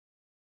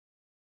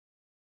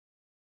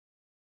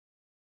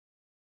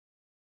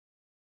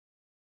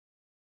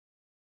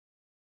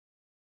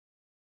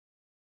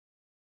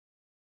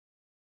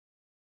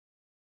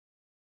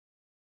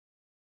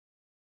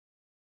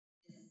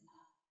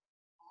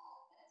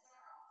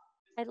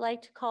I'd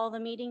like to call the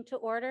meeting to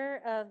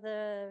order of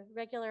the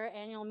regular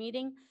annual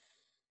meeting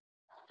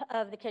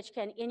of the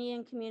Ketchikan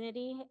Indian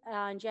Community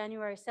on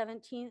January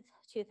 17th,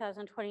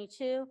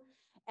 2022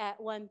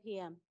 at 1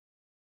 p.m.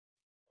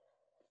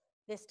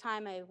 This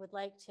time I would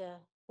like to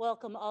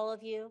welcome all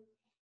of you.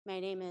 My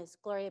name is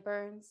Gloria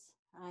Burns.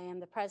 I am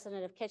the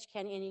president of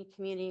Ketchikan Indian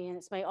Community, and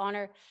it's my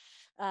honor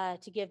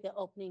to give the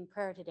opening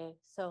prayer today.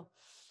 So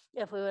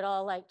if we would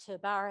all like to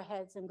bow our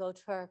heads and go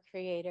to our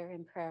Creator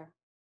in prayer.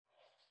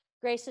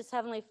 Gracious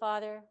Heavenly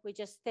Father, we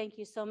just thank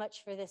you so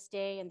much for this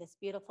day and this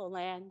beautiful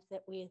land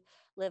that we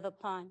live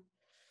upon.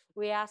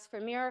 We ask for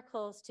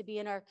miracles to be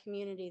in our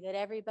community, that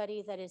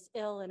everybody that is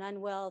ill and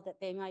unwell, that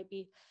they might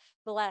be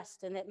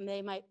blessed and that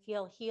they might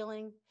feel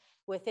healing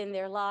within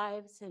their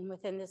lives and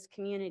within this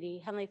community.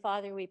 Heavenly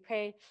Father, we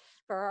pray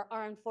for our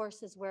armed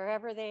forces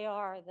wherever they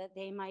are, that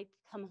they might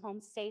come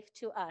home safe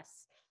to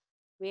us.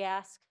 We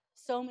ask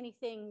so many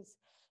things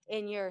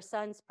in your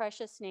Son's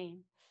precious name.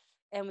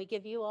 And we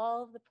give you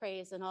all the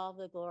praise and all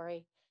the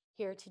glory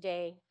here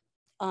today.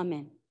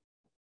 Amen.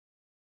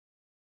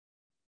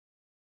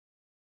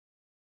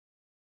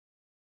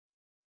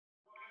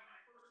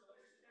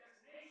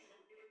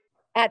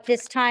 At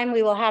this time,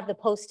 we will have the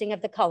posting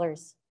of the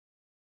colors.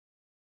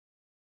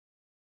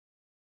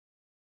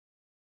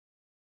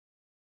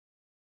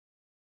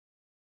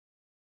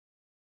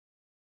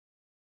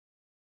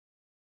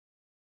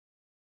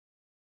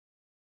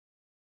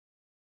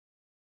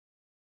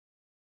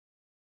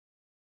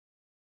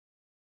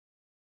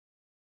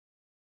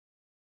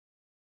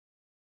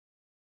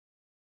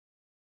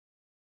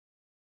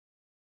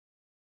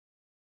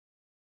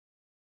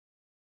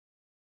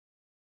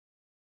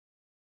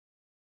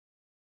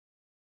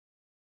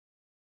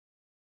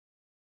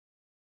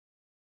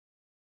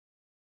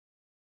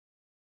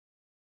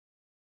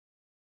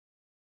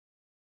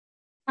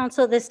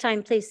 Council, this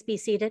time, please be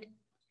seated.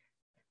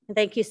 And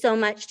thank you so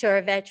much to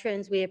our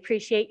veterans. We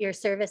appreciate your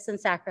service and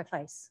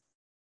sacrifice.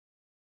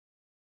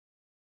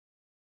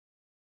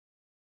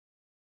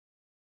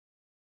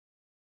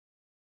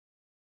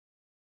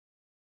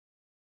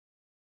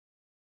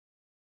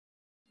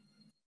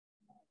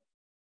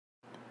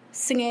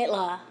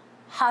 Singetla,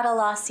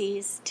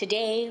 Hadalasis,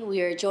 today we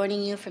are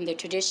joining you from the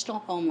traditional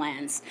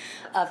homelands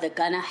of the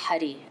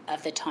Ganahari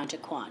of the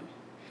Tontaquan.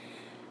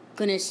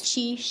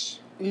 Gunischish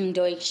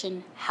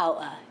Ndoikshin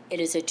Haua. It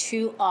is a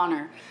true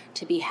honor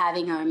to be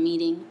having our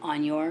meeting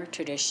on your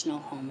traditional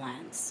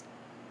homelands.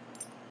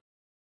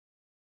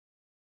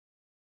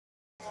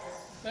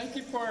 Thank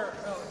you for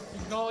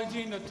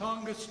acknowledging the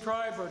Tongass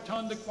tribe or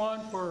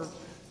Tontaquan for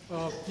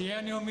the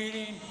annual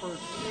meeting for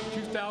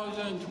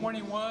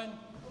 2021.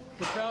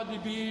 We're proud to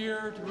be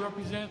here to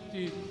represent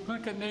the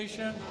Tlingit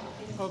Nation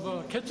of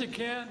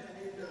Ketchikan,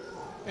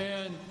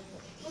 and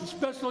the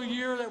special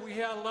year that we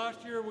had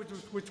last year,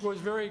 which was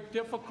very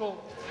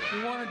difficult.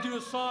 We want to do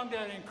a song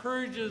that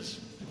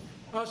encourages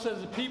us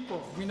as a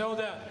people. We know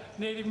that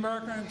Native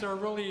Americans are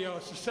really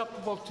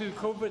susceptible to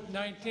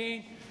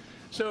COVID-19,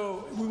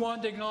 so we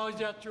wanted to acknowledge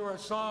that through our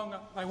song,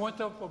 I Went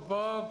Up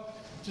Above.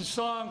 It's a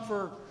song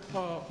for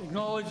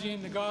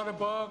acknowledging the God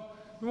above.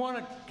 We want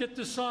to get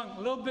this song a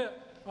little bit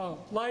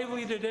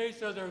lively today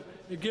so that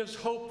it gives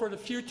hope for the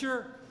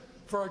future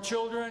for our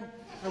children.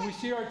 And we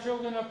see our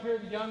children up here,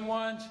 the young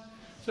ones.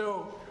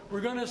 So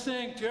we're going to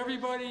sing to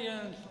everybody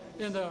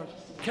in the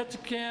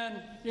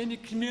Ketchikan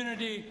Indian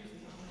Community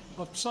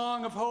a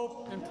song of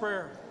hope and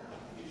prayer.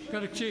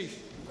 Got a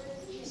chief.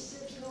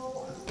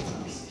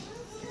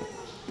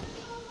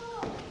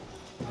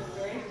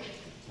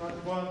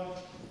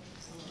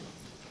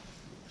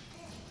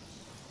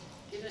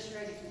 Get us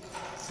ready.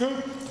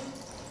 Good.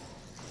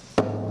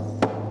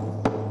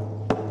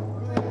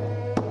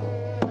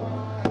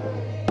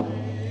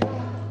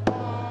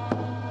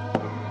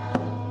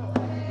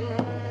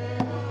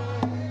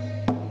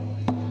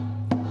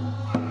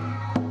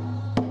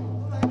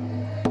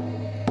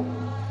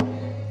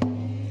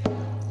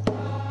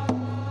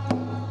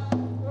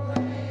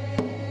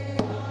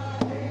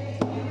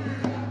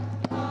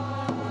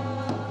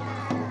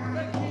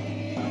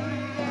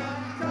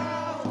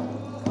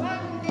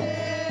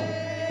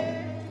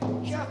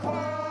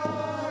 Shakwa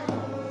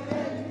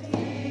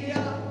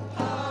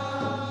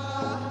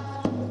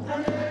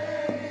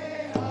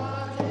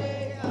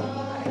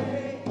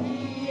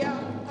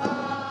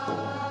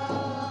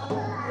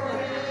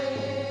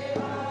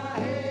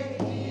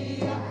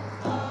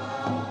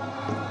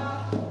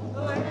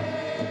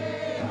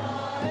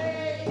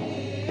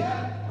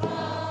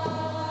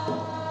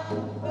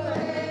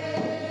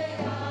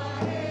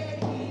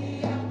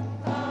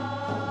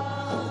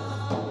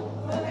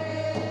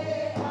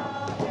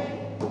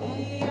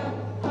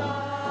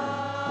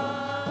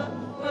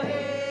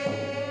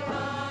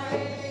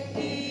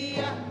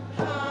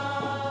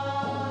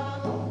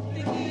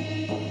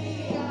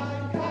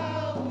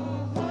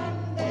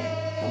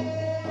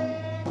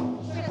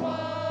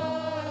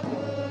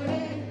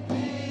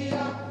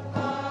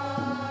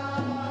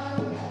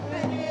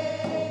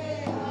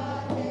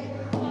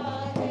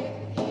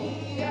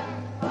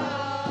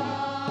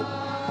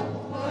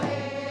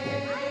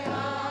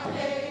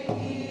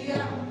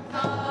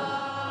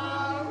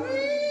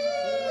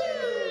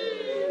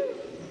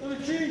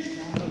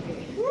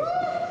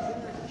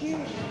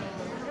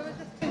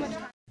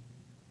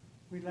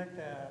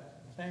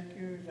Thank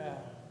you, the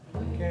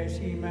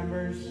KIC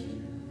members,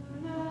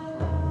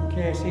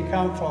 KIC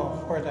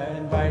Council for the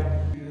invite.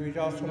 We'd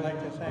also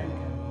like to thank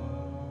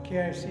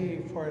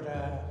KIC for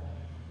the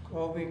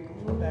COVID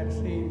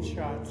vaccine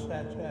shots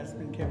that has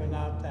been given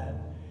out, that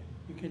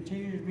you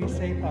continue to be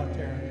safe out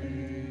there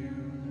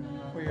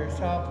for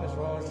yourself as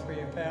well as for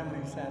your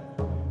families, that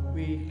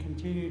we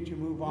continue to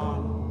move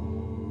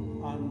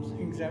on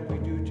things that we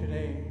do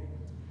today.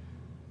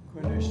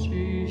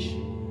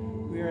 Guneshish,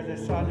 we are the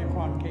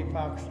Sanyaquan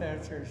K-Fox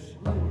dancers.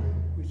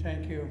 We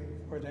thank you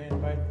for the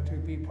invite to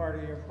be part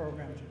of your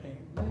program today.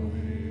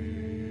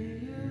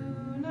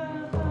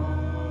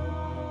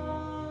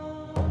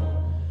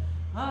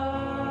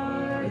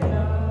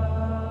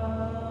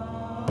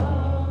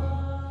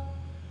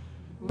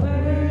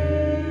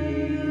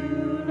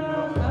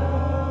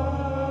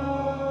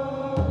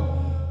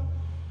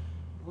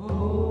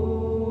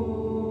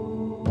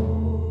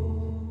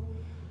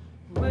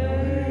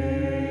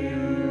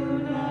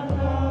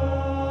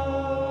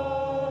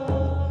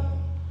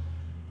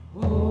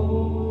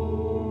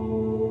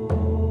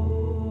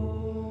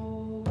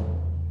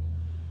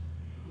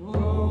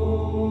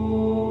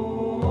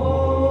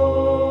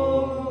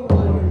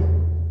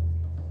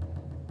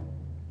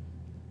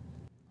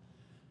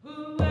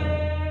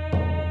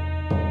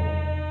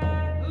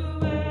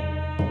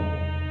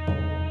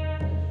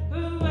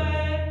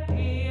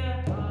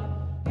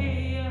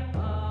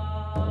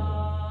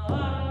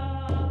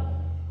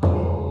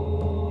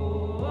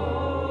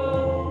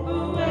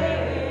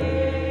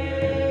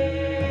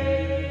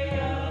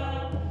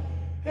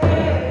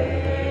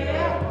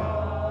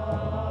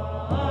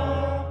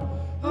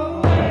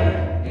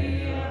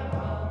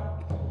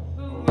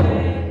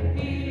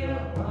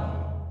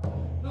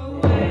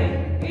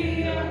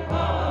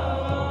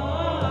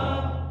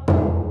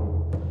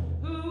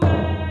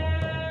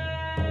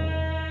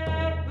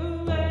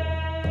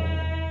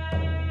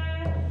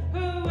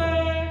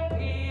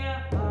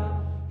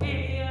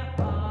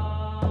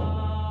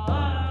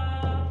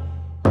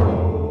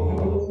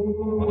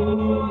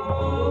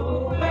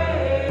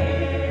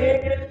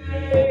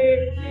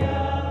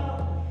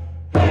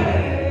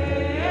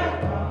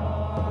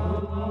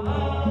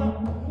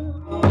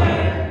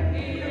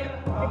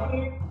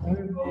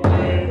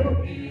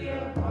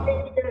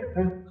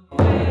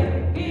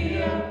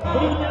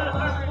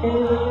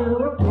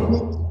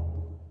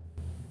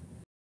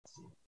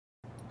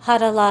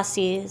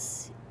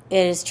 Hadalasis,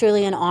 it is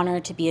truly an honor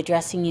to be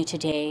addressing you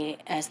today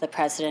as the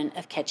president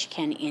of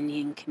Ketchikan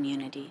Indian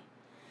Community.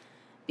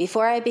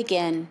 Before I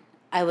begin,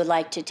 I would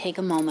like to take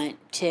a moment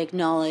to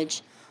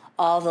acknowledge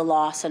all the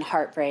loss and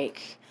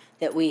heartbreak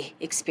that we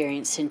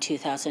experienced in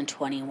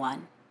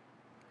 2021.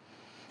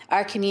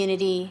 Our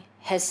community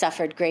has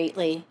suffered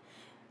greatly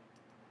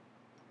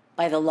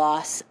by the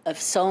loss of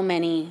so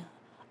many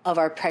of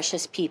our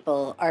precious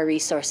people, our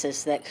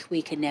resources that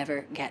we could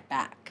never get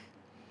back.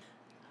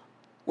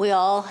 We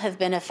all have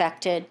been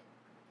affected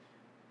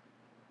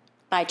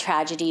by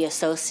tragedy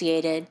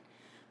associated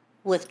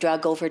with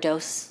drug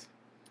overdose,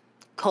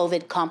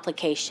 COVID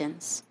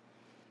complications,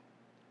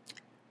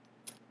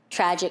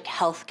 tragic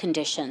health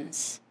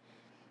conditions,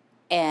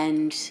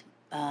 and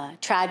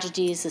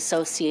tragedies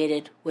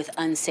associated with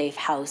unsafe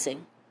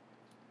housing.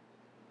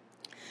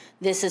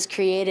 This has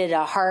created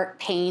a heart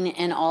pain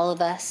in all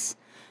of us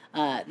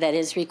that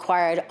has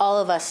required all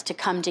of us to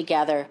come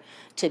together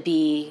to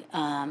be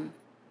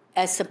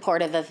as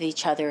supportive of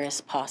each other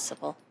as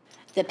possible.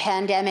 The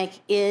pandemic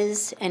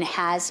is and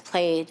has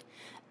played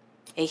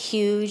a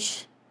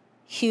huge,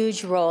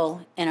 huge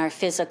role in our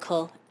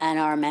physical and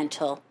our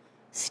mental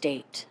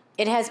state.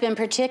 It has been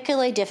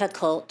particularly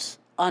difficult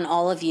on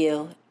all of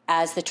you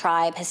as the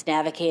tribe has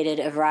navigated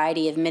a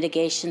variety of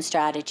mitigation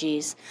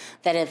strategies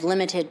that have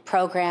limited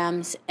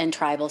programs and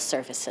tribal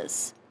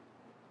services.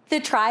 The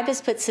tribe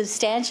has put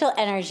substantial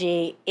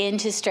energy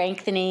into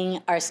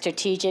strengthening our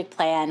strategic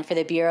plan for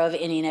the Bureau of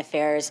Indian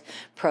Affairs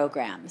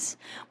programs.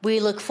 We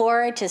look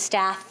forward to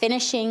staff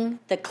finishing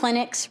the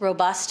clinic's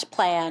robust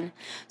plan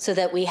so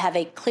that we have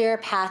a clear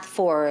path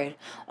forward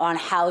on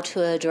how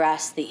to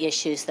address the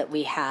issues that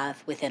we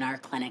have within our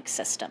clinic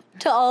system.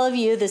 To all of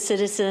you, the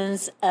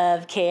citizens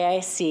of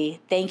KIC,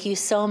 thank you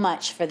so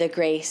much for the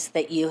grace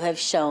that you have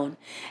shown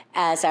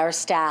as our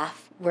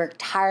staff work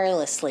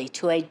tirelessly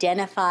to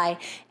identify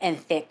and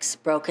fix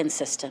broken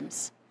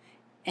systems.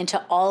 And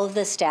to all of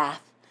the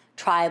staff,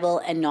 tribal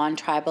and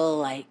non-tribal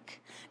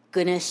alike,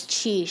 goodness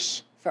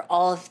Chish for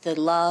all of the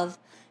love,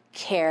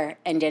 care,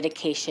 and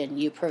dedication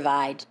you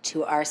provide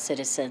to our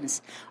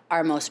citizens,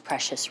 our most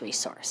precious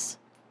resource.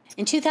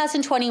 In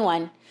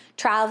 2021,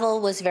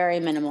 travel was very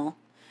minimal.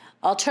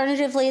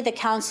 Alternatively, the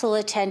council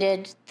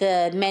attended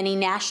the many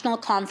national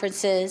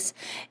conferences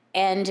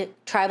and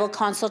tribal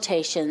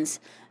consultations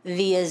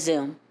via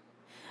Zoom,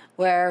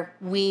 where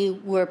we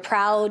were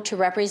proud to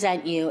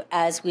represent you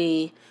as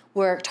we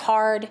worked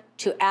hard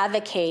to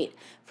advocate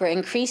for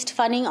increased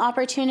funding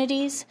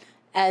opportunities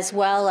as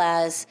well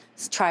as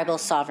tribal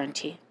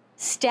sovereignty.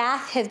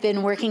 Staff have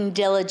been working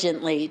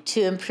diligently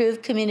to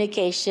improve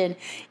communication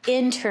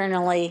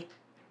internally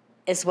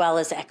as well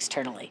as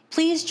externally.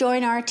 Please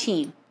join our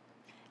team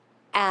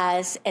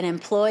as an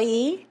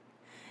employee,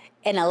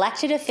 an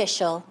elected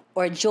official,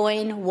 or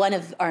join one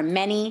of our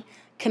many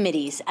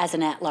committees as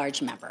an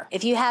at-large member.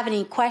 If you have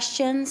any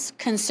questions,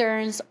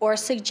 concerns, or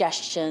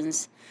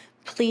suggestions,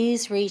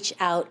 please reach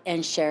out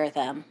and share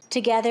them.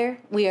 Together,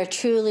 we are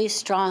truly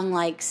strong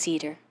like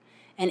cedar,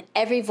 and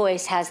every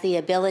voice has the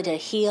ability to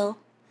heal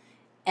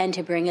and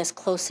to bring us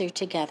closer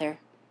together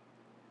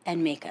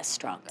and make us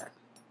stronger.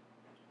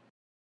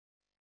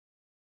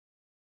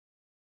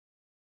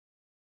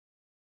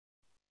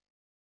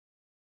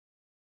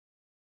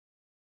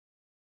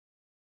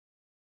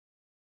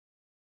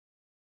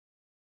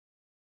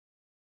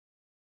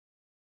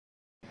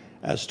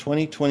 As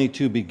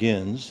 2022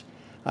 begins,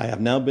 I have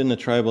now been the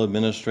tribal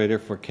administrator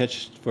for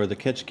the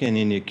Ketchikan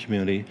Indian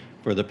Community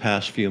for the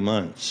past few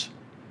months.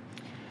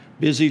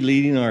 Busy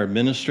leading our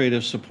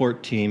administrative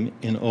support team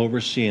in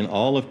overseeing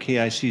all of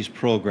KIC's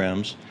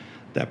programs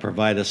that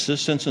provide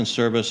assistance and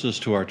services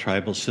to our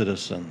tribal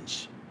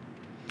citizens.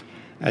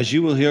 As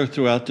you will hear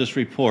throughout this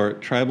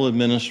report, tribal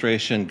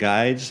administration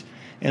guides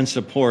and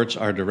supports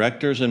our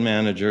directors and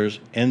managers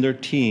and their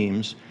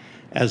teams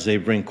as they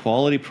bring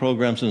quality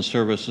programs and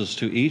services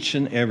to each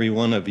and every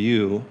one of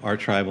you, our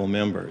tribal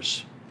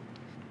members.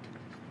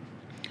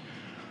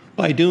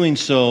 By doing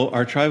so,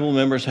 our tribal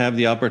members have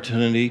the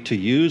opportunity to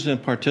use and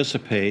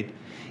participate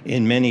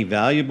in many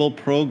valuable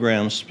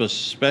programs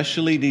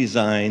specially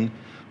designed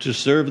to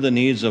serve the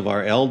needs of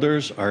our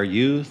elders, our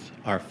youth,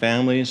 our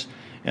families,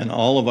 and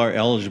all of our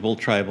eligible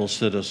tribal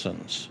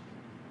citizens.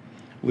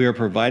 We are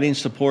providing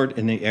support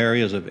in the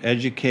areas of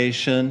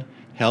education,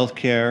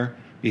 healthcare,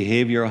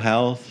 behavioral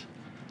health,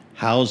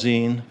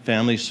 housing,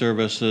 family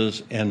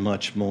services, and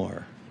much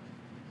more.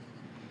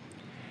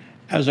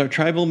 As our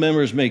tribal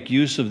members make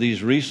use of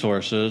these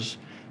resources,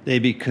 they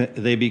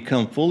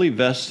become fully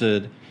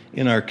vested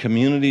in our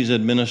community's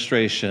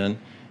administration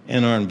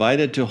and are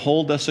invited to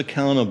hold us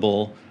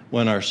accountable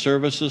when our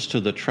services to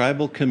the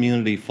tribal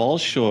community fall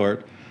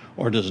short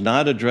or does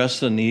not address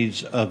the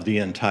needs of the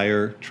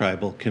entire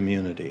tribal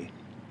community.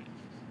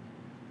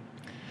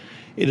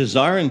 It is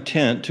our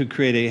intent to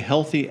create a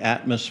healthy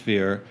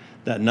atmosphere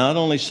that not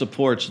only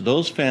supports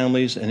those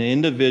families and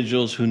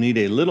individuals who need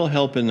a little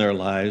help in their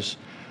lives,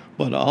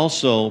 but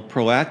also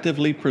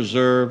proactively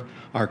preserve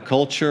our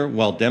culture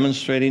while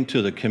demonstrating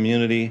to the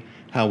community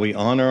how we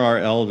honor our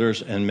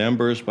elders and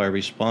members by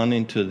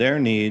responding to their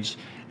needs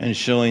and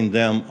showing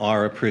them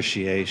our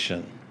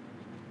appreciation.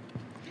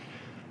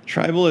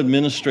 Tribal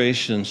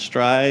administration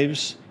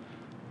strives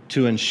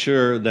to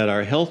ensure that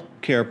our health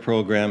care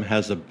program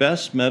has the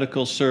best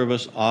medical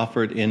service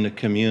offered in the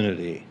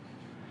community.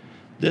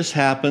 This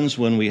happens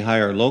when we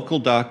hire local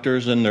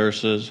doctors and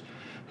nurses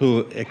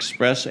who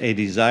express a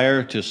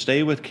desire to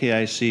stay with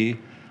KIC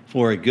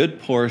for a good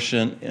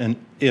portion, and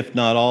if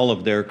not all,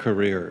 of their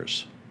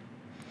careers.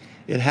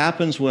 It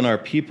happens when our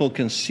people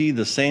can see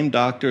the same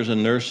doctors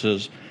and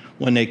nurses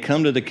when they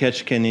come to the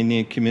Ketchikan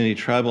Indian Community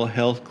Tribal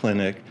Health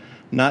Clinic,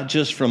 not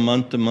just from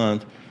month to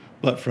month,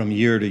 but from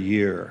year to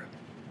year.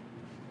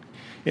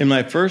 In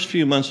my first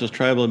few months as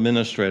tribal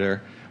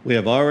administrator, we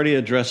have already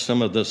addressed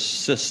some of the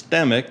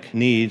systemic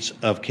needs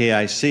of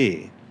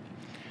KIC.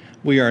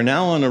 We are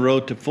now on the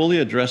road to fully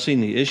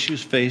addressing the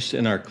issues faced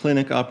in our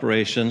clinic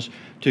operations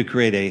to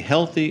create a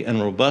healthy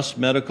and robust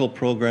medical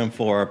program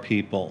for our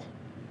people.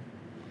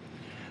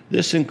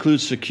 This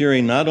includes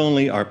securing not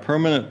only our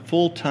permanent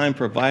full-time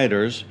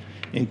providers,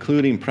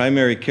 including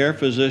primary care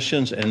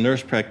physicians and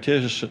nurse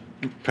practitioners,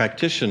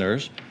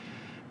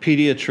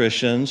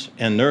 pediatricians,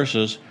 and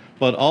nurses,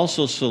 but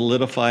also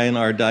solidifying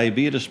our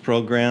diabetes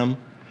program,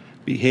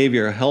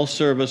 behavioral health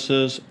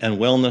services, and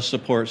wellness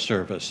support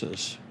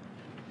services.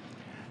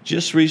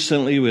 Just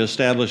recently, we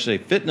established a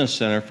fitness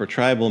center for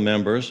tribal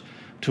members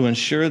to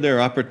ensure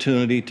their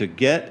opportunity to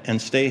get and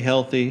stay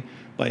healthy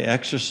by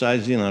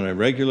exercising on a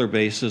regular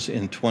basis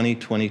in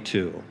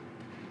 2022.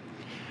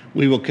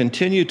 We will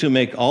continue to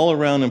make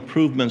all-around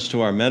improvements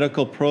to our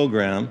medical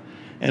program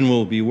and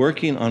will be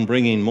working on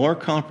bringing more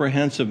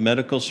comprehensive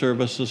medical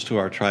services to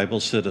our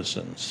tribal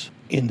citizens.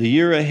 In the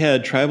year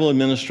ahead, tribal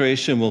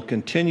administration will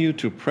continue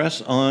to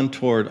press on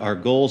toward our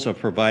goals of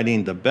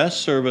providing the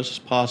best service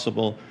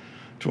possible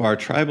to our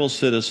tribal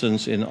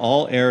citizens in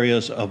all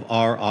areas of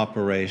our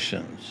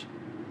operations.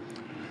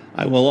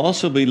 I will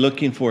also be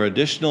looking for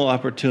additional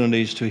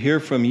opportunities to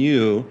hear from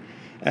you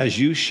as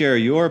you share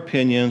your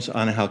opinions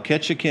on how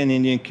Ketchikan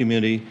Indian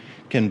Community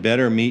can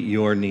better meet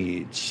your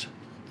needs.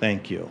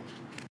 Thank you.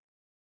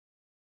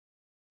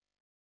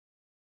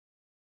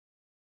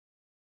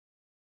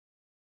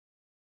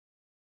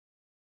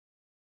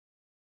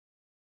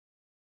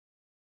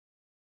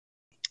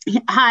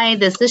 Hi,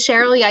 this is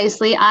Cheryl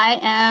Yeisley. I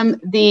am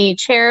the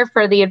chair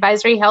for the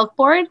Advisory Health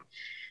Board.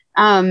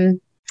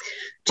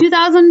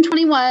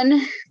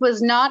 2021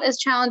 was not as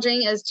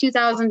challenging as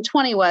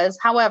 2020 was.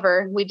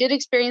 However, we did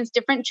experience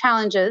different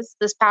challenges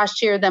this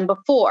past year than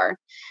before.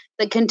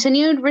 The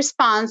continued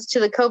response to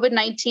the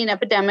COVID-19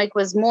 epidemic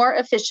was more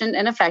efficient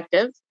and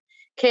effective.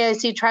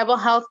 KIC Tribal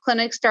Health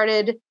Clinic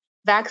started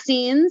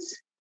vaccines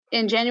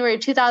in January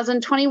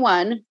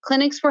 2021,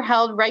 clinics were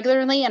held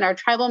regularly and our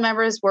tribal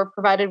members were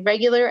provided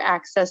regular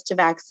access to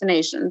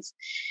vaccinations.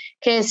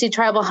 KIC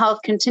Tribal Health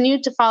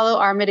continued to follow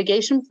our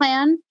mitigation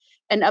plan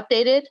and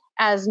updated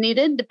as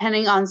needed,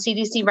 depending on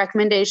CDC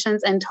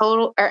recommendations and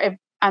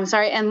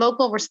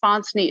local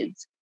response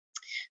needs.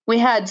 We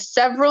had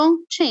several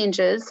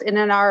changes in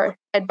our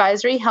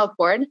advisory health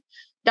board.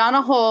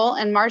 Donna Hole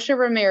and Marcia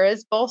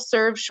Ramirez both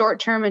served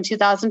short-term in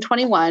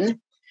 2021.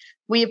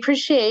 We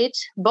appreciate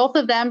both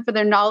of them for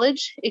their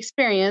knowledge,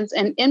 experience,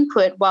 and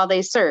input while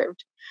they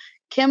served.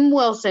 Kim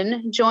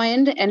Wilson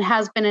joined and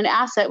has been an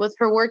asset with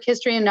her work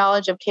history and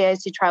knowledge of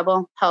KIC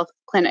Tribal Health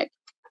Clinic.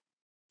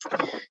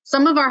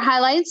 Some of our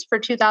highlights for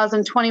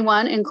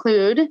 2021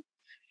 include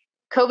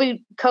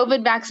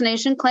COVID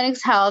vaccination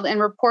clinics held and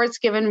reports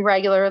given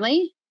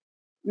regularly,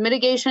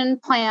 mitigation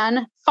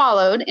plan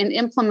followed and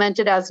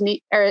implemented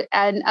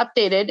and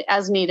updated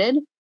as needed,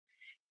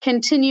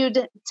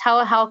 continued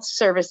telehealth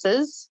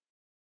services,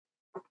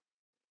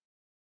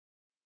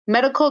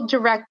 medical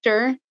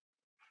director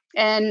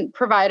and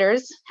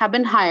providers have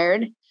been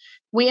hired.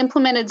 We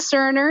implemented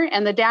Cerner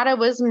and the data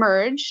was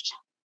merged.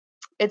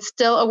 It's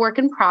still a work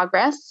in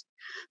progress.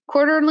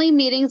 Quarterly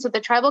meetings with the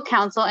Tribal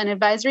Council and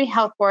Advisory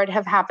Health Board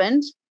have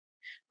happened.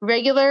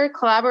 Regular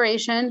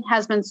collaboration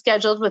has been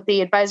scheduled with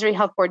the Advisory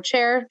Health Board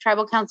Chair,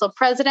 Tribal Council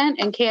President,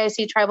 and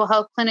KIC Tribal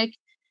Health Clinic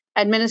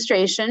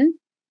Administration.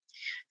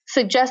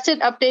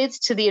 Suggested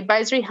updates to the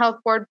Advisory Health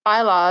Board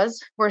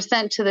bylaws were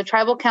sent to the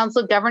Tribal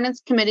Council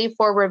Governance Committee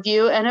for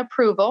review and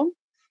approval.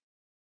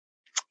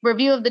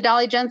 Review of the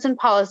Dolly Jensen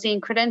policy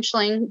and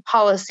credentialing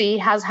policy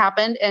has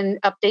happened and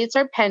updates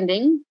are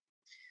pending.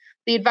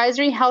 The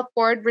Advisory Health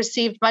Board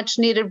received much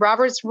needed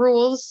Robert's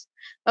Rules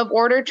of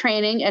Order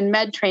training and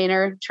med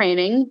trainer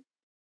training.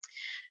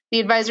 The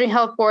Advisory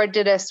Health Board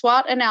did a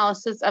SWOT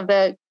analysis of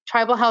the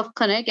Tribal Health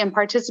Clinic and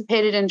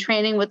participated in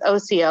training with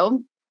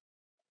OCO.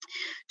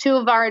 2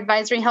 of our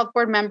Advisory Health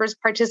Board members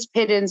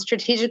participated in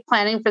strategic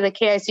planning for the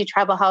KIC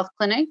Tribal Health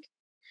Clinic.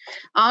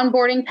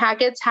 Onboarding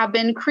packets have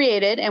been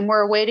created and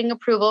we're awaiting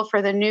approval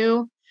for the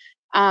new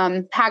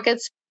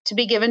packets to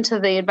be given to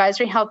the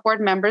Advisory Health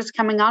Board members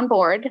coming on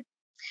board.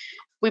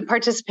 We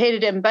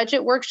participated in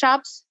budget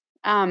workshops.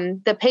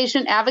 The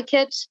patient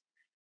advocate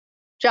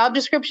job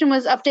description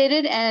was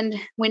updated and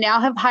we now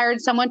have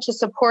hired someone to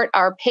support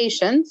our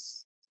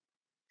patients.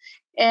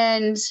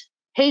 And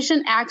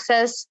patient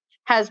access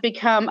has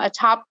become a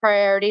top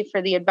priority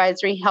for the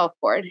Advisory Health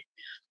Board.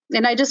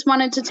 And I just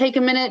wanted to take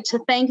a minute to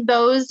thank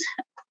those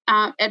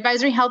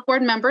Advisory Health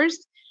Board members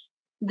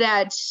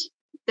that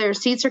their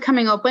seats are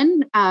coming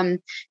open.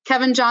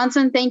 Kevin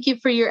Johnson, thank you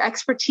for your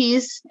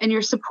expertise and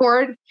your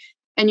support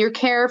and your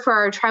care for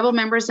our tribal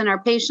members and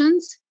our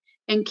patients.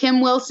 And Kim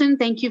Wilson,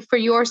 thank you for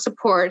your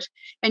support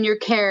and your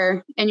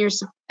care and your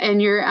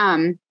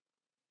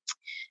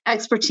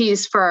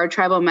expertise for our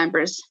tribal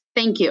members.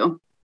 Thank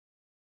you.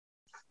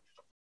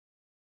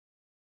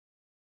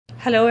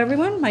 Hello,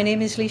 everyone. My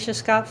name is Leisha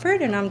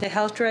Scotford, and I'm the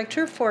Health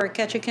Director for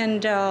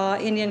Ketchikan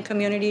Indian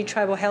Community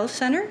Tribal Health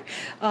Center.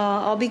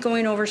 I'll be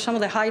going over some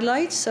of the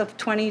highlights of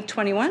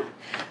 2021.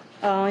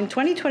 In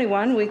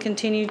 2021, we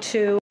continue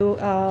to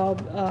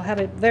have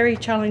a very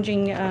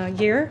challenging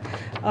year.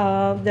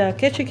 The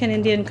Ketchikan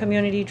Indian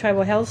Community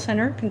Tribal Health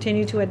Center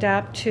continued to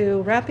adapt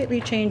to rapidly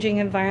changing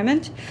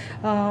environment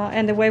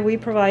and the way we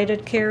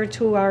provided care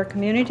to our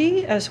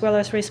community, as well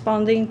as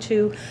responding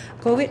to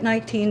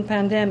COVID-19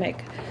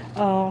 pandemic.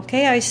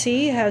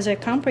 KIC has a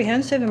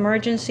comprehensive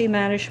emergency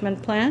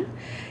management plan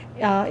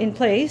in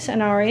place,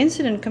 and our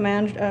incident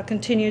command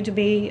continued to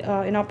be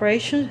in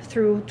operation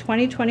through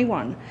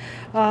 2021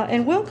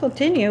 and will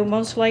continue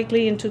most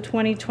likely into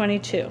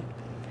 2022.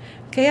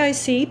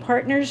 KIC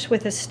partners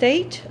with the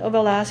state of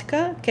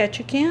Alaska,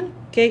 Ketchikan,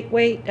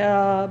 Gateway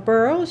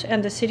boroughs,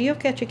 and the city of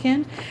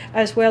Ketchikan,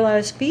 as well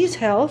as Peace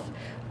Health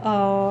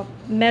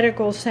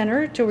Medical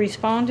Center to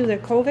respond to the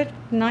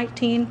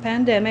COVID-19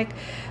 pandemic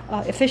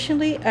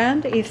efficiently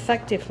and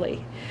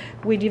effectively.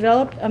 We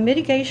developed a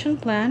mitigation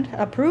plan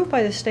approved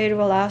by the state of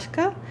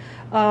Alaska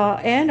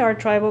and our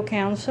tribal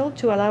council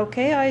to allow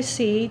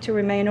KIC to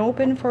remain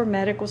open for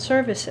medical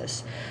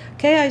services.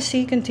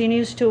 KIC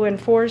continues to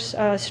enforce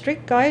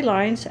strict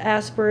guidelines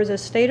as per the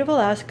state of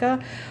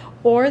Alaska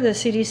or the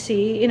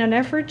CDC in an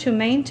effort to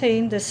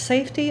maintain the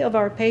safety of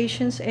our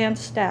patients and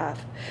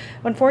staff.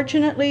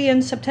 Unfortunately,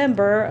 in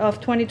September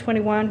of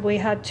 2021, we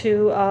had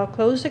to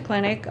close the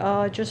clinic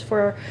just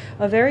for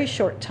a very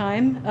short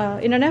time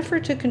in an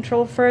effort to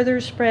control further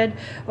spread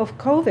of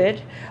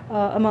COVID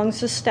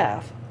amongst the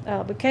staff.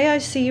 But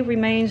KIC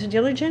remains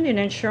diligent in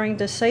ensuring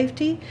the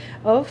safety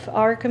of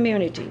our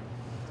community.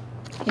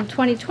 In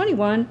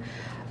 2021,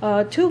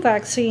 2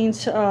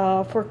 vaccines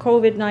for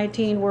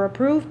COVID-19 were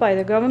approved by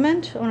the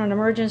government on an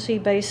emergency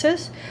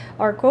basis.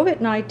 Our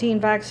COVID-19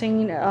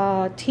 vaccine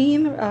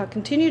team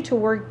continued to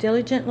work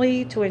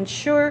diligently to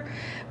ensure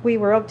we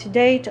were up to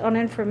date on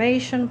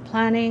information,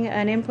 planning,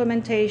 and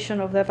implementation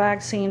of the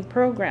vaccine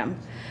program.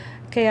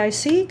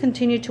 KIC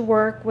continued to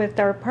work with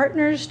our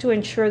partners to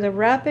ensure the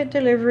rapid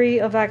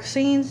delivery of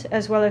vaccines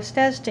as well as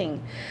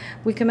testing.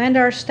 We commend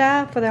our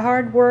staff for the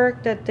hard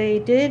work that they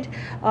did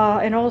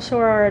and also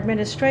our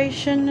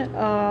administration,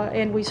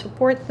 and we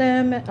support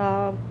them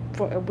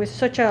with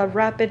such a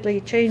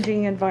rapidly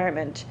changing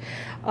environment.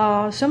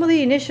 Some of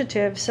the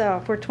initiatives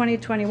for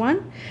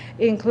 2021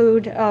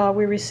 include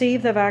we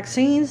received the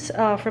vaccines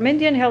from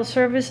Indian Health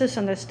Services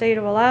in the state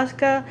of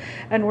Alaska,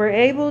 and we're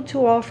able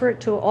to offer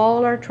it to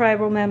all our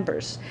tribal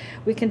members.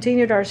 We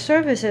continued our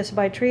services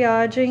by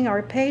triaging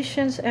our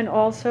patients and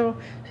also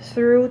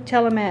through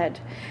telemed.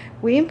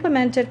 We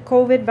implemented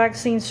COVID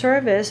vaccine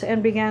service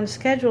and began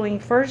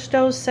scheduling first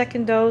dose,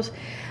 second dose,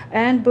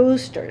 and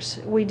boosters.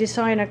 We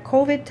designed a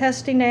COVID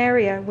testing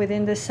area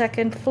within the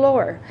second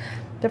floor.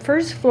 The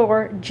first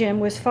floor gym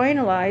was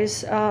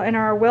finalized, and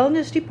our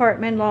wellness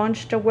department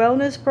launched a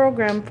wellness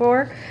program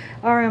for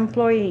our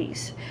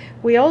employees.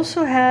 We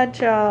also had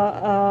the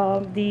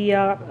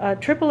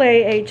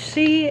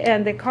AAAHC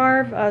and the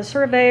CARV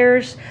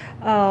surveyors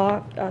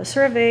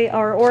survey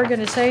our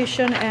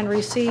organization and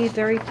receive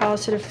very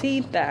positive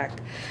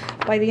feedback.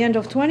 By the end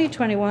of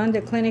 2021,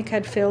 the clinic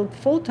had filled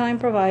full-time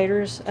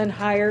providers and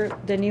hired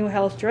the new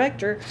health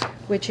director,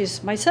 which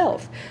is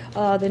myself.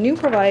 The new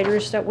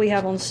providers that we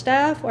have on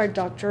staff are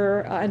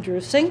Dr.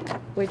 Andrew Sink,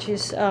 which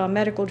is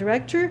medical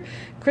director,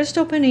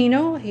 Crystal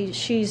Panino,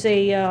 she's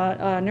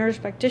a nurse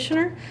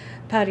practitioner,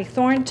 Patty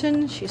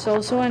Thornton, she's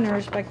also a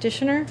nurse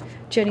practitioner,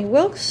 Jenny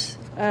Wilkes,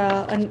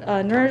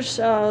 a nurse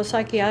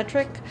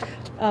psychiatric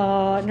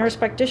nurse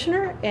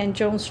practitioner, and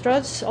Joan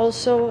Strutz,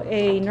 also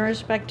a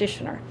nurse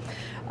practitioner.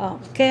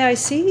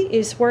 KIC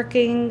is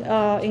working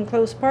in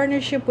close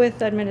partnership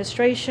with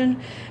administration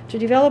to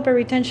develop a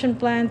retention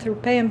plan through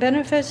pay and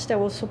benefits that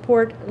will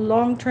support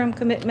long-term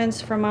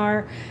commitments from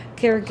our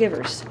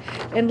caregivers.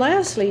 And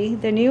lastly,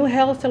 the new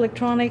health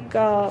electronic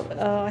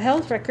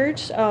health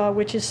records,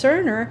 which is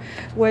Cerner,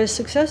 was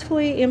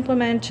successfully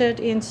implemented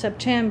in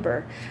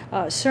September.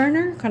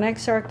 Cerner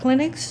connects our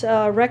clinics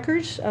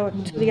records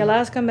to the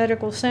Alaska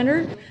Medical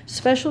Center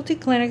specialty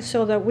clinics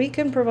so that we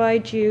can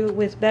provide you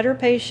with better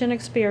patient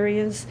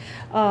experience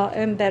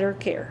and better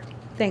care.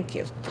 Thank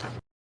you.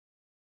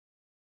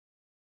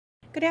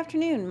 Good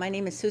afternoon. My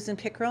name is Susan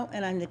Pickrell,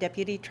 and I'm the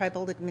Deputy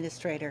Tribal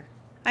Administrator.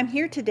 I'm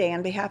here today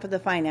on behalf of the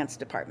Finance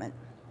Department.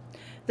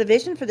 The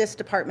vision for this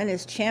department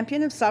is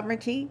champion of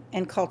sovereignty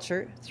and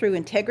culture through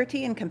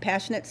integrity and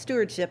compassionate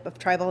stewardship of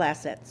tribal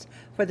assets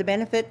for the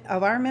benefit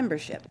of our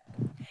membership.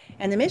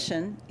 And the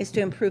mission is to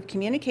improve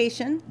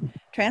communication,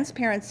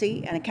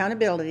 transparency, and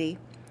accountability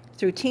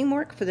through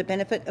teamwork for the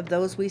benefit of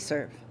those we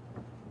serve.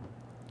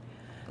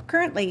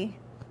 Currently,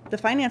 the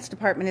Finance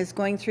Department is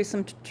going through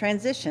some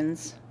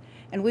transitions,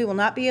 and we will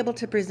not be able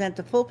to present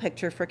the full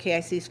picture for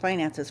KIC's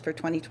finances for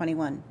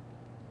 2021.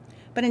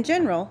 But in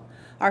general,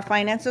 our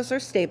finances are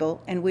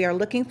stable, and we are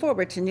looking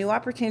forward to new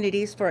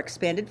opportunities for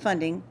expanded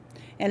funding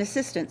and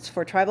assistance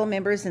for tribal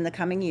members in the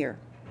coming year.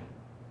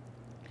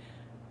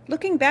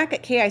 Looking back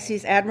at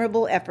KIC's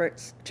admirable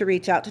efforts to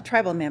reach out to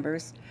tribal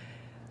members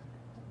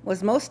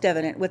was most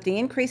evident with the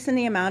increase in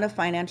the amount of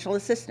financial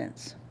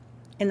assistance.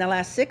 In the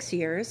last 6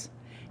 years,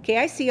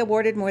 KIC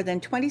awarded more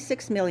than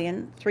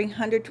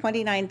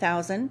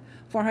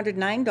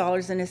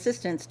 $26,329,409 in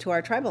assistance to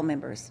our tribal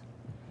members.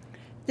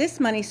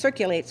 This money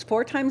circulates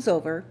 4 times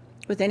over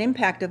with an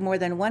impact of more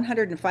than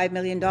 $105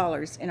 million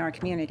in our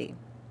community.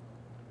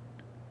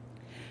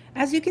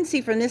 As you can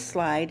see from this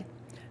slide,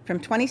 from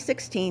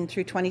 2016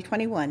 through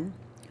 2021,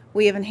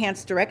 we have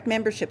enhanced direct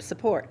membership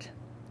support.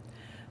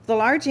 The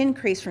large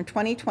increase from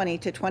 2020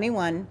 to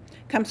 21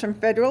 comes from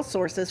federal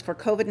sources for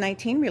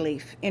COVID-19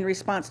 relief in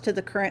response to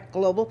the current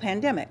global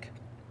pandemic.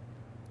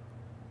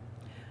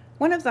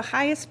 One of the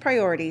highest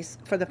priorities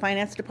for the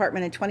Finance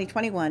Department in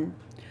 2021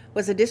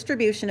 was a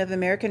distribution of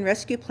American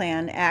Rescue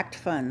Plan Act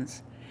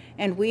funds,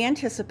 and we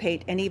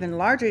anticipate an even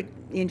larger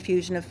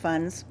infusion of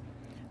funds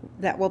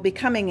that will be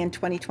coming in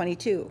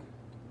 2022.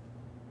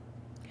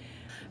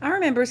 Our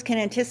members can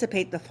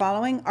anticipate the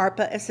following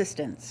ARPA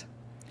assistance: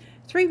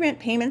 3 rent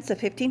payments of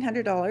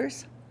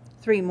 $1,500,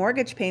 3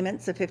 mortgage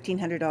payments of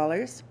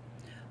 $1,500,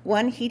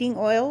 1 heating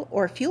oil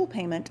or fuel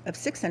payment of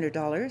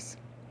 $600,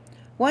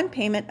 1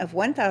 payment of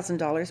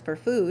 $1,000 for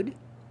food,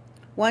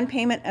 1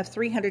 payment of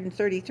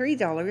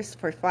 $333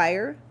 for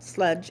fire,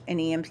 sludge, and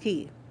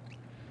EMT.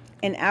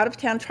 And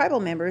out-of-town tribal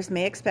members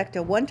may expect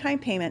a one-time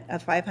payment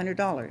of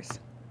 $500.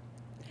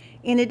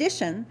 In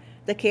addition,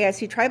 the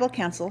KIC Tribal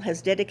Council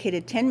has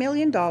dedicated $10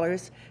 million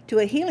to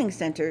a healing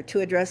center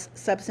to address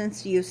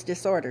substance use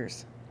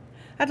disorders.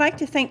 I'd like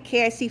to thank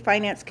KIC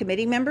Finance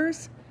Committee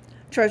members,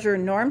 Treasurer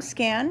Norm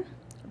Scan,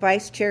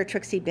 Vice Chair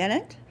Trixie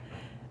Bennett,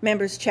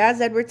 members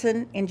Chaz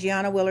Edwardson and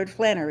Gianna Willard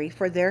Flannery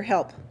for their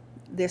help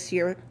this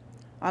year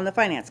on the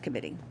Finance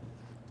Committee.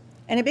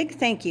 And a big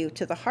thank you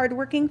to the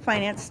hardworking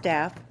finance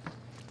staff,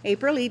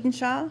 April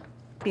Edenshaw,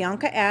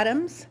 Bianca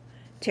Adams,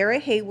 Tara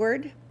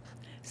Hayward,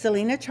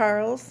 Selena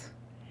Charles,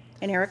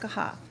 and Erica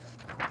Hoff.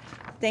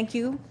 Thank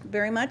you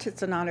very much.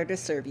 It's an honor to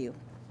serve you.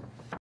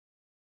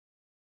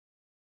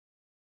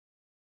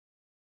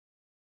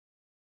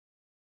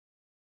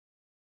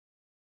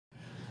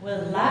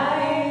 Will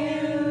I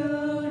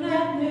you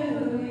not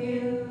knew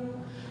you?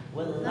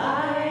 Will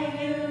I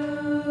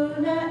you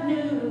not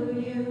knew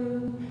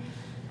you?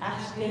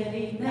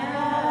 Ashkeri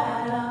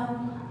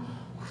nadam,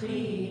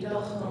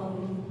 kridochum.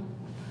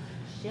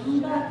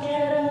 Shimba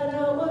kera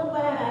do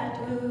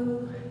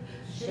watu,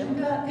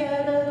 shimba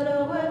kera do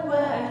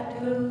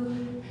watu.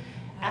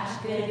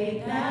 Ashkeri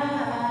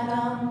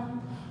nadam,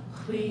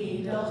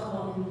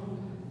 kridochum.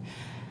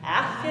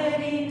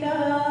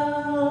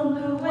 Ashkeridam,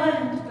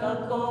 luent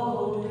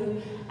gagodu.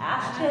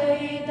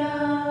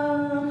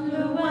 Ashkeridam,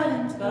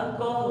 luent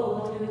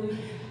gagodu.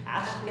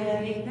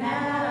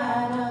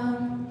 Ashkeridam,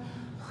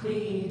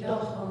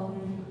 chidochum.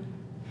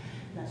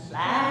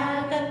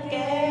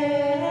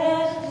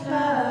 Naslagakesh,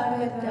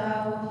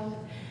 slagadaw.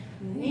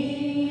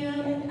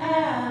 Nian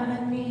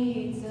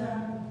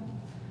amanitzam.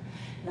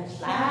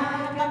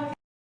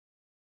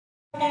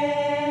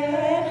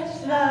 Naslagakesh,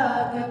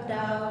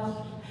 slagadaw.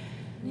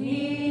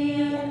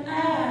 Nian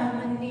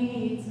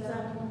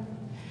amanitzam,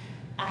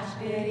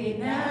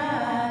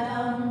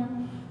 ashkeridam,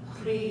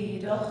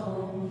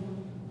 chidochum.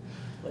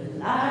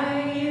 Will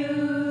I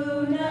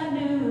you not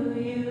knew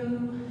you?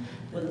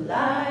 Will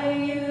I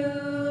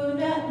you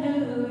not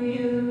knew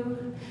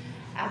you?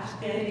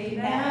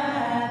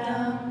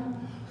 Ashkeridam,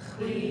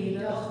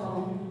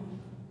 chidochum.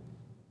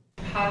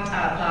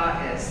 Hata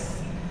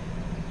la'is,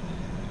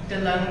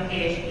 delung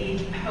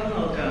eat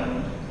homogum,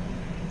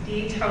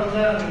 di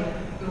tolum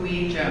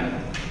uijum.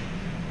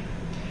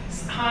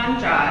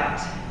 Hanjat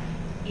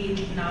eat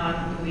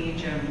non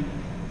uijum.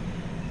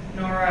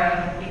 Nora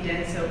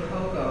idenso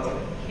kogo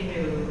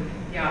hinu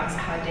yats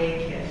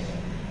hadekit.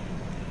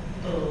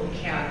 Ul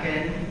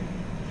kyagan.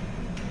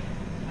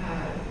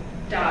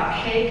 Da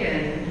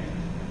hagen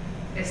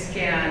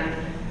iskan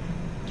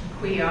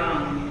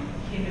kuyang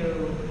hinu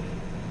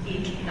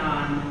eat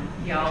non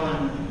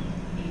yalan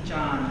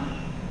ijan.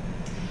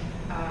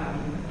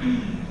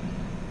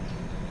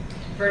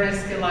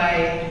 Verniscalai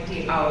di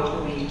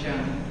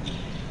auwijum,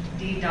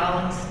 di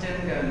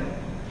dalenstungum,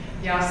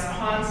 yas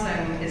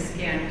hansung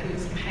iskan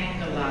kus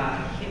pangala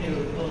hinu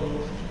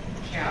ul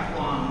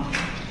katwang.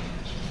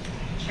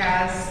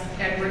 Chaz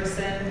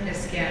Edwardson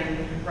iskan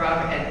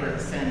Rob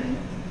Edwardson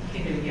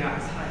hinu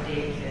yas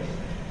hadekit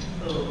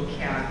ul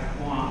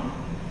katwang.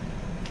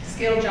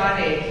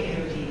 Skiljade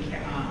hinu di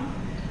kaam.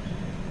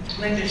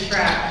 Linda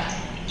Schrack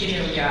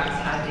hinu yas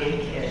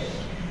hadekit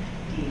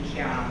di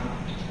kaam.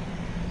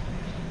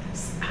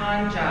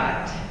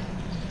 Hanjat,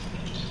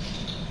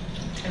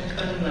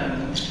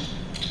 Akunlum,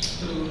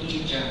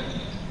 Uijum.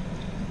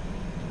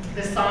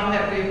 The song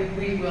that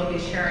we will be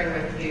sharing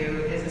with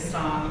you is a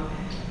song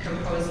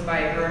composed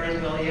by Vernon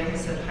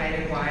Williams of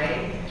Haida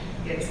Gwaii.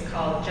 It's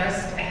called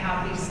Just a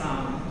Happy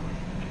Song.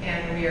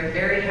 And we are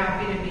very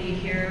happy to be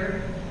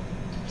here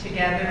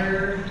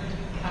together.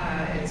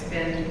 It's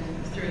been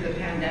through the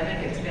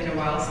pandemic, it's been a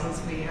while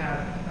since we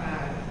have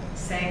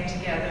sang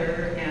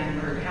together,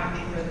 and we're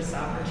happy for this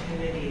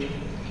opportunity.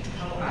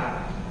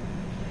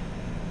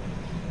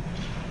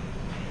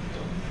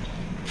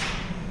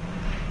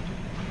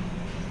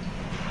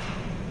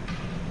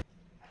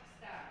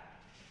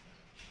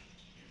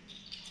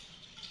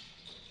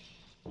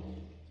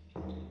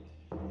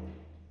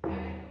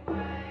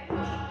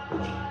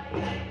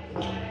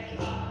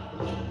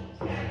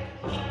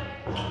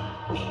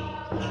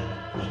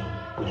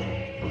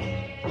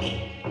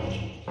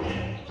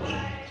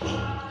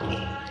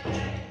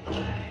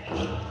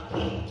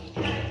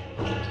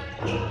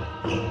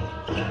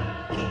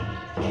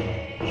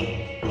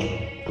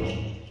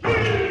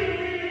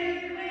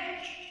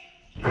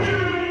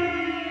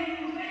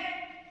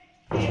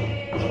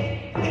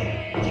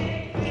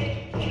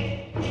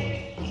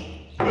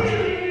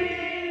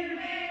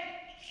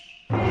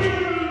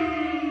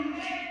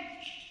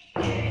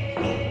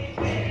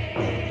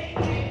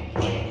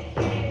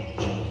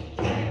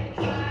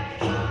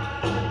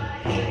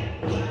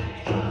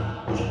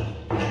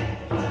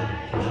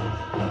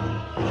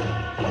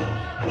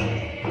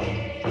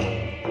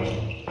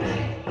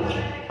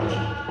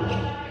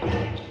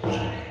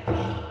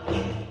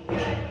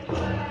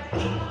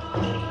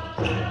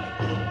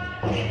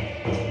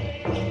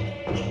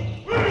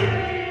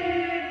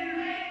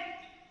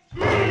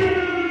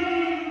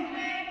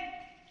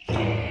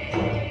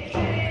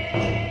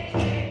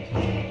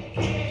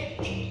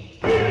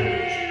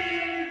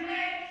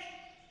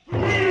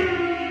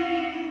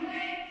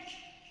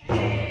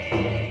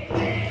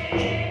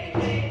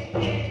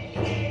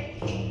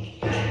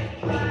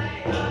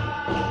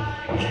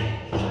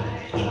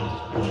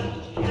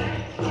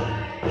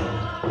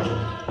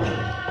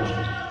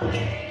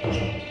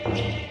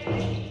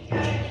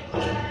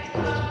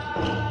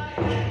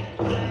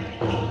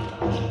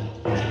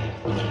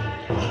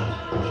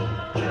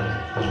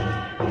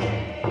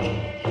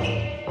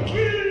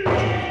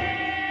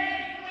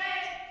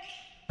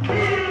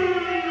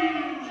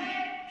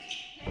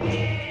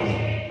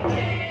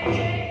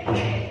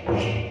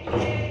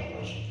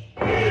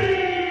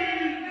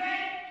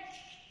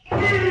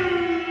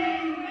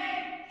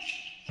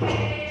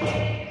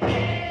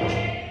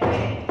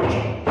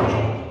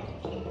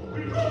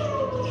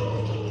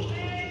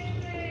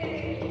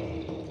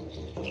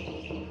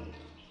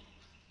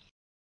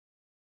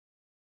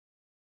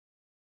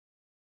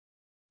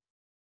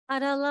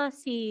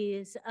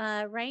 Paralasis.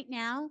 Right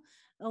now,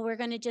 we're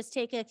going to just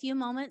take a few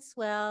moments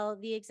while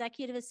the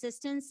executive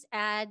assistants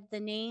add the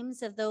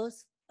names of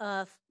those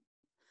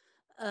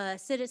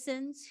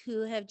citizens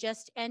who have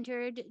just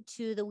entered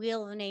to the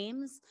wheel of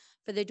names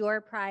for the door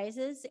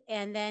prizes,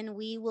 and then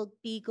we will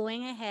be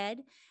going ahead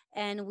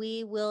and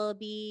we will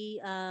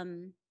be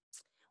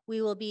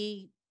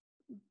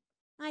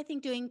I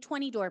think doing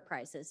 20 door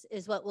prizes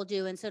is what we'll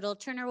do. And so it'll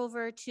turn her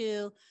over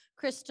to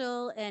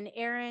Crystal and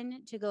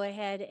Aaron to go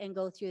ahead and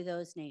go through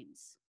those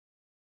names.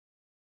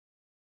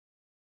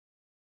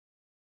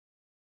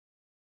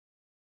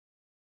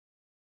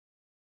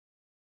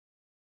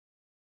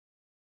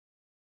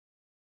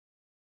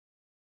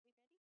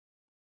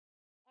 We ready?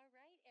 All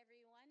right,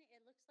 everyone.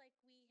 It looks like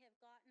we have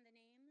gotten the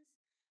names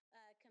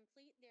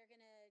complete. They're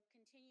going to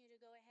continue to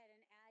go ahead and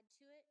add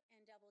to it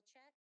and double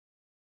check.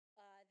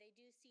 They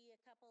do see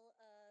a couple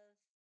of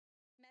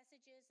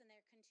messages and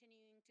they're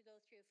continuing to go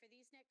through. For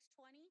these next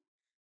 20,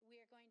 we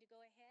are going to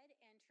go ahead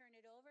and turn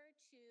it over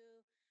to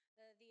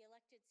the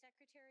elected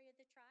secretary of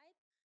the tribe,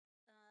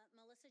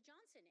 Melissa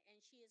Johnson,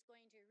 and she is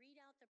going to read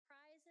out the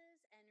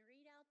prizes and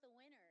read out the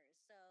winners.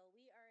 So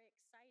we are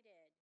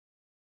excited.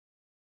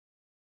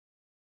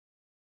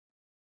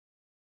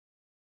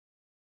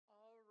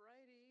 All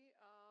righty,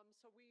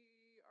 so we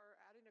are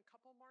adding a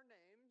couple more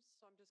names,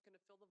 so I'm just going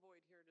to fill the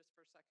void here just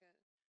for a second.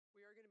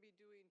 We are going to be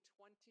doing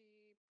 20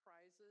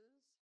 prizes,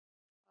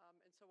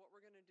 and so what we're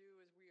going to do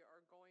is we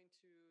are going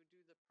to do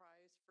the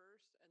prize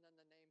first and then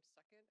the name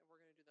second, and we're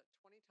going to do that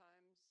 20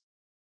 times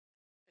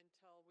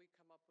until we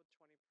come up with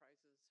 20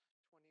 prizes,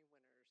 20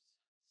 winners.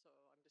 So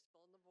I'm just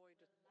filling the void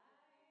just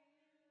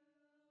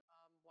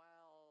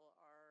while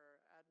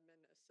our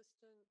admin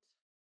assistant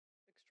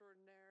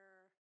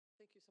extraordinaire,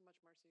 thank you so much,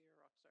 Marcy, you're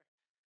a rock star,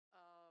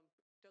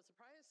 does the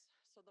prize.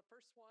 So the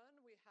first one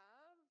we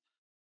have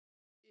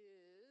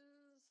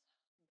is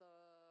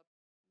the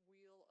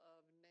wheel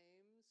of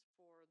names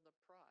for the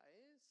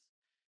prize.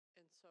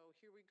 And so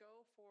here we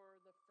go for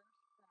the first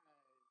prize.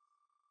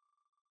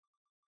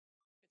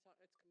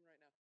 It's coming right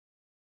now.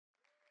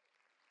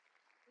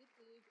 It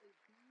is a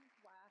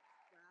beeswax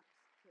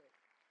wraps kit.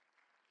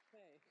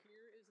 Okay,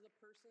 here is the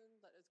person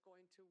that is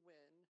going to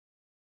win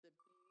the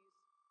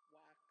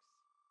beeswax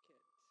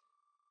kit.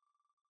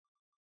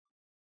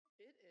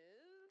 It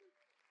is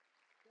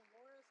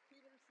Dolores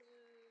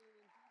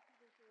Peterson.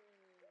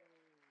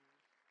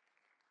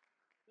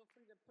 Feel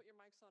free to put your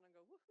mics on and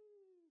go,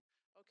 woohoo.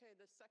 Okay,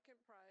 the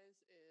second prize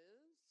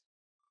is,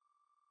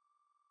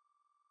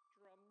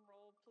 drum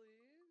roll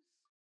please,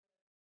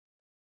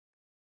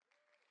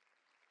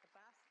 a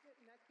basket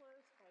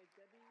necklace by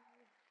Debbie.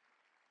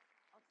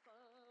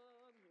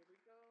 Awesome, here we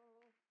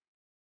go.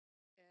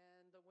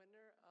 And the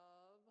winner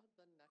of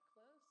the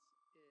necklace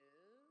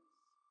is,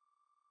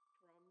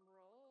 drum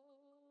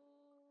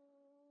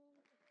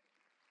roll,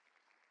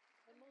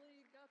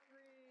 Emily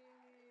Guthrie.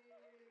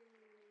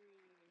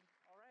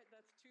 All right,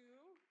 that's 2.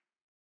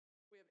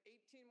 We have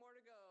 18 more to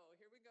go.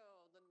 Here we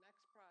go. The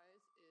next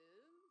prize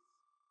is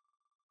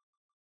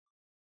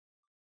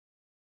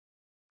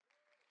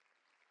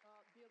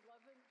the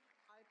 11th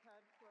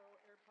iPad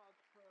Pro,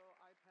 AirPods Pro,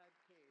 iPad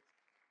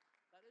case.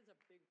 That is a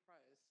big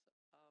prize.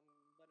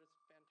 That is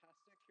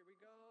fantastic. Here we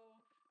go.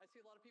 I see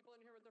a lot of people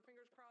in here with their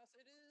fingers crossed.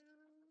 It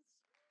is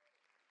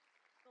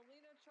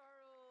Selena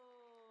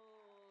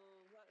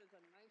Charles. That is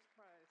a nice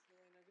prize,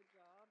 Selena. Good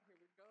job. Here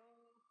we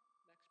go.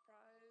 Next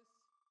prize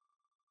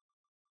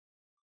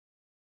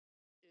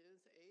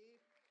is a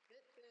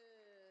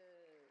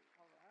Fitbit.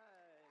 All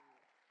right.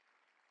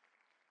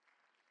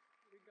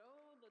 Here we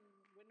go. The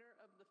winner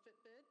of the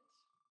Fitbit,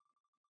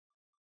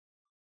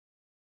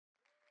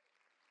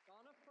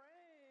 Donna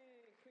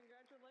Frank.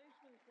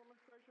 Congratulations, former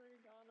Treasury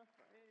Donna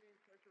Frank,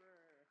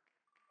 treasurer.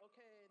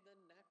 Okay, the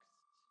next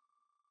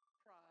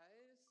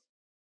prize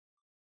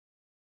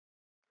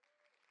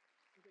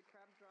is a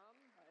Crab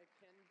Drum by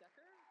Ken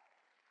Decker.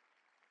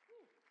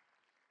 Woo.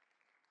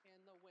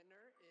 And the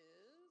winner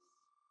is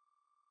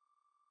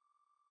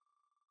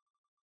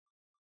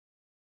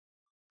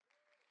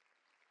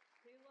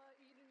Kayla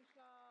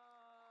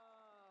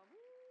Edenshaw.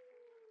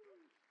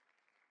 Woo.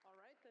 All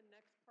right, the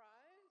next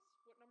prize,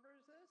 what number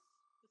is this?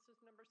 This is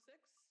number 6.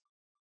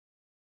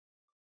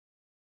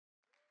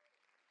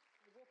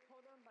 The Wolf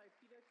Totem by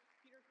Peter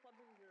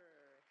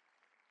Clubbinger.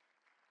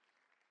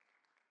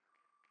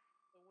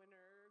 The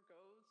winner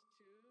goes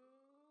to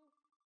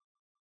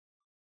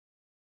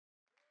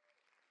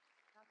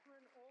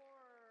Catherine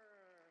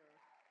Orr.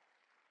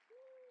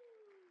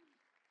 Woo.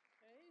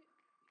 Okay,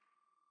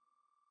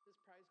 this is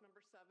prize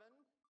number 7.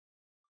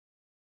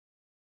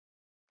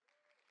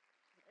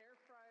 An air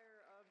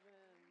fryer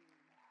oven.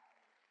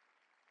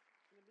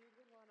 It's gonna be a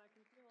good one, I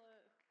can feel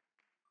it.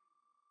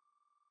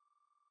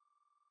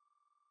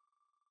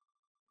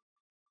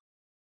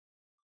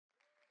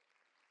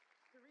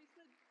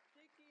 Teresa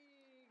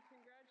Dickey,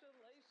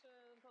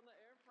 congratulations on the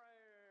air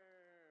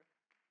fryer.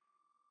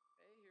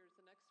 Okay, here's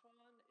the next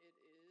one. It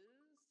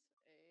is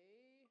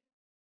a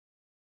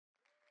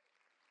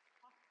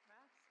hawk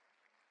mask.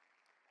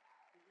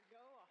 Here we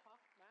go, a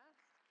hawk mask.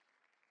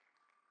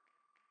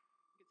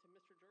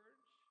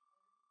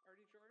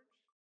 Artie George.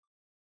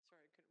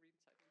 Sorry, I couldn't read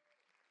inside him.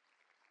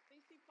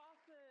 Stacy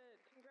Fawcett,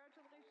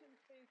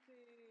 congratulations,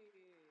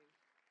 Stacy.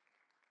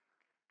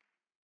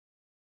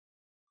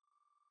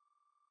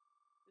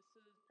 This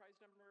is prize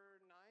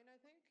number 9, I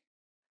think.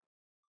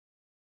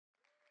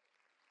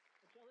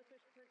 A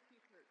jellyfish print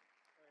t-shirt.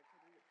 Sorry, I tried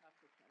to read it fast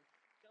this time.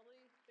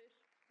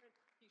 Jellyfish print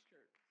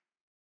t-shirt.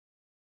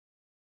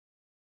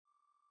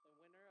 The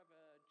winner of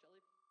a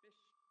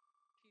jellyfish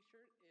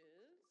t-shirt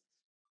is,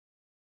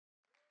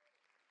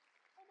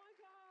 oh my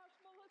gosh,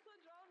 Melissa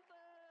Johnson!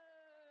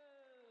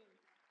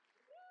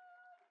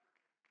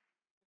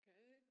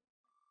 Okay,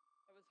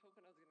 I was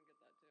hoping I was gonna get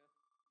that too.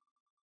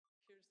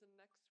 Here's the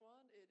next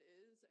one. It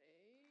is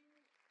a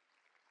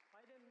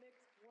Vitamix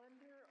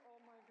blender.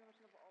 Oh my gosh,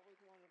 I've always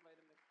wanted a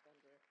Vitamix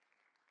blender.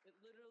 It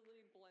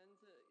literally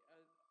blends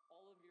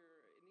all of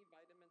your any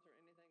vitamins or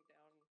anything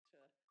down to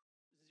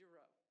 0.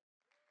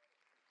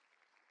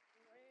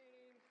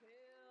 Rain,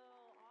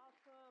 Kale,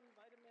 awesome,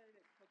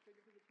 Vitamix. I'll trade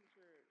you for the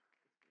t-shirt.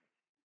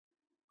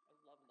 I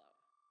love that.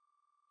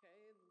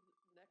 Okay,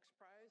 next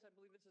prize, I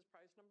believe this is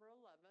prize number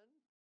 11.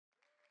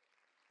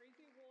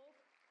 Crazy Wolf,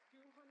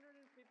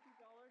 $250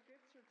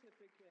 gift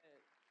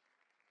certificate.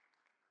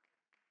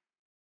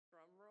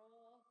 Drum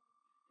roll.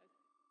 I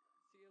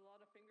see a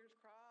lot of fingers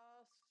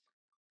crossed.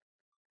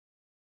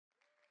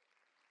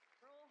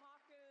 Earl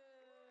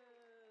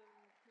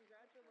Hawkins,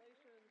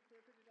 congratulations,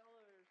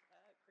 $250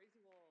 at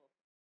Crazy Wolf.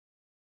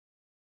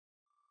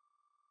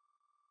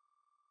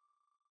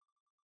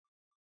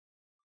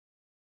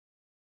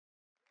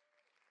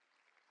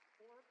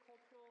 Or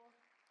cultural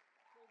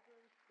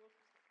children's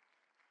books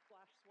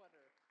 /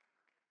 sweater.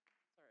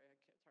 Sorry,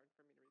 it's hard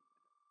for me to read.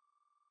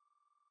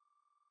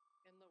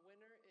 And the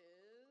winner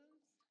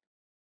is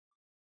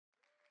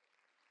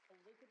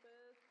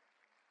Elizabeth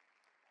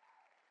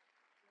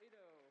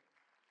Lato.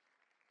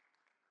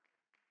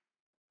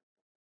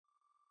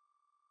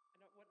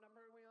 I know, what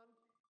number are we on?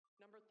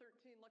 Number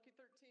 13, lucky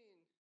 13.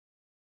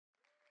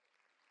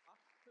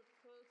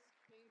 Octopus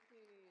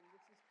painting.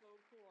 This is so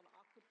cool, an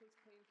octopus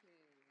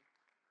painting.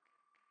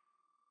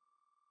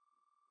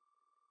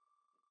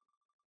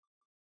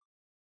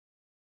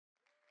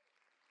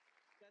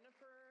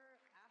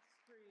 Jennifer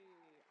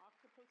Astry,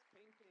 octopus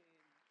painting.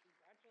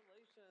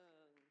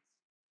 Congratulations.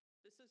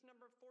 This is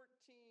number 14.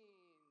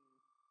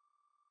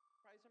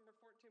 Prize number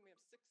 14, we have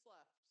 6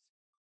 left.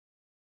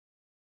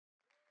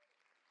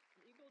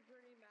 An Eagle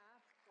Journey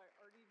mask by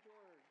Artie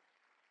George.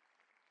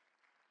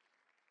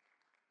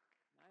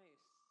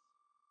 Nice.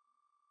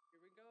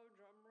 Here we go,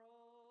 drum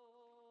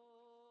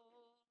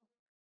roll.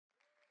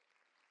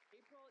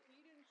 April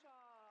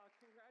Edenshaw,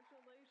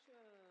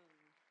 congratulations.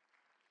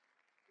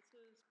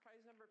 This is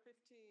prize number 15.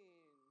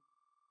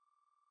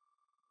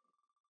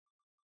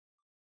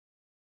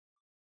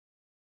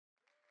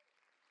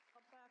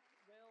 Humpback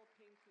whale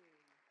painting.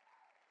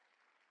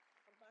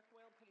 Humpback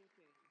whale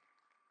painting.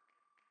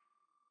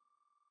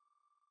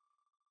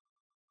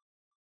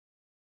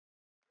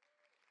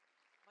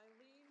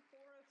 Mylene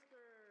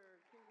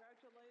Forrester,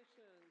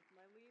 congratulations.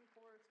 Mylene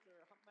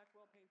Forrester, humpback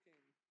whale painting.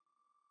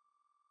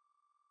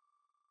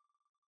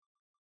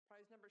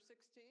 Prize number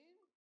 16.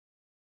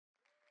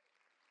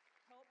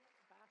 Help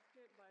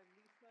Basket by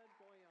Lisa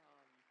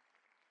Doyon.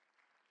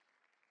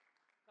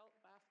 Help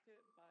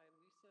Basket by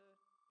Lisa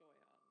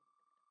Doyon.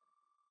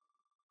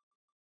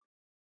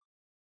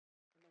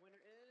 And the winner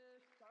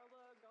is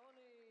Starla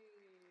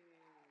Goni.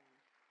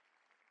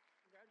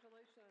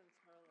 Congratulations,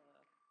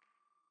 Starla.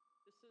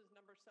 This is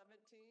number 17.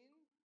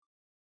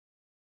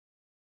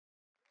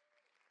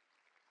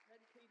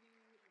 Red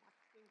Katie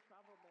Laxton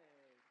travel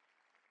bag.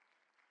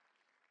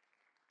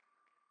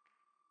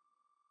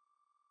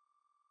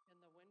 And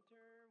the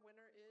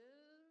winner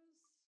is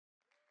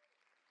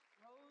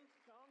Rose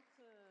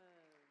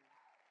Johnson.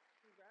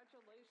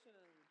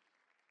 Congratulations.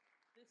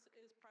 This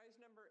is prize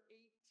number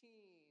 18.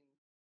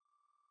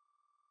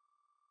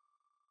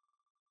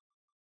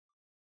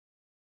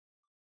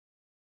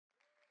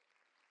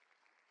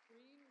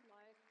 Green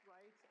Life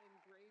Rice and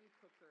Grain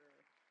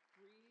Cooker.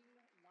 Green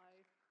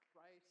Life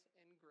Rice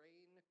and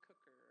Grain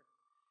Cooker.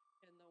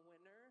 And the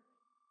winner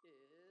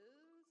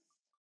is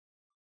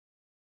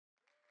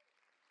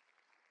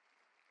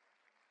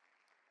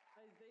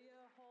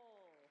Isaiah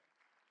Hall.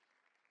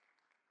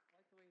 I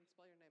like the way you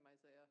spell your name,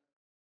 Isaiah.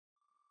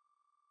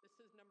 This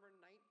is number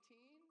 19.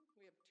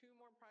 We have 2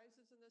 more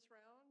prizes in this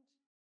round.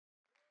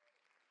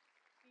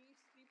 Tea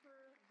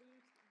steeper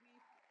loose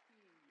leaf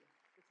tea.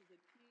 This is a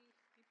tea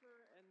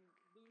steeper and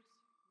loose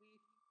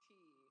leaf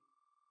tea.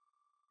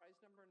 Prize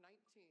number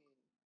 19.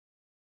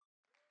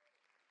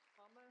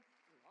 Thomas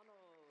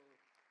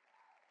Lanos.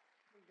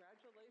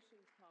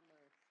 Congratulations,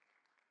 Thomas.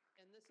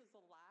 And this is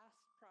the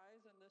last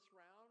prize in this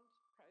round,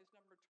 prize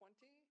number 20.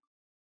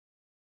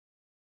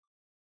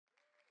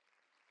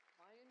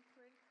 Lion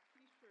print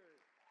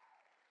t-shirt.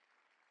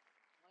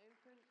 Lion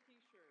print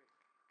t-shirt.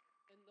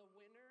 And the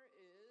winner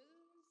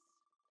is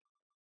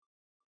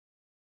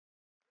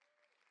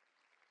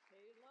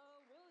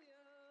Kayla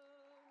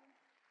Williams.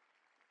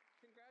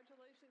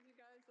 Congratulations, you guys.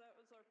 guys, that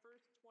was our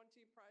first 20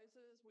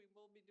 prizes. We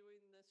will be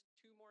doing this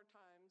 2 more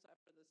times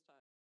after this time.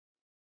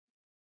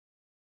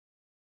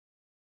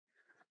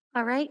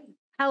 All right.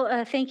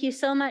 Thank you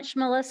so much,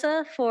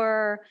 Melissa,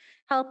 for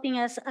helping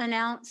us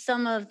announce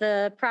some of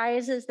the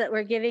prizes that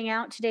we're giving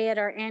out today at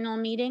our annual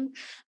meeting.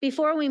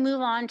 Before we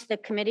move on to the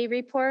committee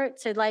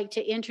reports, I'd like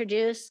to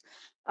introduce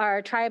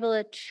our tribal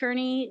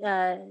attorney,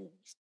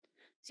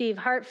 Steve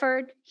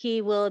Hartford.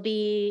 He will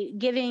be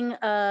giving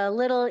a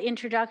little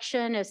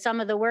introduction of some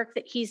of the work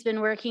that he's been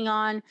working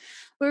on.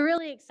 We're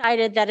really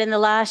excited that in the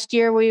last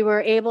year we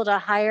were able to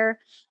hire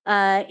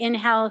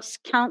in-house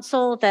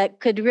counsel that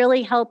could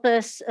really help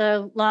us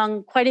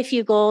along quite a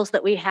few goals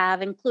that we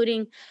have,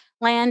 including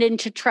land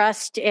into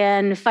trust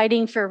and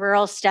fighting for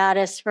rural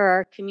status for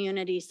our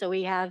community. So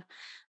we have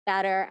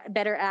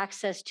better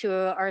access to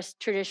our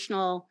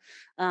traditional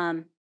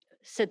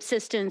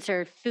subsistence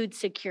or food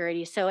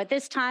security. So at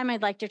this time,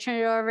 I'd like to turn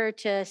it over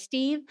to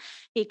Steve.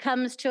 He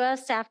comes to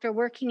us after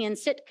working in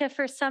Sitka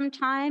for some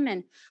time,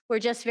 and we're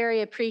just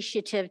very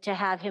appreciative to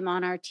have him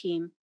on our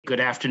team. Good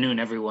afternoon,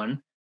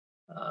 everyone.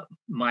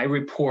 My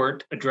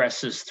report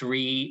addresses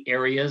 3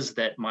 areas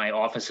that my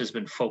office has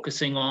been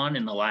focusing on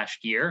in the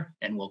last year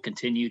and will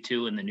continue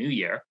to in the new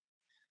year.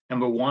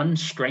 Number 1,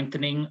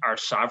 strengthening our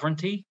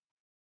sovereignty.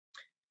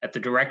 At the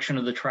direction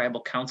of the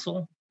Tribal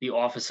Council, the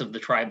Office of the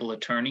Tribal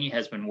Attorney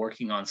has been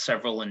working on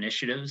several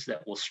initiatives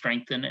that will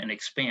strengthen and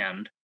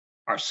expand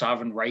our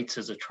sovereign rights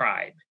as a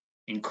tribe,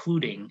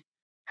 including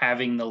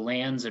having the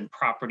lands and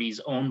properties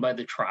owned by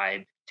the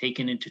tribe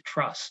taken into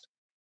trust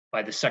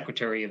by the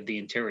Secretary of the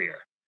Interior.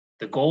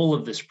 The goal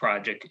of this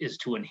project is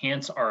to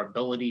enhance our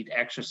ability to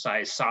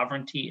exercise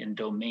sovereignty and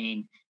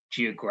domain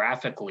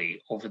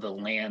geographically over the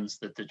lands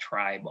that the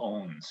tribe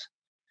owns.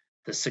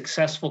 The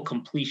successful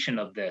completion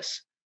of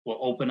this will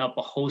open up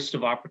a host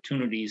of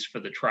opportunities for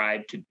the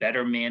tribe to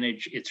better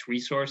manage its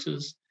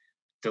resources,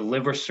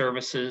 deliver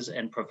services,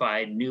 and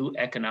provide new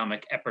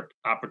economic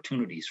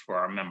opportunities for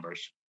our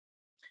members.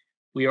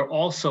 We are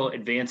also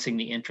advancing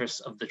the interests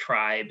of the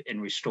tribe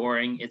in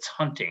restoring its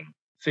hunting,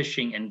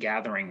 fishing, and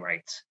gathering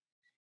rights.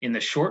 In the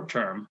short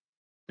term,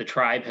 the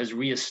tribe has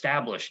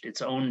reestablished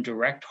its own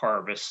direct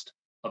harvest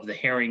of the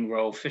herring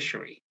roe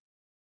fishery.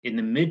 In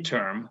the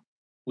midterm,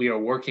 we are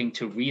working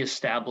to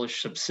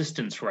reestablish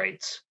subsistence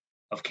rights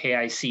of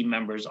KIC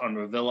members on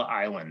Revilla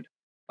Island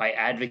by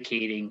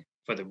advocating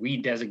for the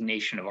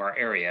redesignation of our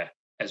area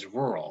as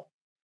rural.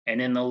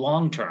 And in the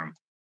long term,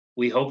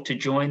 we hope to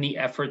join the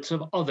efforts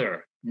of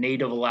other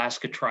Native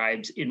Alaska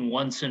tribes in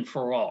once and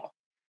for all,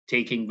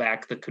 taking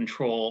back the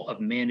control of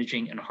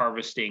managing and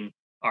harvesting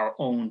our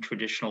own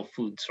traditional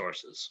food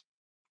sources.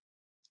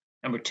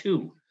 Number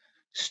 2,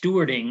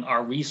 stewarding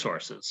our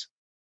resources.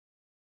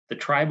 The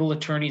Tribal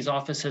Attorney's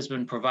Office has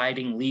been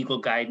providing legal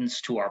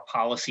guidance to our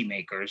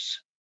policymakers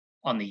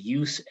on the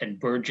use and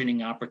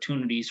burgeoning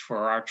opportunities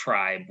for our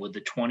tribe with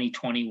the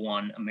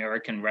 2021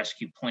 American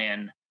Rescue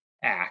Plan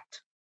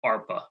Act,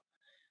 ARPA,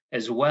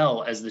 as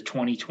well as the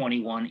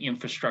 2021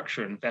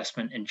 Infrastructure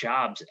Investment and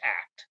Jobs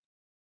Act.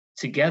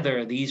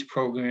 Together, these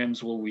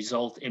programs will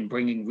result in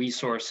bringing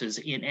resources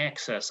in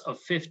excess of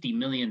 $50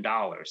 million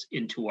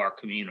into our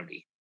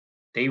community.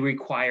 They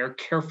require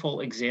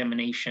careful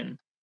examination,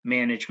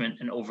 management,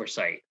 and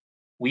oversight.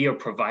 We are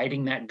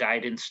providing that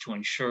guidance to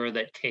ensure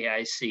that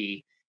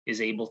KIC is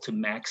able to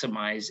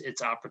maximize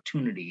its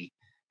opportunity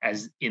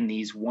as in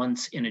these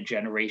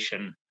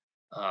once-in-a-generation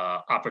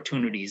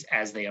opportunities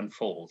as they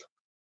unfold.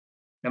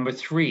 Number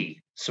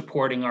 3,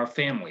 supporting our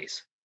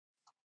families.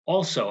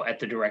 Also at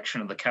the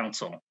direction of the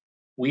Council,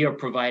 we are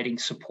providing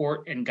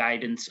support and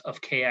guidance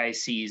of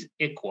KIC's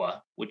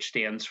ICWA, which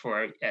stands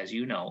for, as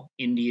you know,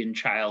 Indian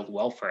Child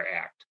Welfare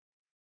Act,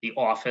 the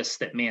office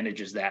that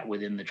manages that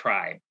within the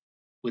tribe,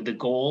 with the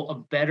goal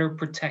of better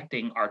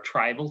protecting our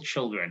tribal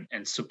children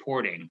and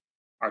supporting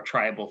our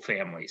tribal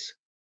families.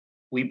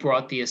 We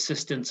brought the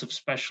assistance of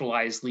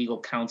specialized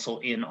legal counsel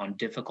in on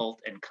difficult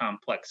and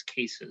complex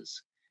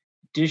cases.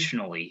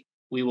 Additionally,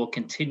 we will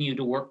continue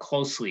to work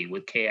closely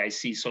with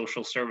KIC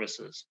Social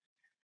Services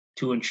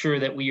to ensure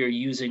that we are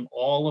using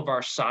all of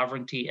our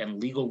sovereignty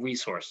and legal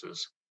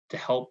resources to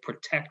help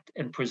protect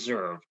and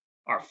preserve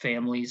our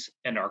families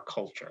and our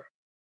culture.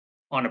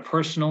 On a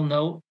personal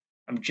note,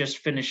 I'm just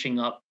finishing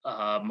up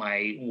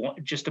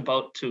just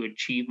about to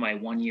achieve my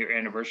 1-year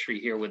anniversary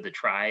here with the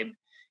tribe.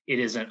 It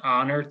is an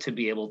honor to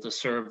be able to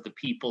serve the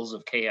peoples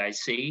of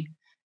KIC,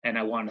 and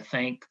I want to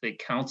thank the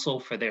council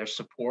for their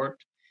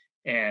support.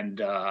 And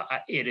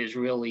it is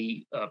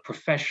really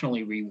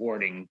professionally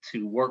rewarding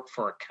to work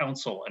for a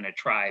council and a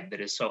tribe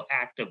that is so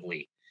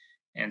actively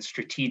and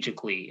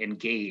strategically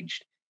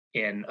engaged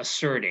in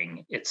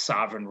asserting its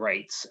sovereign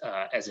rights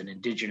as an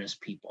Indigenous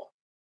people.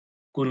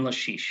 Gun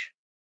Lashish.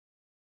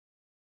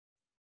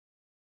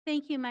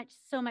 Thank you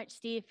so much,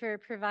 Steve, for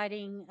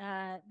providing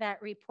that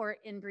report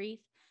in brief.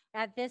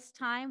 At this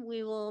time,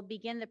 we will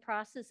begin the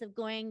process of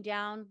going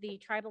down the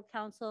Tribal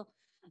Council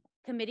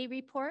committee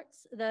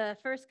reports. The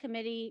first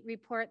committee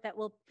report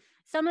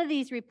some of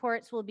these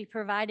reports will be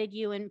provided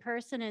you in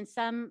person and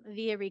some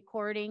via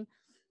recording.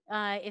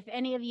 If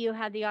any of you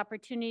had the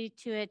opportunity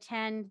to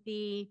attend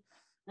the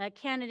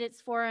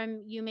candidates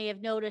forum, you may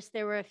have noticed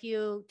there were a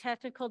few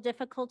technical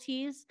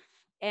difficulties.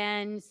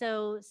 And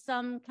so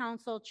some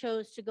council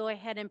chose to go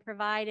ahead and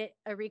provide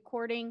a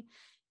recording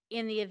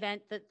in the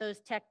event that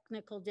those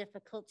technical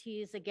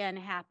difficulties again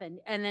happened.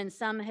 And then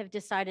some have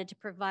decided to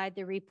provide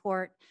the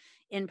report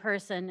in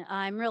person.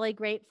 I'm really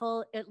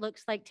grateful. It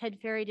looks like Ted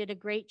Ferry did a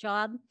great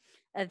job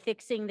of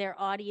fixing their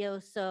audio.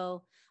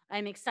 So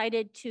I'm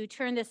excited to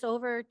turn this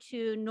over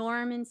to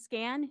Norman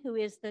Scan, who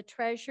is the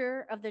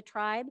treasurer of the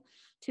tribe,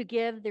 to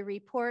give the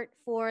report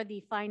for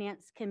the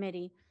Finance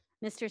Committee.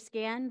 Mr.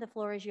 Scan, the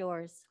floor is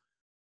yours.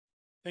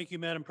 Thank you,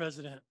 Madam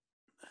President.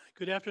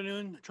 Good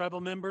afternoon, tribal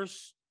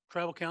members,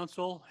 Tribal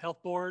Council,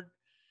 Health Board,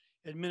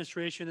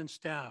 administration, and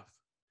staff.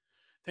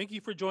 Thank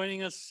you for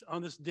joining us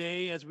on this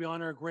day as we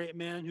honor a great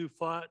man who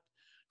fought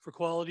for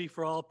equality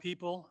for all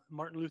people,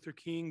 Martin Luther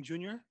King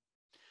Jr.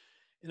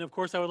 And of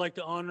course, I would like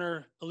to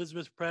honor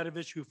Elizabeth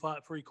Pradovich, who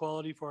fought for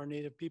equality for our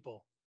Native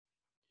people.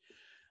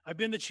 I've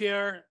been the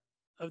chair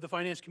of the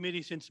Finance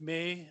Committee since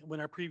May, when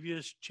our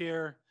previous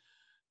chair,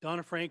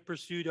 Donna Frank,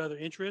 pursued other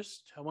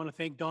interests. I want to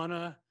thank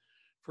Donna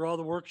for all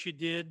the work she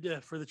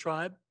did for the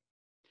tribe.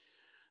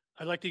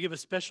 I'd like to give a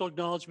special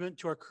acknowledgement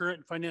to our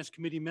current Finance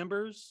Committee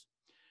members,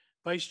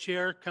 Vice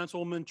Chair,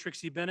 Councilwoman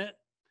Trixie Bennett,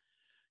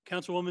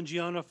 Councilwoman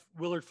Gianna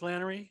Willard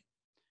Flannery,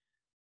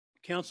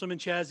 Councilman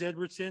Chaz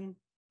Edwardson,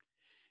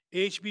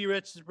 AHB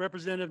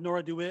Representative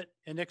Nora DeWitt,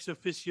 and ex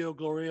officio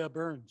Gloria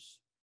Burns.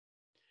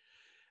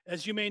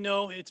 As you may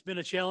know, it's been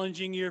a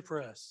challenging year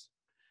for us,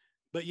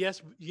 but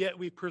yes, yet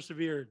we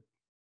persevered.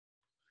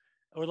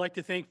 I would like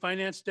to thank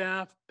finance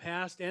staff,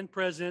 past and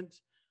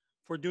present,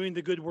 for doing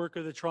the good work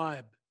of the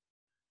tribe.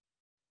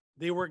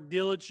 They worked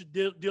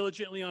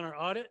diligently on our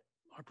audit,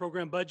 our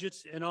program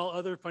budgets, and all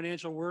other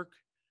financial work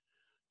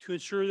to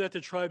ensure that the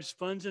tribe's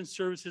funds and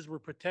services were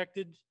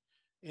protected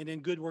and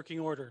in good working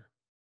order.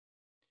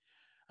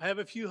 I have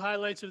a few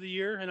highlights of the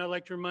year, and I'd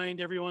like to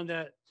remind everyone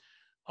that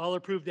all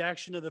approved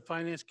action of the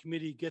Finance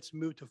Committee gets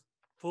moved to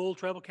full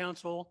Tribal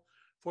Council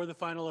for the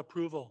final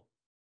approval.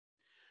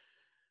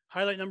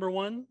 Highlight number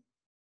one,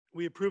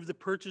 we approved the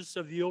purchase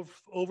of the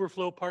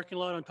overflow parking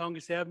lot on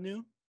Tongass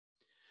Avenue.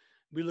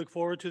 We look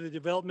forward to the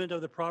development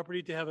of the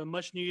property to have a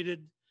much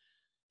needed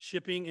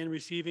shipping and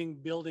receiving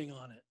building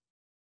on it.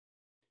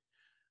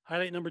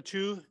 Highlight number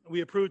two,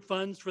 we approved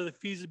funds for the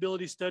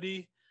feasibility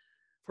study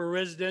for a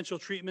residential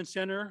treatment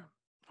center,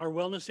 our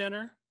wellness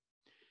center,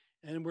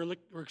 and we're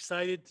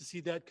excited to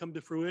see that come to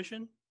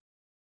fruition.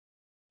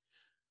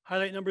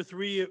 Highlight number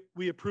three,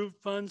 we approved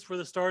funds for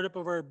the startup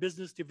of our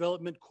business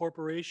development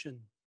corporation,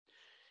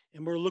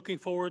 and we're looking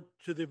forward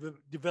to the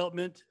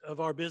development of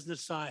our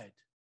business side.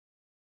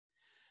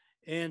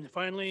 And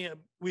finally,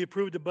 we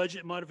approved a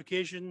budget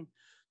modification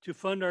to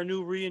fund our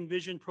new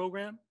Re-Envision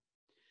program.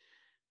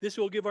 This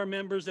will give our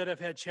members that have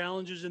had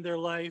challenges in their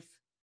life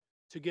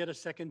to get a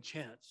second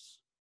chance.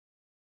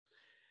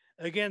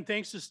 Again,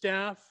 thanks to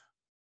staff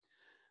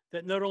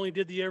that not only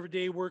did the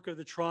everyday work of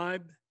the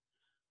tribe,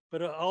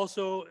 but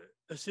also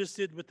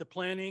assisted with the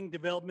planning,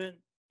 development,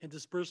 and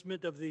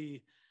disbursement of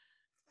the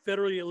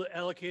federally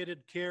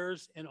allocated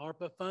CARES and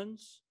ARPA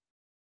funds.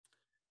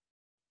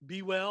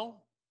 Be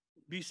well,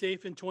 be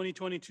safe in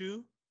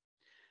 2022.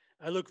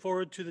 I look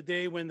forward to the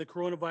day when the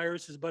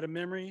coronavirus is but a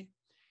memory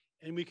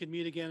and we can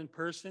meet again in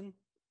person.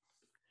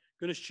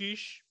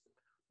 Guneshish,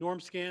 Norm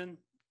Scan,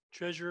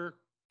 Treasurer,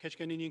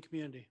 Ketchikan Indian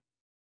Community.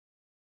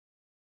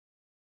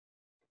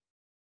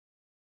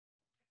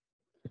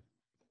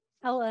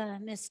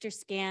 Mr.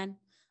 Scan.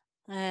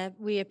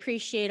 We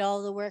appreciate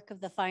all the work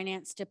of the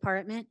Finance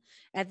Department.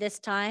 At this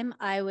time,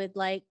 I would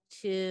like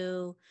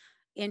to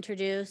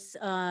introduce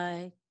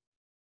the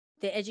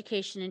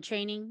Education and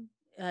Training,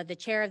 the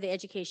Chair of the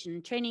Education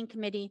and Training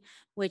Committee,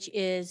 which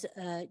is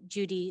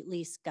Judy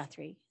Lease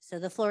Guthrie. So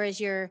the floor is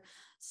yours,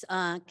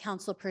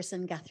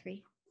 Councilperson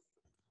Guthrie.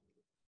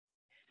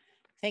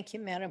 Thank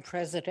you, Madam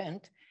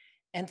President.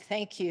 And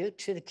thank you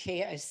to the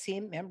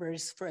KIC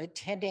members for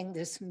attending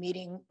this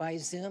meeting by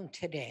Zoom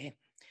today.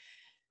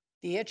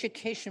 The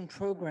education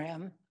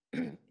program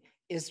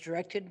is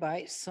directed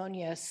by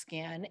Sonia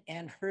Scan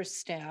and her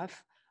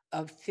staff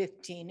of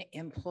 15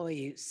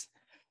 employees.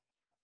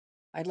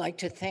 I'd like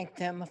to thank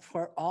them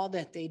for all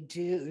that they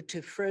do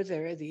to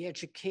further the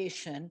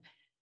education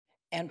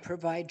and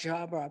provide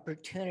job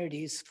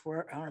opportunities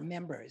for our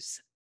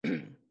members.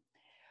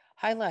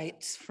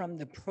 Highlights from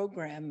the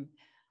program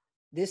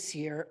this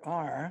year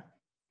are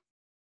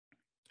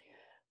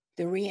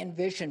the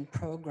Re-Envision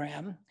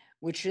program,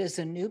 which is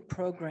a new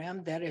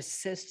program that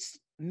assists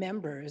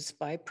members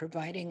by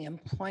providing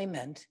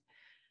employment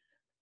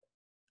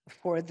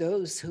for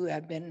those who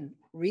have been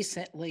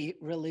recently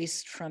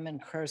released from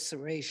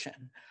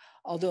incarceration.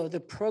 Although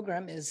the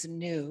program is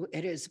new,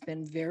 it has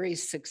been very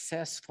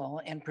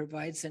successful and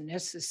provides a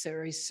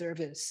necessary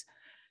service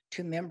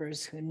to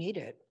members who need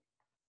it.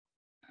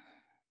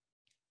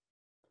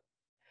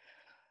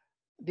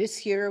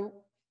 This year,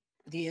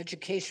 the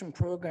education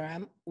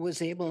program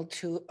was able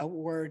to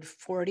award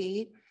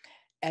 40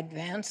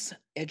 advanced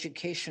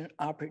education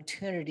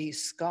opportunity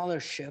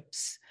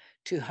scholarships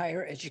to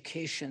higher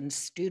education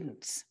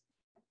students.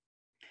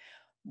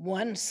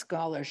 One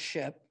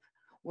scholarship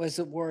was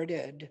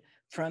awarded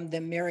from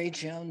the Mary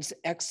Jones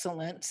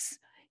Excellence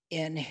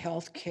in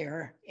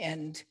Healthcare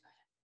and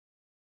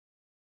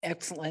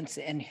Excellence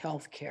in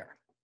Healthcare.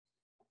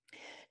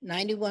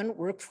 91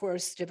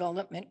 workforce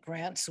development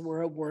grants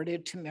were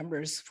awarded to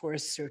members for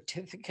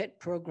certificate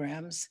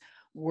programs,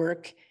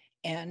 work,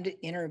 and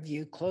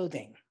interview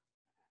clothing.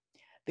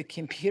 The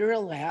computer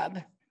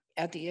lab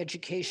at the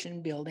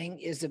education building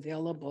is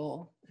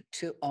available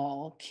to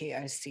all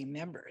KIC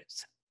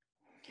members.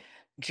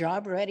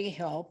 Job Ready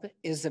Help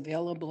is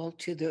available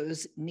to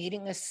those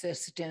needing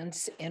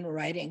assistance in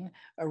writing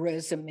a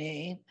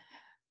resume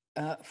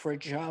for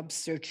job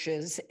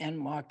searches and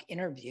mock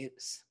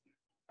interviews.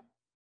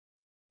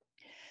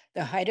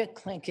 The Haida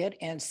Tlingit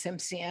and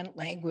Tsimshian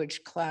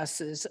language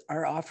classes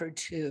are offered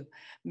to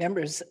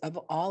members of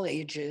all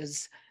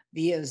ages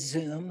via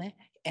Zoom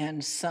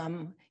and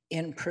some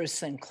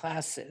in-person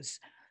classes.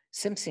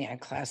 Tsimshian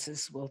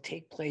classes will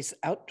take place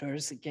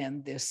outdoors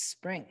again this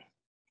spring.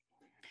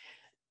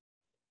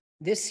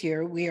 This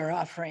year, we are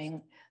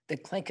offering the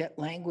Tlingit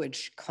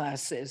language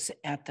classes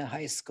at the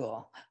high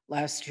school.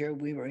 Last year,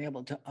 we were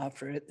able to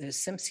offer the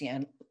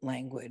Tsimshian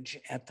language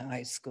at the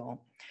high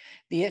school.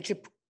 The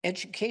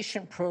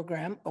education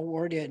program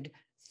awarded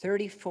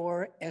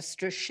 34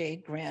 Esther Shea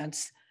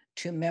grants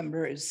to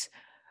members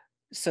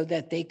so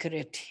that they could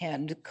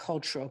attend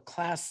cultural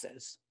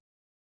classes.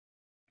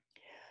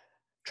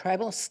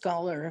 Tribal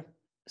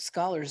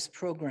Scholars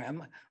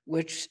Program,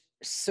 which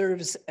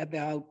serves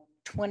about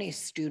 20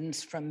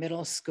 students from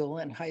middle school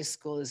and high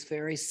school, is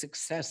very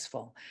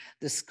successful.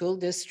 The school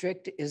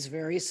district is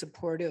very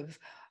supportive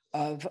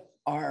of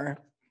our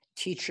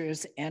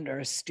teachers and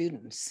our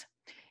students.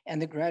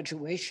 And the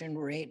graduation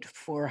rate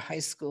for high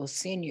school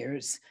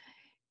seniors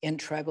in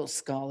Tribal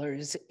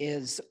Scholars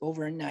is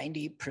over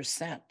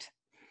 90%.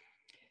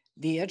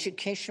 The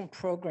education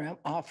program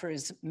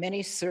offers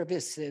many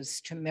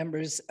services to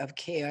members of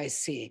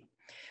KIC.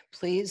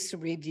 Please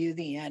review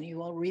the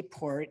annual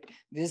report,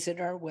 visit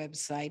our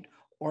website,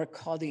 or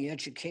call the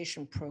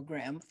education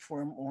program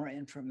for more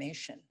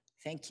information.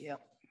 Thank you.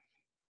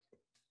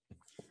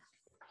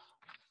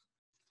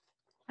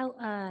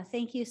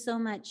 Thank you so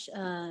much,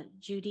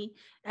 Judy.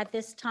 At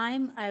this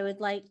time, I would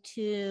like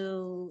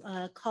to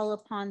call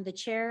upon the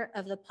Chair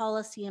of the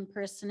Policy and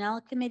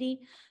Personnel Committee,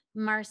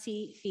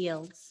 Marcy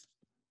Fields.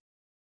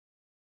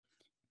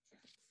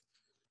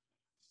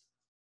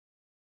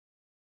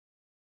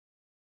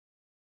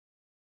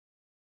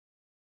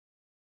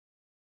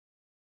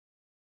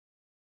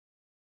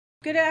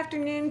 Good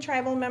afternoon,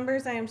 tribal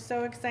members. I am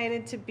so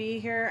excited to be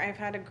here. I've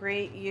had a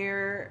great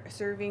year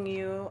serving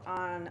you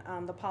on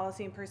the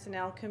Policy and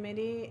Personnel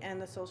Committee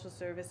and the Social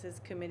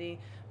Services Committee,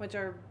 which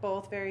are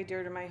both very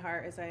dear to my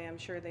heart, as I am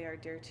sure they are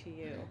dear to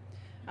you.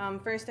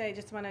 First, I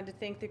just wanted to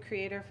thank the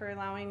Creator for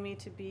allowing me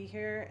to be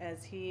here,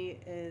 as He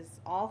is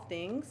all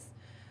things.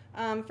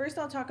 First,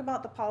 I'll talk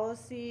about the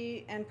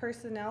Policy and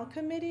Personnel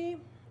Committee.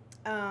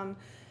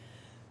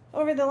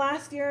 Over the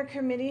last year, our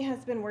committee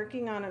has been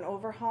working on an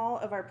overhaul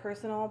of our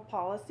personnel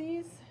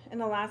policies. In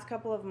the last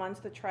couple of months,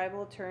 the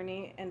tribal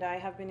attorney and I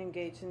have been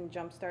engaged in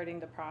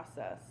jumpstarting the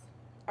process.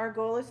 Our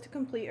goal is to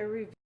complete a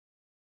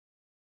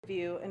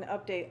review and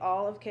update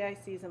all of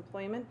KIC's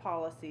employment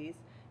policies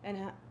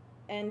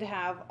and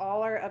have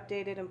all our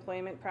updated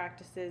employment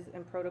practices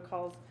and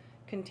protocols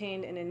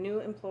contained in a new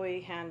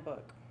employee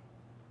handbook,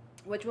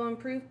 which will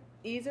improve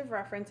ease of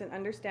reference and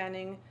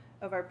understanding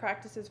of our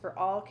practices for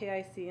all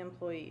KIC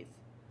employees.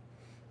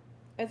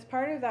 As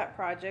part of that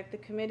project, the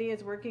committee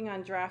is working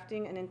on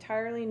drafting an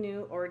entirely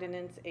new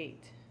Ordinance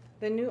 8.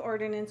 The new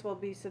ordinance will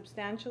be a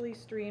substantially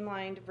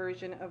streamlined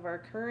version of our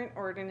current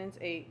Ordinance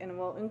 8 and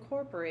will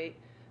incorporate,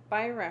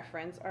 by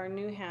reference, our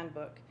new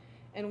handbook,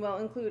 and will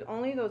include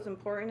only those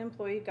important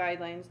employee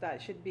guidelines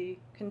that should be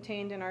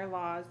contained in our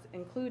laws,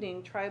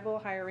 including tribal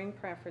hiring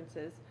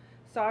preferences,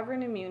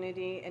 sovereign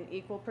immunity, and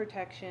equal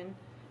protection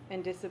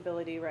and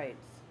disability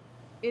rights.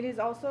 It is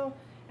also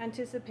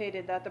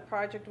anticipated that the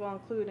project will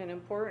include an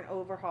important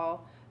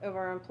overhaul of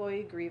our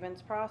employee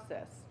grievance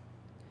process.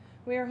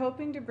 We are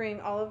hoping to bring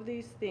all of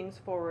these things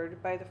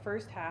forward by the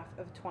first half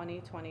of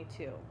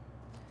 2022.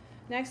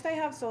 Next, I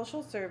have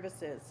Social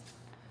Services.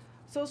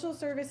 Social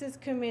Services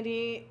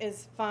Committee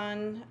is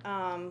fun.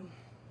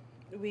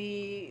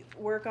 We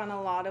work on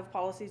a lot of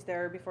policies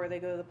there before they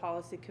go to the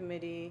Policy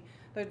Committee.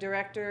 The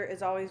director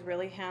is always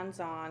really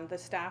hands-on. The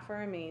staff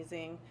are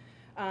amazing.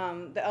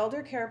 The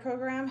Elder Care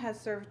Program has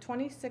served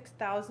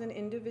 26,000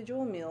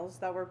 individual meals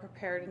that were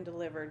prepared and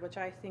delivered, which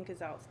I think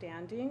is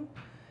outstanding.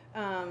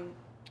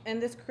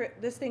 And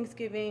this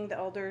Thanksgiving, the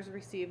elders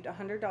received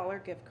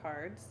 $100 gift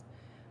cards.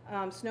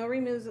 Snow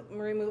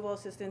removal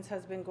assistance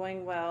has been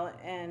going well,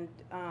 and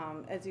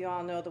as you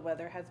all know, the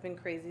weather has been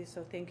crazy,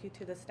 so thank you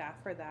to the staff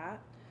for that.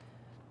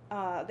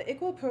 The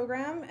ICWA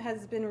program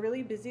has been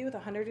really busy with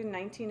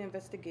 119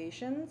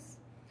 investigations.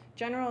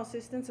 General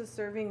Assistance is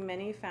serving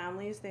many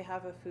families. They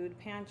have a food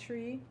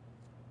pantry.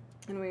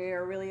 And we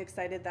are really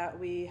excited that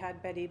we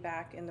had Betty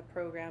back in the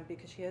program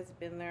because she has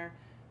been there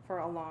for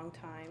a long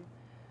time.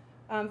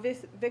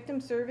 Victim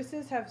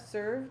services have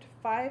served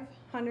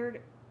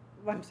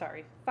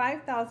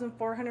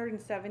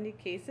 5,470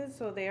 cases,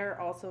 so they are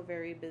also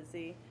very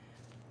busy.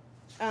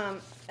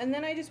 And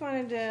then I just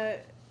wanted to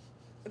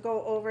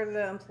go over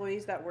the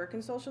employees that work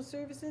in social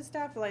services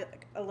staff,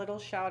 like a little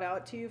shout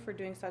out to you for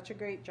doing such a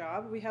great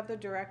job. We have the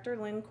director,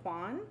 Lynn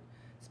Kwan,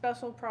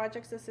 special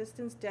projects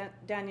assistants,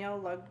 Danielle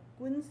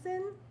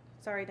Ludwinson,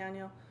 sorry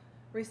Danielle,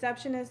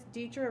 receptionist,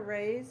 Deetra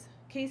Reyes,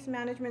 case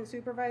management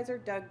supervisor,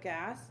 Doug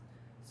Gass,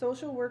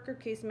 social worker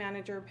case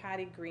manager,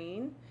 Patty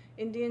Green,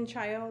 Indian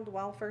child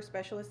welfare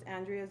specialist,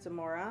 Andrea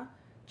Zamora,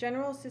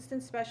 general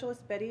assistant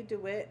specialist, Betty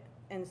DeWitt,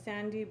 and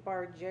Sandy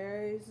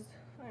Bargeres,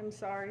 I'm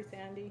sorry,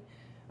 Sandy.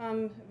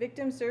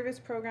 Victim service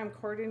program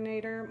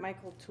coordinator,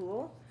 Michael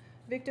Toole.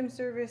 Victim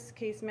service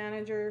case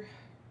manager,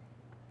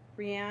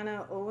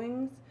 Rihanna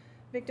Owings.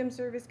 Victim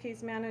service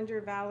case manager,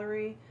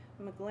 Valerie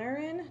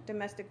McLaren.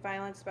 Domestic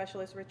violence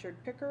specialist, Richard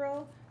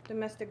Pickerel.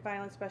 Domestic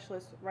violence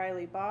specialist,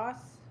 Riley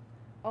Boss.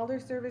 Alder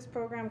service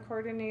program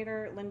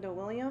coordinator, Linda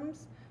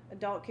Williams.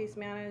 Adult case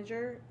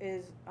manager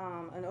is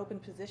an open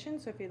position,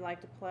 so if you'd like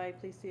to apply,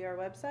 please see our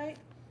website.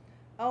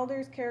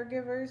 Elders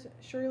caregivers,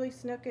 Shirley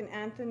Snook and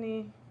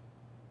Anthony,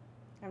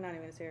 I'm not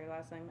even going to say her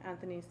last name,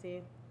 Anthony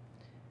C.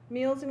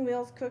 Meals and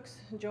Wheels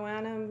cooks,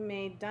 Joanna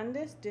May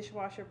Dundas.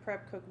 Dishwasher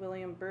prep cook,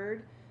 William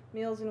Bird.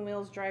 Meals and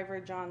Wheels driver,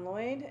 John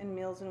Lloyd. And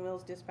Meals and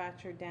Wheels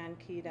dispatcher, Dan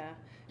Kita.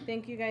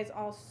 Thank you guys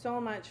all so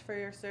much for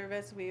your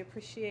service. We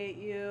appreciate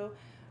you.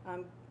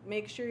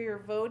 Make sure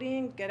you're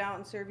voting. Get out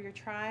and serve your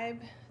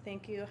tribe.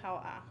 Thank you.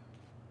 Hau'a.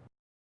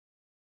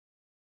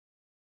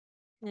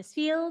 Ms.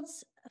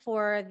 Fields,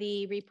 for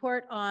the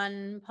report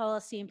on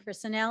policy and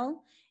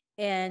personnel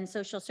and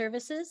social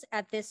services.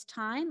 At this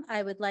time,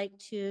 I would like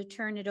to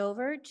turn it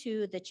over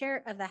to the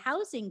chair of the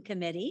Housing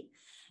Committee,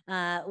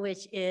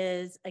 which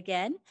is,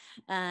 again,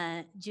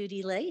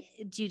 Judy Lee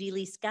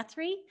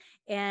Guthrie,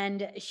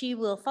 and she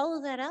will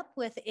follow that up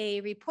with a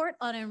report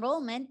on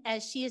enrollment,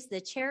 as she is the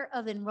chair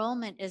of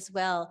enrollment as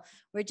well.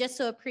 We're just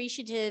so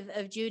appreciative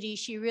of Judy.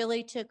 She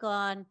really took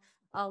on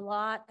a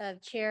lot of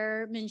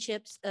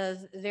chairmanships of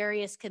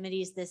various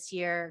committees this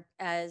year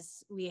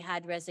as we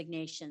had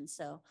resignations.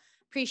 So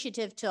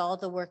appreciative to all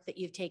the work that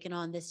you've taken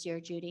on this year,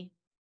 Judy.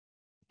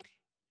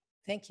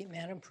 Thank you,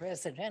 Madam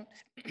President.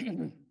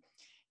 And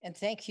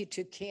thank you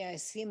to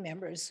KIC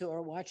members who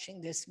are watching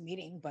this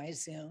meeting by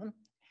Zoom,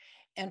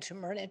 and to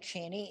Myrna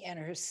Cheney and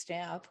her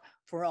staff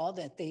for all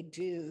that they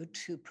do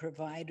to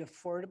provide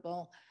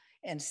affordable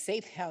and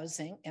safe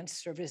housing and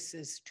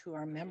services to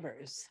our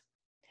members.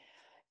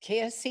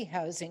 KSC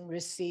Housing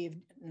received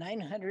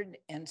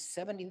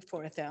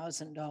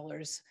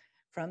 $974,000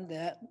 from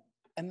the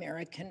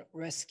American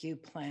Rescue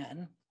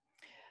Plan.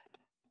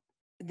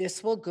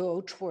 This will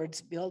go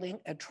towards building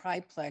a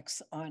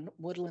triplex on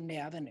Woodland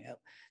Avenue.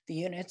 The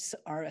units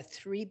are a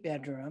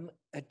 3-bedroom,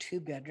 a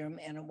 2-bedroom,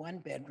 and a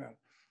 1-bedroom.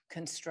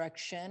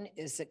 Construction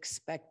is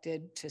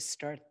expected to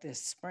start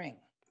this spring.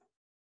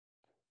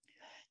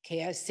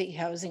 KIC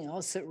Housing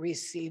also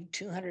received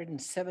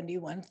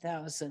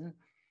 $271,000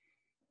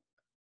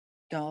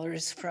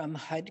 from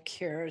HUD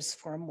Cares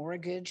for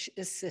mortgage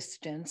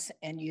assistance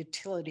and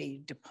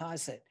utility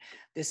deposit.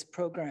 This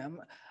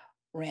program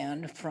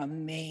ran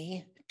from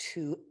May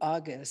to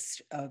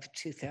August of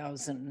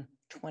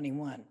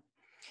 2021.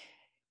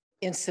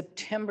 In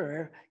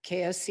September,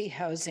 KSC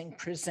Housing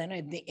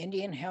presented the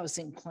Indian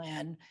Housing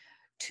Plan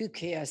to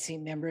KSC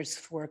members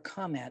for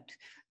comment.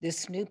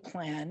 This new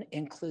plan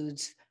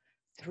includes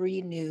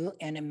 3 new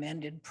and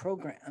amended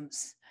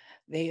programs.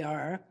 They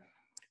are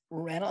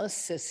rental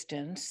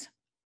assistance,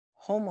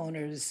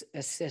 homeowners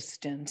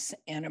assistance,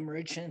 and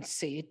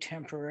emergency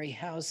temporary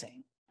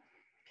housing.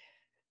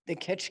 The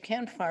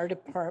Ketchikan Fire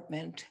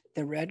Department,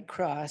 the Red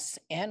Cross,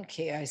 and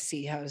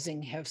KIC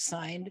Housing have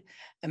signed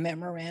a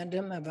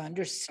memorandum of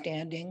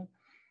understanding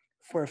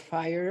for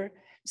fire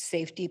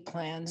safety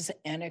plans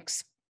and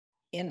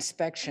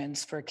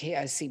inspections for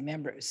KIC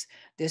members.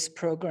 This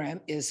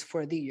program is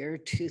for the year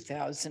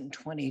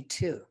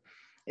 2022.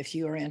 If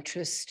you are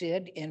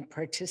interested in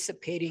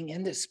participating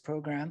in this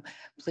program,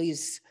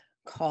 please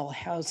call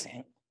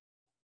Housing.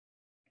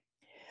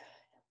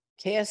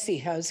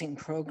 KSC Housing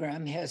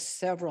Program has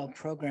several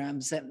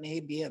programs that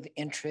may be of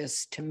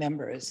interest to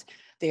members.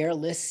 They are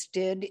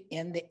listed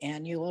in the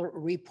annual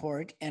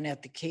report and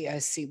at the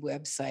KSC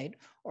website,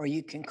 or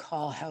you can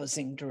call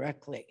Housing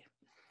directly.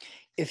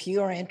 If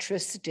you are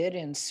interested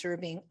in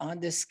serving on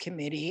this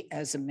committee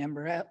as a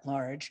member at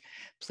large,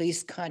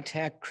 please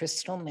contact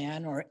Crystal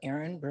Mann or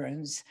Aaron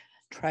Burns,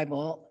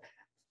 Tribal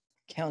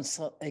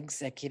Council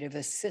Executive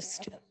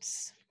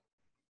Assistants.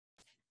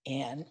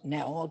 And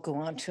now I'll go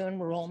on to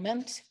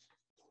enrollment.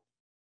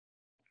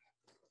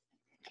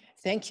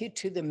 Thank you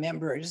to the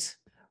members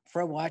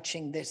for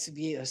watching this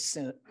via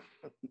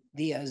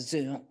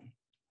Zoom.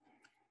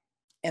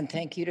 And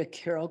thank you to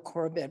Carol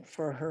Corbett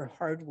for her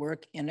hard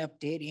work in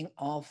updating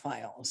all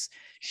files.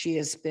 She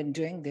has been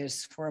doing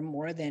this for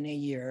more than a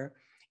year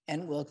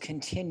and will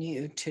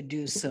continue to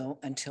do so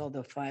until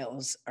the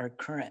files are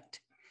current.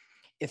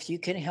 If you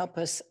can help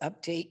us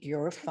update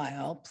your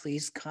file,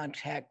 please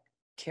contact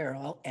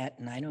Carol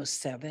at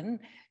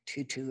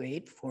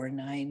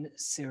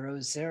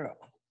 907-228-4900.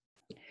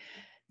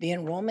 The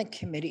Enrollment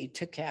Committee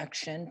took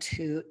action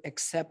to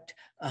accept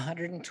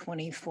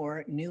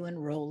 124 new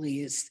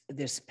enrollees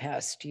this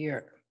past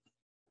year.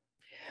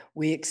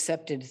 We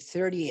accepted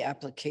 30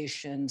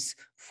 applications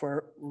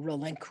for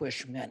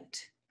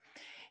relinquishment,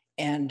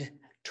 and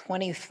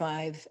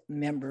 25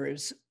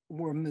 members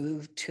were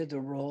moved to the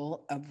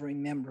role of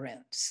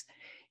remembrance.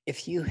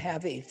 If you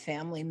have a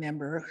family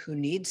member who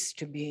needs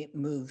to be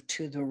moved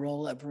to the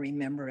role of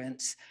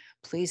remembrance,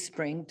 please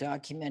bring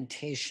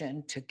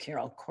documentation to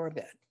Carol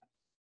Corbett.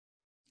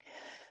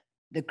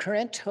 The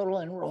current total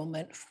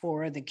enrollment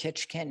for the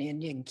Ketchikan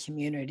Indian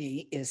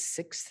Community is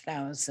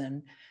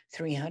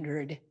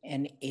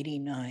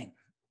 6,389.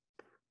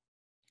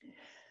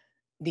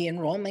 The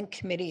Enrollment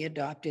Committee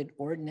adopted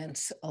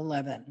Ordinance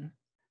 11,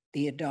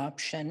 the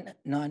adoption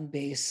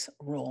non-base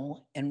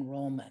roll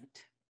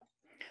enrollment.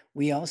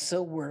 We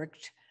also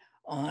worked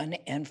on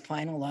and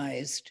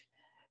finalized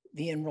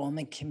the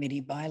Enrollment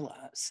Committee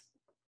bylaws.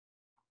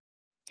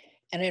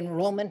 An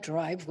enrollment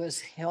drive was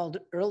held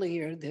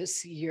earlier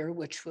this year,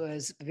 which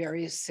was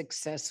very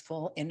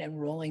successful in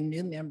enrolling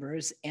new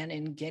members and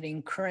in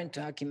getting current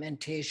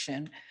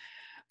documentation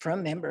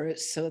from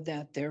members so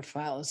that their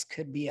files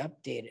could be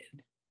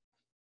updated.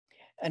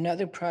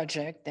 Another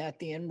project that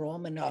the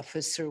enrollment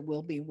officer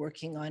will be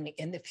working on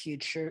in the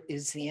future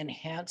is the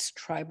Enhanced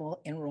Tribal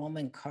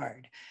Enrollment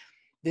Card.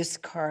 This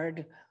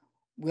card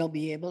will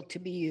be able to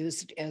be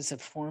used as a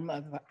form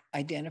of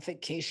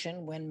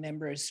identification when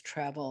members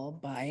travel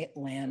by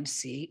land,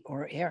 sea,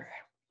 or air.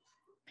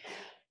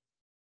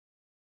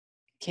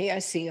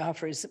 KIC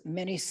offers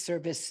many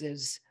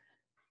services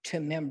to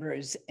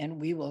members, and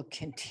we will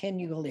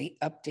continually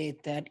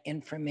update that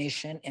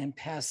information and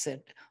pass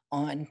it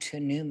on to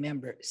new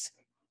members.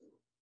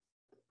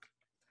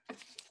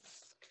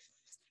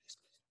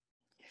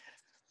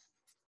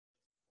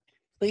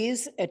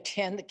 Please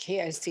attend the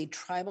KIC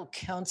Tribal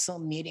Council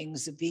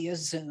meetings via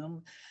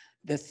Zoom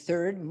the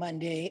third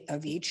Monday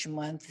of each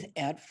month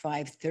at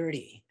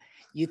 5:30.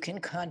 You can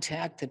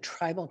contact the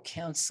Tribal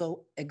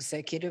Council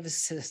Executive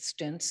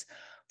Assistants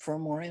for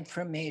more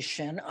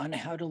information on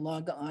how to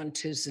log on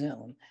to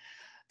Zoom.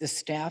 The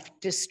staff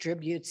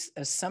distributes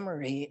a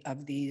summary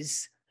of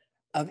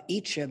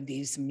each of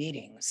these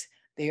meetings.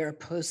 They are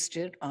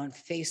posted on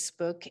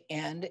Facebook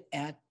and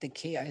at the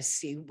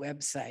KIC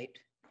website.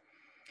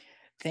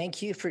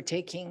 Thank you for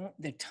taking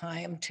the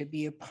time to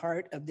be a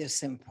part of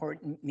this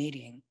important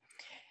meeting.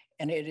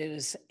 And it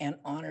is an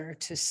honor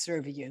to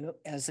serve you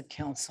as a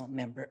council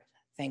member.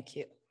 Thank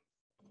you.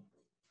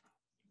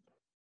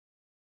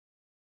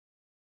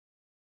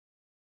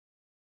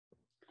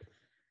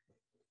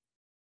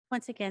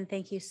 Once again,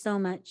 thank you so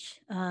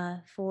much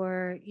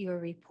for your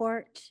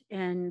report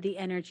and the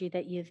energy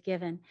that you've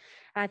given.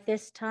 At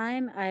this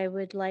time, I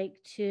would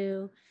like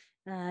to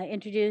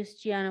introduce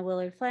Gianna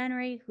Willard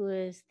Flannery, who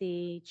is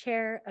the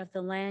chair of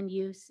the Land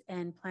Use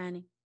and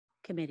Planning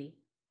Committee.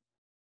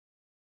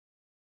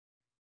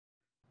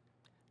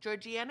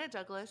 Georgiana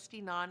Douglas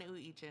di non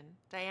uijin,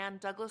 Diane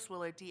Douglas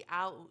Willard di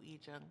au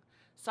uijin,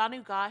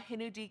 Sanuga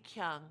hinu di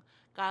kyung,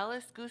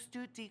 Gailis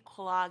gustut di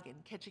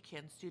kolagin,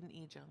 Ketchikan student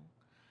ijung.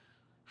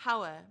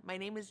 Hawa, my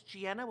name is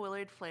Gianna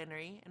Willard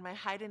Flannery, and my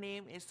Haida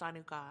name is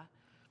Sanuga.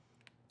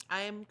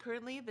 I am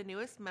currently the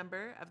newest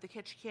member of the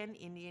Ketchikan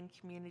Indian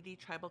Community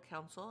Tribal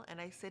Council, and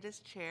I sit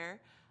as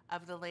chair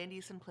of the Land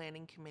Use and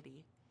Planning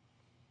Committee.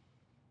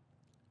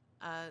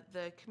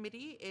 The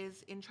committee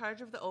is in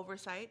charge of the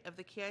oversight of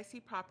the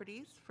KIC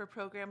properties for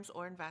programs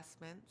or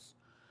investments.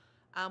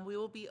 We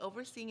will be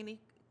overseeing any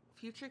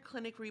future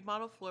clinic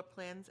remodel floor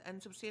plans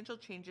and substantial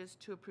changes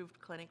to approved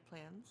clinic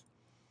plans.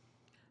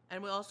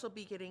 And we'll also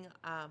be getting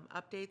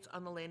updates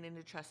on the land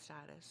into trust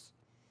status.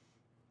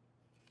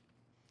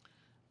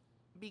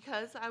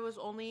 Because I was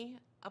only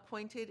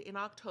appointed in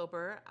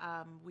October,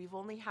 we've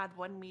only had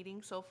one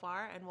meeting so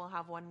far, and we'll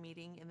have one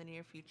meeting in the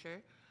near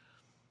future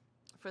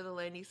for the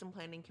Land Use and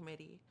Planning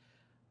Committee.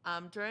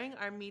 During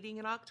our meeting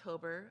in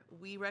October,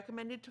 we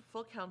recommended to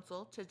full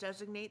council to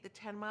designate the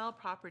 10-mile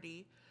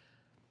property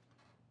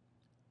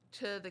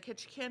to the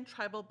Ketchikan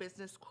Tribal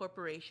Business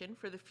Corporation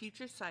for the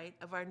future site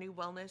of our new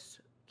wellness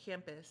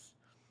campus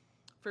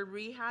for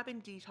rehab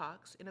and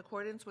detox in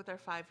accordance with our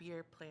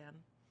 5-year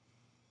plan.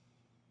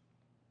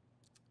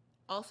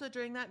 Also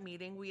during that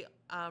meeting, we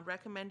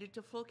recommended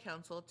to full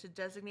council to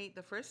designate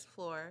the first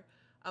floor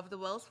of the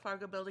Wells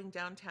Fargo building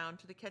downtown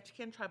to the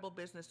Ketchikan Tribal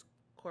Business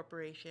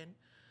Corporation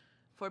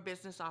for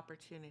business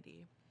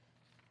opportunity.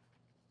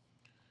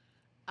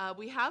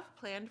 We have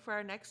planned for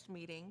our next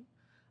meeting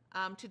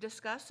to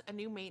discuss a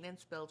new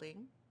maintenance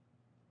building,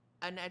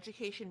 an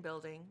education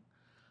building,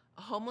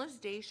 a homeless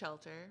day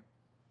shelter,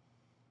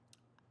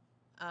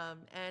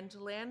 and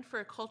land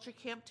for a culture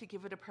camp to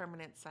give it a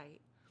permanent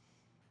site.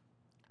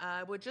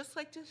 I would just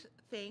like to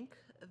thank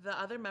the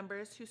other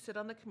members who sit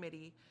on the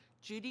committee: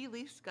 Judy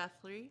Leaf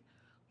Guthrie,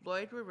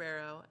 Lloyd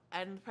Rivero,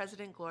 and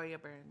President Gloria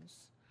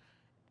Burns.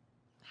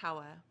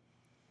 Howa.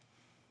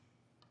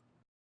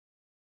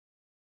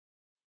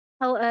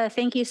 Oh,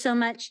 thank you so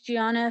much,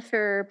 Gianna,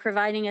 for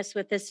providing us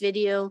with this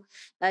video.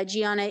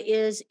 Gianna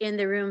is in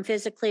the room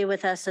physically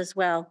with us as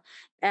well.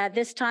 At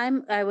this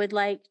time, I would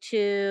like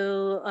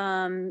to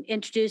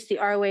introduce the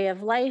Our Way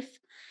of Life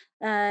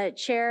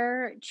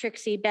Chair,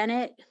 Trixie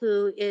Bennett,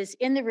 who is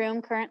in the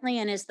room currently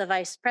and is the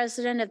Vice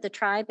President of the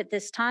tribe at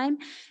this time.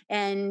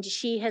 And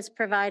she has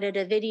provided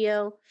a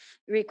video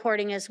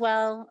recording as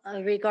well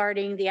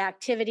regarding the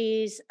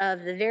activities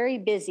of the very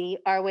busy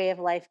Our Way of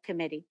Life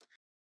Committee.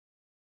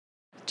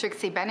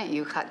 Trixie Bennett,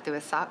 you cut do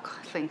a sock,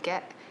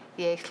 Linket,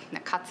 ye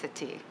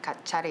nakatsati,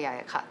 kat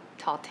charia kat,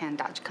 taltan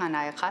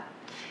dachkana kat,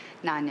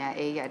 Nanya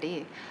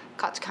Ayadi,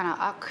 Kachkana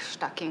Ak,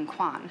 Staking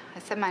Kwan. I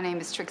said, my name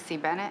is Trixie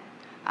Bennett.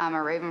 I'm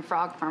a Raven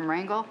Frog from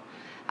Wrangell.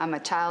 I'm a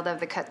child of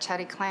the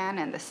Ketchikan clan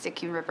and the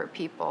Sticking River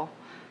people.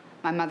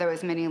 My mother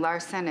was Minnie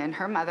Larson, and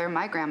her mother,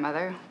 my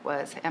grandmother,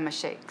 was Emma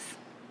Shakes.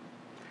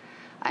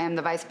 I am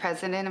the Vice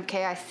President of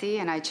KIC,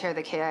 and I chair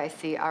the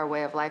KIC Our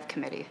Way of Life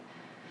Committee.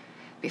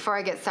 Before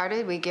I get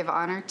started, we give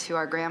honor to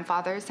our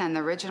grandfathers and the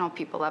original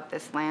people of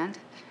this land,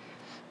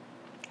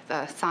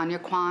 the Sanya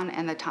Kwan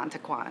and the Tanta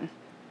Kwan.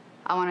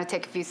 I want to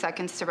take a few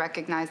seconds to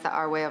recognize the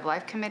Our Way of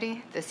Life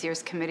Committee. This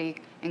year's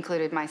committee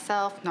included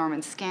myself,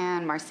 Norman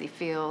Scan, Marcy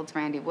Fields,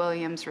 Randy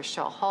Williams,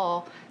 Rochelle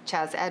Hull,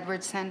 Chaz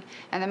Edwardson,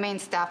 and the main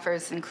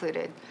staffers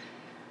include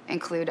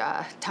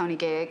Tony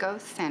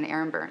Gallegos and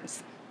Aaron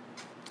Burns.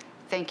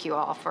 Thank you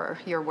all for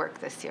your work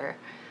this year.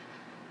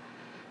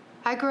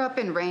 I grew up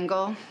in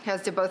Wrangell,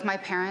 as did both my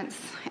parents,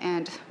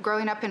 and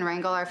growing up in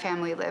Wrangell, our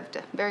family lived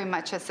very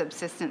much a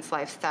subsistence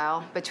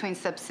lifestyle. Between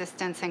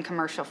subsistence and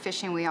commercial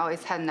fishing, we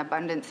always had an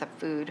abundance of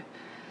food.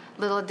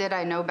 Little did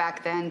I know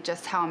back then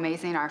just how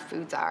amazing our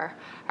foods are.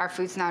 Our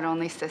foods not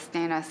only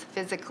sustain us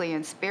physically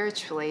and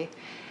spiritually,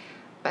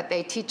 but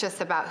they teach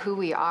us about who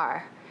we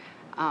are.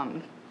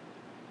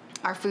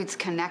 Our foods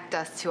connect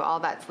us to all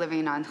that's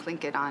living on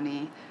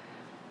Tlinkitani.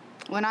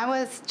 When I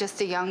was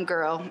just a young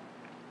girl,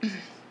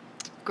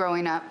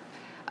 growing up,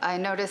 I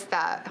noticed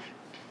that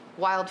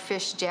wild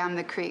fish jam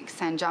the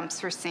creeks and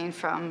jumps were seen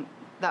from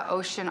the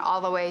ocean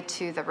all the way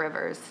to the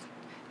rivers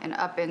and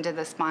up into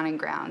the spawning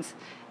grounds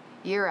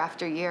year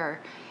after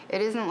year.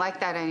 It isn't like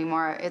that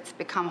anymore. It's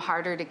become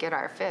harder to get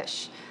our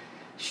fish.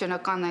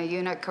 Chinook on the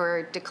Unik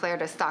were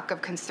declared a stock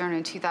of concern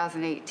in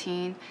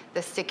 2018.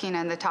 The Sticking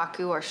and the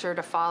Taku are sure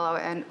to follow,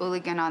 and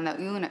Hooligan on the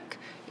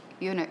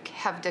Unik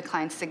have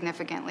declined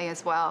significantly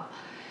as well.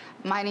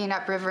 Mining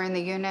upriver in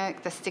the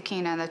Unik, the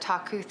Sticking, and the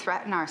Taku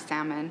threaten our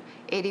salmon.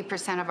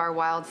 80% of our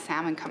wild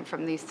salmon come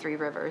from these three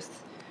rivers.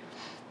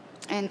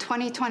 In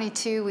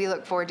 2022, we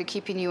look forward to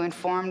keeping you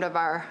informed of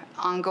our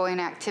ongoing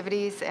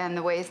activities and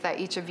the ways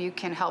that each of you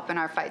can help in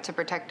our fight to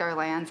protect our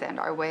lands and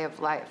our way of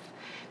life.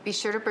 Be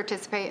sure to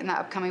participate in the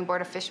upcoming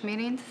Board of Fish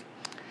meetings.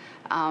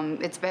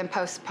 It's been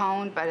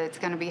postponed, but it's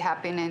going to be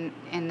happening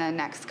in the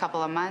next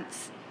couple of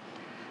months.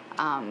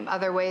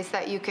 Other ways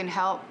that you can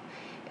help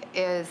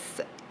is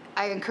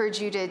I encourage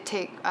you to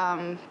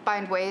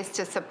find ways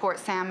to support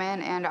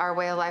salmon and Our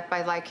Way of Life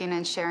by liking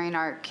and sharing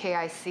our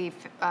KIC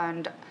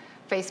and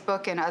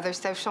Facebook and other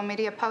social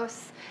media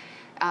posts.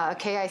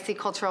 KIC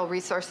Cultural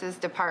Resources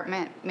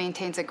Department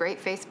maintains a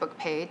great Facebook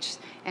page,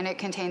 and it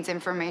contains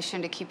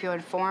information to keep you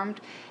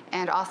informed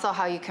and also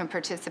how you can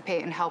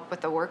participate and help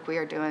with the work we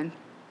are doing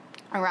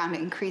around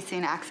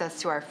increasing access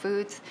to our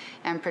foods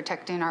and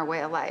protecting our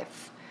way of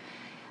life.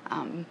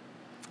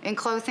 In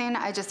closing,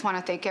 I just want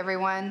to thank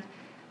everyone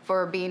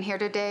for being here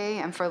today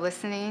and for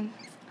listening.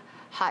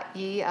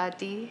 Hatyi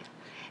Adi.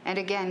 And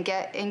again,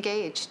 get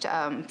engaged.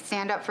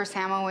 Stand up for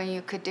salmon when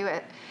you could do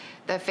it.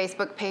 The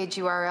Facebook page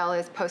URL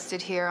is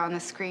posted here on the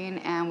screen,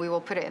 and we will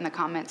put it in the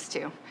comments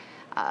too.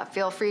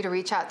 Feel free to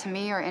reach out to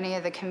me or any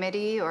of the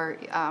committee or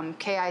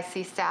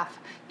KIC staff.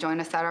 Join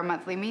us at our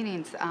monthly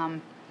meetings.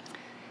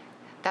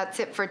 That's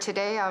it for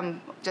today.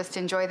 Just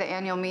enjoy the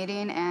annual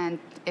meeting, and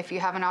if you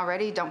haven't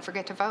already, don't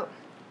forget to vote.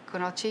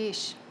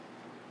 Kunochish.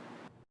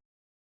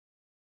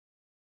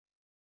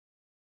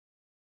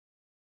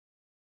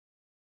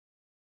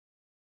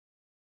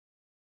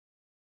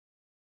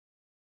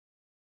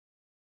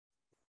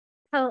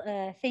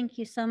 Oh, thank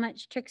you so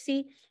much,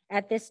 Trixie.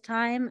 At this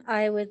time,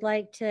 I would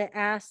like to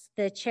ask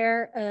the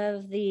chair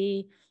of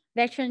the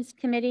Veterans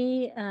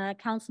Committee,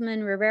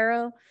 Councilman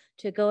Rivero,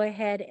 to go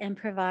ahead and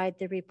provide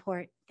the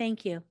report.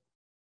 Thank you.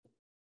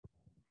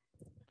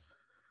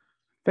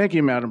 Thank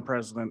you, Madam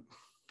President.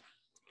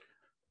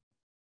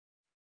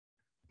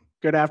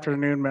 Good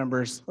afternoon,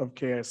 members of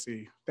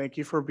KIC. Thank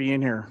you for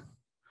being here.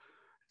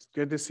 It's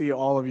good to see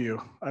all of you.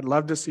 I'd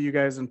love to see you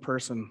guys in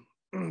person.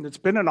 It's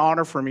been an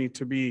honor for me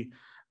to be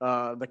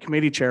the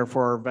committee chair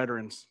for our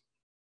veterans.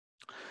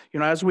 You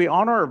know, as we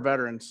honor our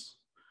veterans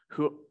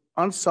who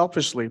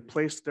unselfishly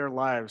placed their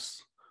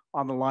lives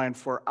on the line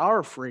for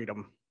our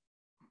freedom,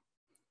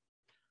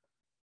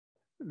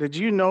 did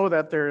you know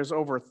that there is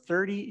over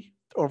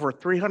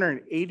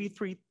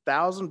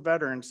 383,000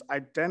 veterans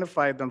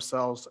identified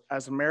themselves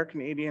as American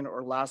Indian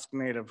or Alaska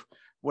Native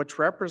which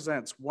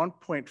represents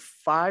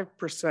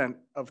 1.5%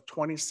 of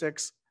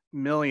 26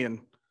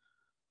 million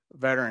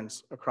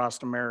veterans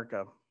across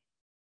America.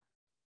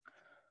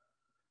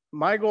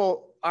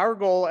 Our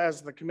goal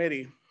as the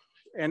committee,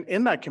 and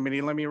in that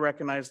committee, let me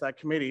recognize that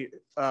committee,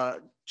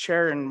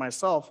 chair and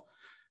myself.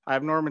 I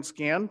have Norman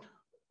Scan,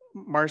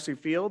 Marcy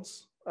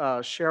Fields,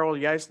 Cheryl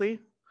Yeisley,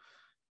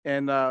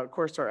 and of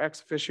course our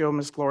ex officio,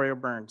 Ms. Gloria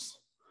Burns.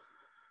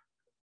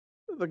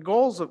 The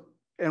goals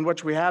in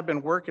which we have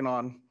been working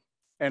on,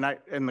 and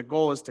the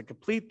goal is to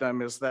complete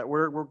them, is that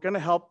we're going to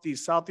help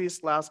these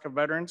Southeast Alaska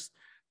veterans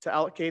to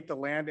allocate the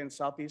land in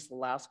Southeast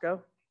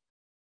Alaska,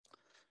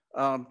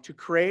 to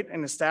create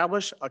and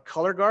establish a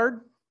color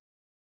guard,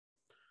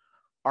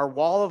 our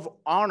wall of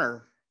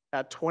honor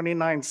at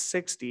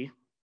 2960,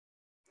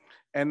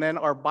 and then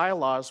our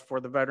bylaws for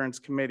the Veterans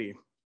Committee.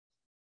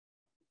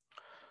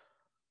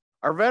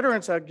 Our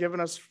veterans have given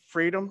us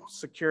freedom,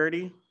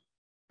 security,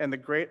 and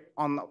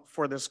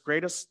for this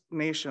greatest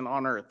nation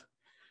on earth.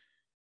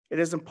 It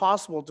is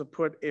impossible to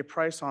put a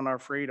price on our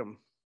freedom.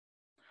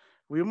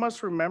 We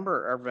must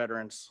remember our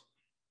veterans.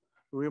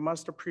 We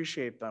must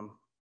appreciate them.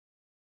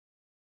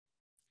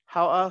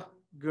 Ha'a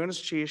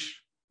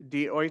Gunschish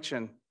di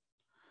Oichin.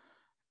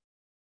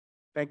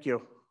 Thank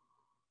you.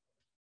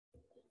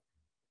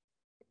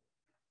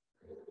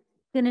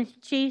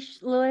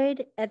 Gunschish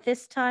Lloyd, at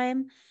this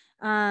time,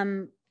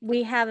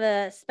 we have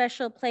a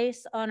special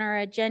place on our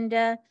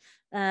agenda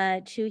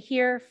to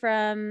hear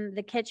from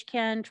the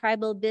Ketchikan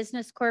Tribal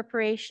Business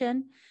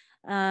Corporation.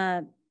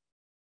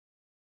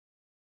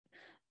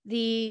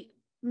 The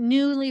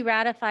newly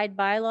ratified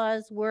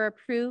bylaws were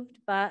approved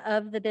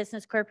of the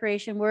business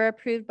corporation, were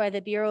approved by the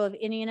Bureau of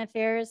Indian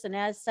Affairs, and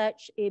as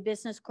such, a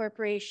business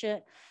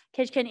corporation,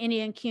 Ketchikan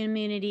Indian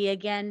Community,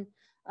 again,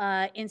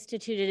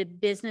 instituted a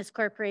business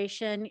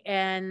corporation,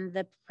 and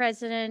the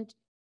president,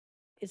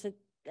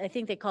 I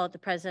think they call it the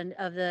president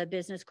of the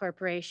business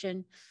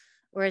corporation,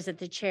 or is it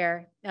the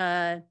chair?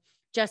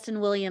 Justin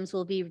Williams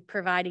will be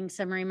providing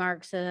some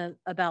remarks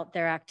about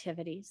their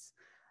activities.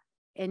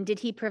 And did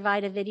he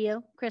provide a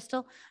video,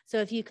 Crystal? So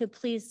if you could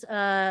please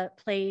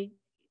play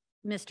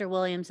Mr.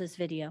 Williams's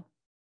video.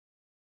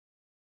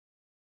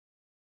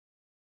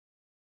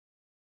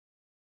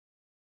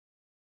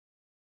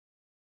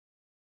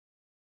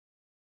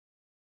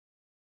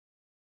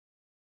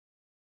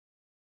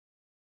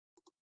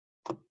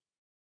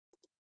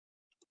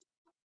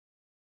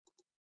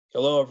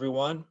 Hello,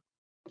 everyone.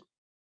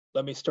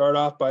 Let me start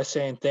off by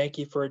saying thank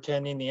you for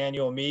attending the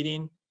annual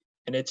meeting,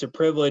 and it's a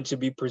privilege to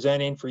be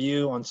presenting for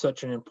you on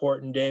such an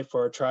important day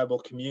for our tribal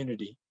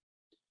community.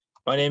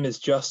 My name is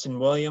Justin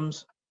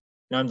Williams,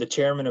 and I'm the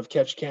chairman of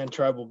Ketchikan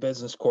Tribal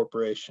Business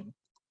Corporation.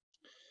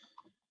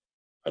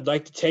 I'd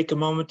like to take a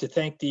moment to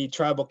thank the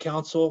Tribal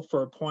Council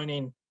for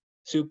appointing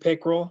Sue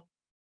Pickrell,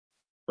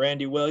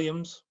 Randy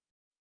Williams,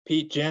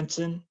 Pete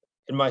Jensen,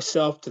 and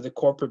myself to the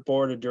corporate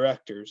board of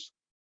directors.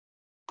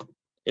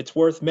 It's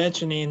worth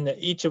mentioning that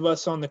each of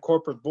us on the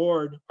corporate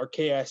board are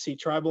KIC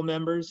tribal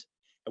members,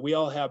 and we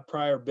all have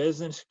prior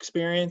business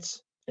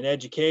experience and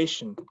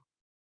education.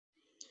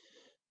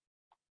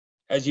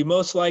 As you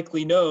most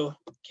likely know,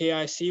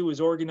 KIC was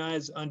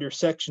organized under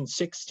Section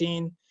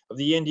 16 of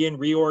the Indian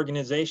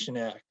Reorganization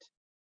Act.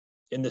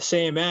 In the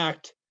same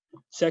act,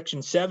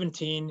 Section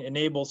 17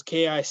 enables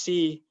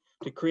KIC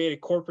to create a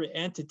corporate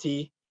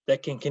entity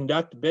that can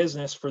conduct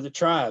business for the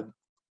tribe.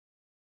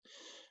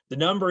 The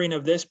numbering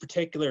of this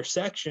particular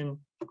section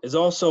is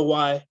also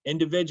why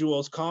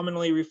individuals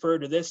commonly refer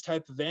to this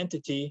type of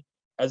entity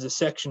as a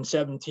Section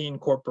 17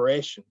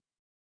 corporation.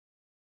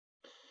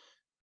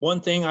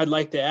 One thing I'd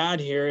like to add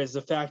here is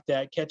the fact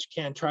that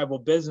Ketchikan Tribal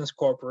Business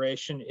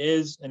Corporation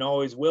is and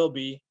always will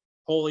be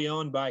wholly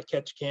owned by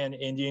Ketchikan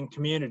Indian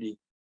Community.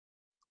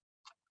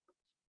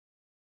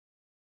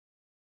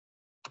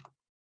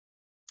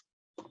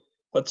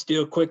 Let's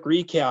do a quick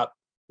recap.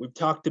 We've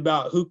talked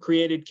about who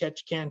created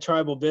Ketchikan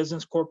Tribal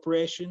Business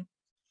Corporation,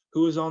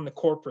 who is on the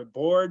corporate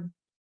board,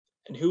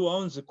 and who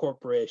owns the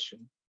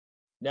corporation.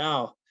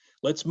 Now,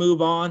 let's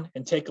move on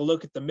and take a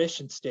look at the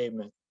mission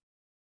statement.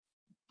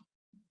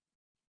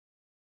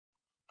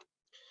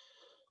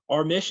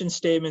 Our mission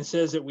statement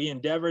says that we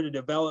endeavor to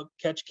develop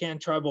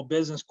Ketchikan Tribal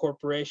Business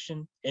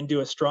Corporation into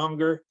a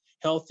stronger,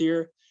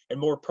 healthier, and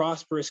more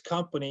prosperous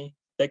company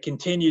that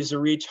continues to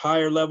reach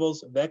higher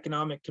levels of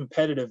economic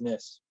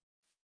competitiveness.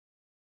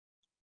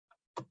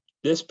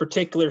 This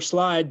particular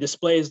slide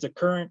displays the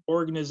current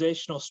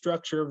organizational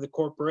structure of the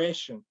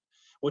corporation,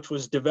 which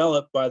was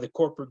developed by the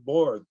corporate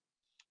board.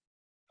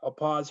 I'll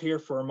pause here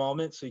for a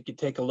moment so you can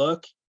take a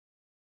look.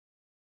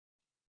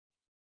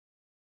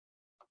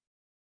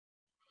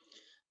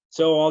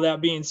 So all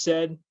that being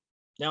said,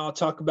 now I'll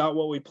talk about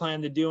what we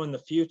plan to do in the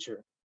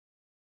future.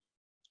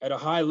 At a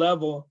high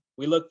level,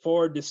 we look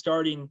forward to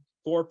starting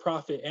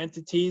for-profit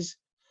entities,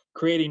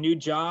 creating new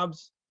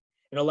jobs,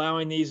 and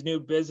allowing these new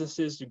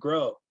businesses to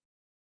grow.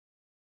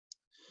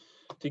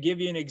 To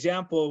give you an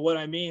example of what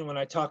I mean when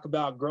I talk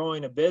about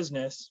growing a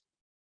business,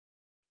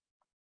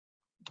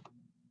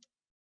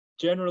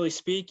 generally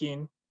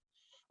speaking,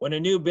 When a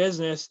new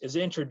business is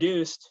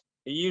introduced,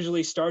 it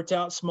usually starts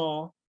out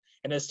small,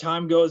 and as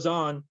time goes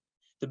on,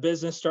 the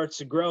business starts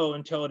to grow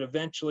until it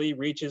eventually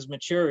reaches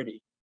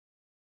maturity.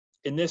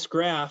 In this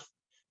graph,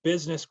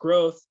 business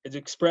growth is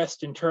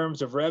expressed in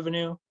terms of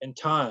revenue and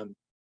time.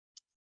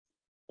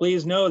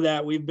 Please know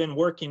that we've been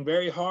working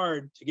very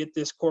hard to get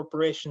this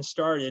corporation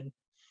started,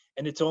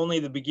 and it's only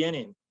the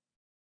beginning.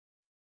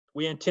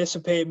 We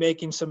anticipate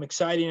making some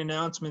exciting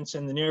announcements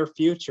in the near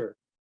future.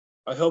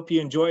 I hope you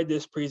enjoyed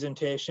this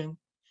presentation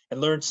and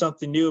learned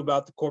something new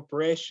about the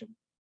corporation.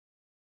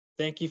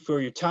 Thank you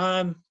for your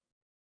time,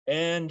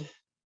 and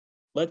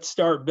let's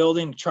start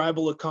building a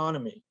tribal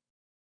economy.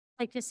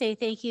 I'd like to say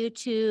thank you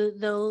to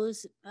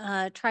those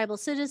tribal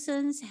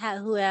citizens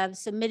who have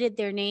submitted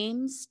their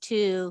names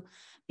to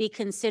be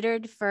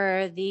considered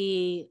for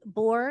the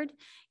board,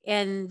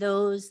 and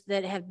those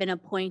that have been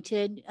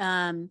appointed.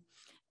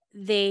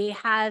 They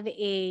have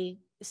a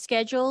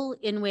schedule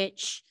in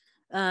which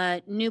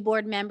new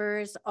board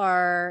members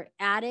are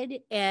added,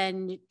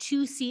 and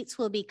 2 seats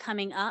will be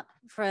coming up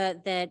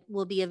that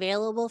will be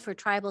available for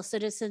tribal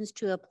citizens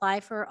to apply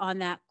for on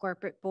that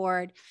corporate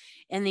board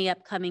in the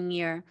upcoming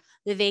year.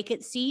 The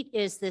vacant seat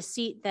is the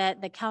seat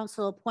that the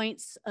council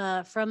appoints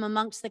from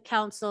amongst the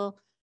council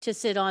to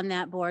sit on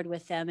that board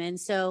with them. And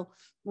so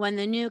when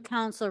the new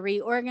council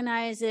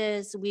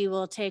reorganizes, we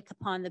will take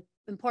upon the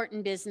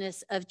important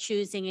business of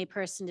choosing a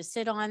person to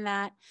sit on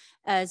that,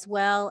 as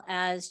well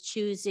as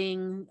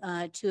choosing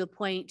to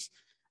appoint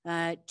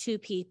 2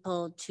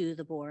 people to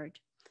the board.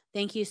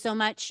 Thank you so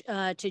much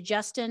to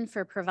Justin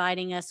for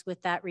providing us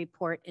with that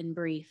report in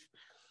brief.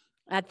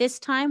 At this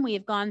time, we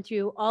have gone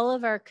through all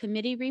of our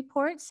committee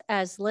reports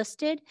as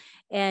listed,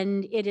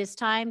 and it is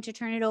time to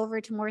turn it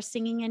over to more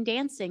singing and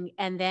dancing,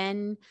 and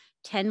then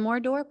 10 more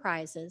door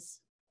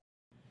prizes.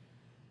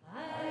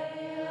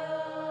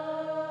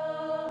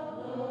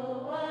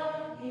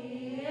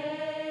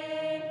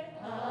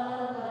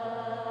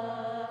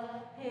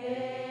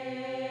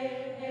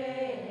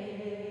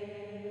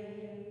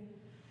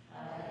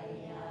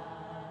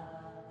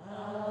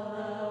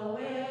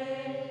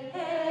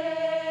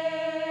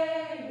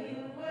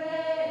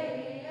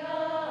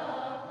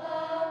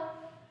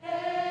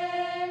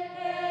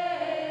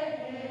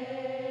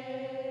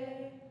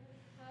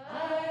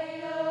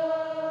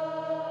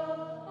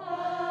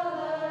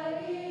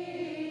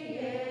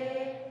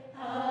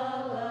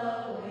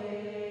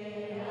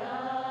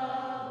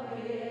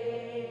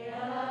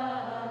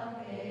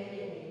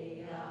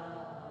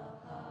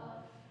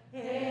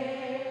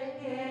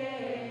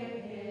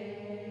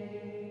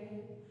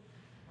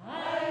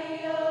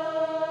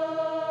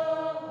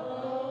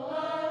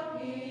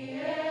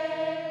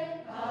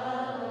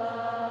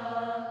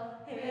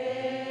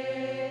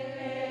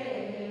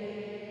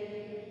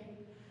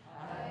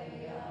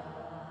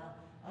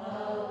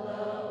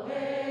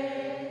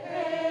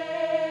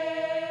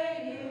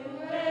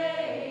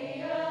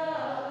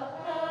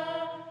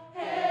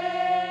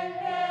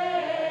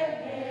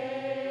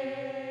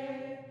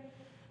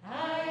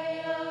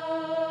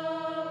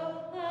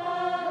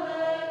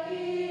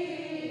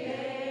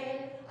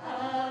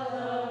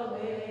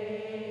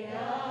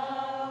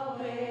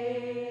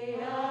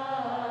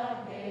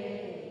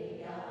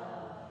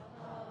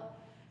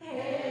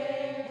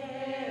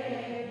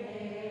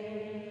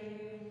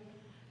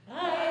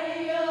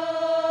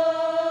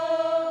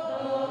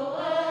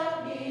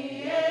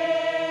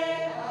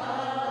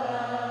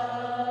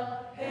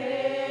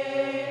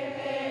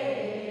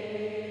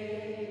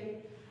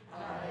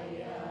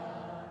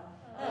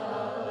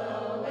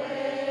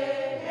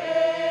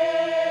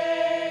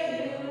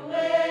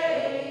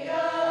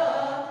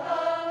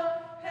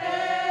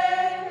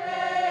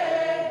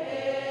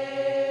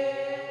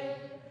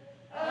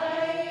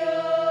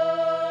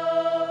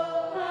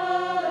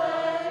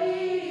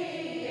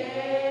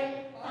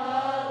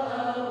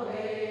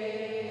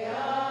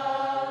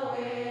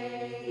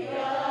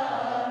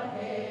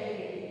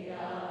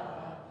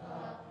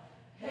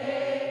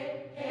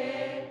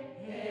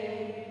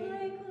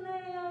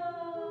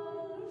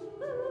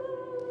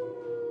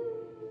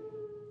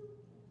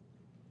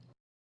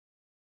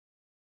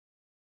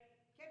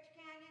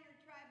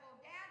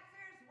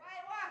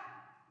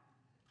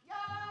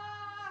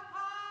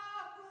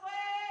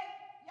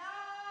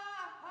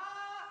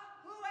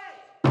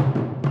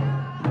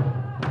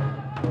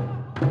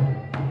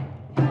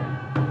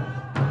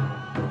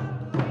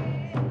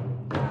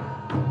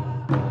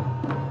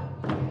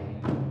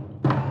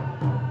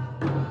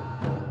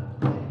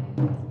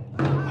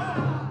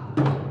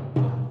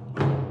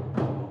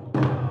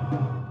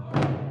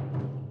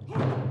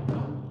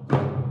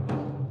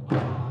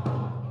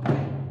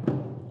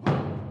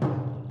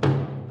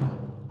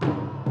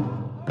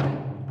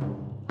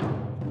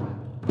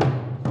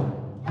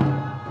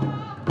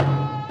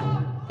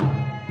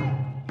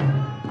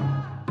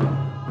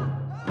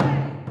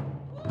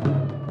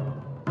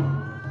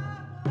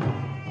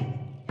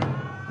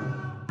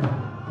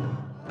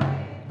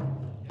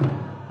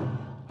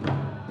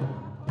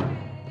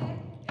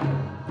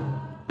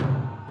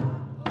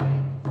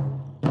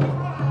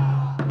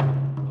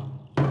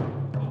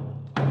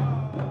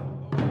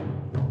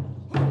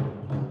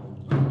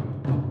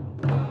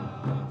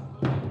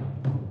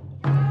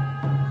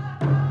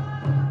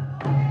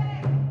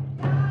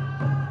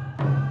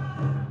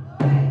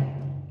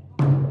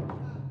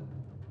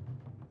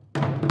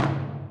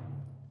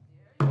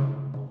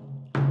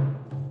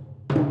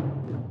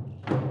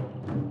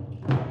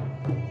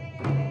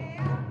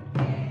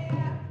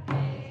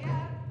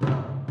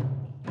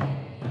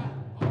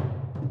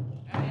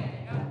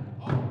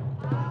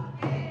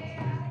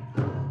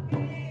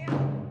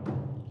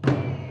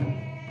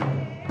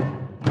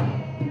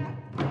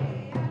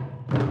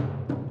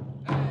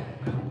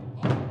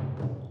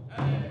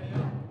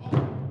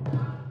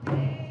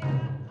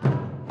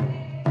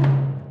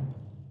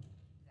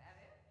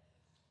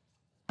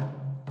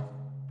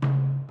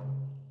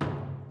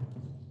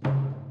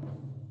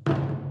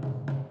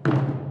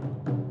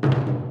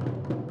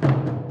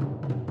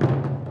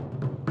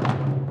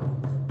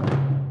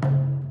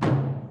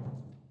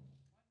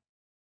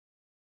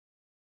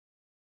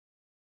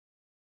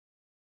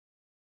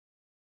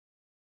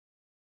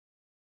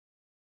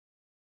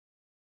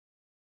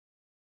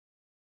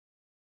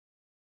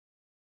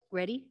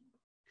 ready?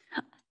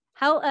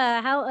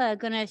 How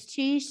gonna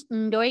choose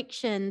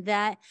Deutschen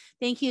that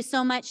thank you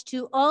so much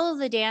to all of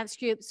the dance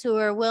groups who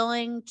are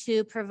willing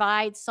to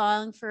provide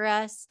song for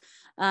us.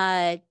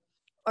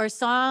 Our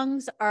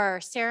songs, our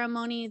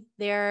ceremony,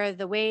 they're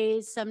the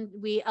ways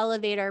we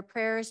elevate our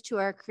prayers to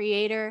our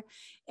Creator.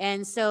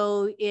 And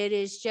so it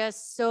is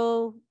just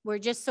so, we're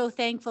just so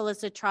thankful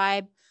as a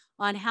tribe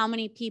on how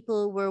many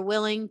people were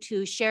willing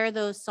to share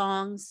those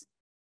songs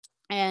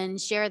and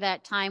share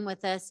that time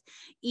with us,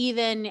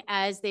 even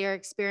as they are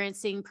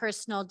experiencing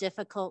personal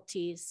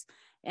difficulties.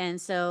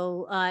 And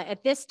so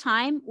at this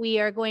time, we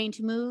are going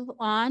to move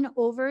on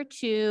over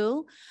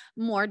to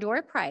more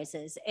door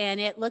prizes. And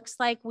it looks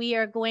like we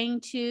are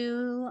going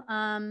to,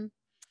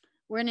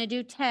 we're going to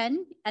do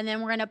 10, and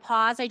then we're going to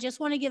pause. I just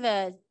want to give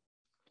a,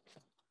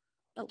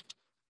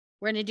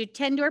 we're going to do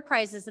 10 door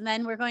prizes, and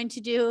then we're going to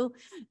do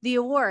the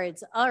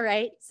awards. All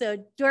right, so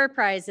door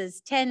prizes,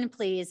 10,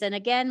 please. And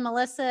again,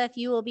 Melissa, if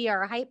you will be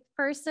our hype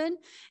person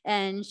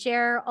and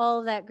share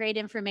all that great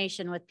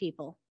information with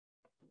people.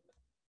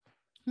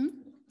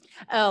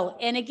 Oh,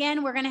 and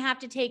again, we're going to have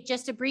to take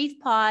just a brief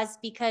pause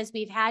because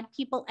we've had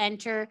people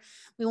enter.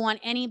 We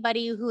want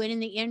anybody who in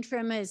the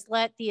interim has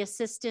let the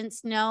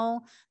assistants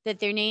know that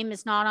their name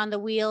is not on the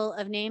wheel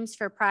of names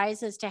for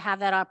prizes to have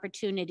that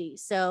opportunity.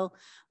 So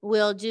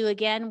we'll do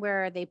again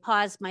where they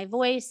pause my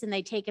voice and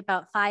they take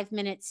about 5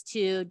 minutes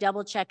to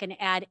double check and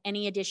add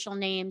any additional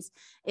names.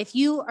 If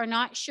you are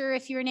not sure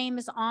if your name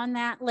is on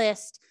that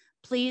list,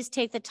 please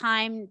take the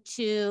time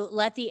to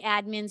let the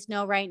admins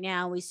know right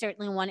now. We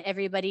certainly want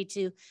everybody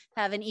to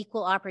have an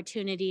equal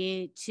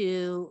opportunity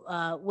to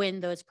win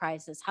those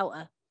prizes. How?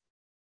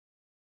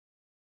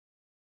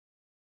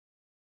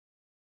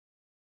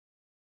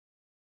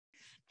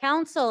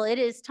 Council, it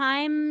is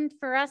time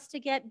for us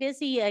to get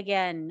busy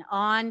again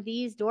on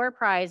these door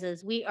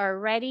prizes. We are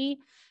ready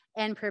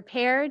and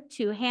prepared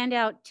to hand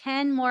out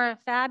 10 more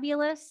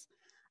fabulous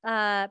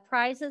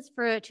prizes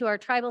to our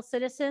tribal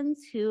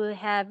citizens who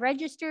have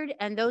registered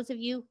and those of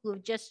you who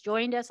have just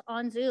joined us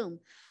on Zoom.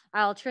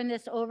 I'll turn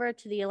this over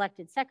to the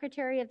elected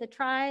secretary of the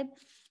tribe,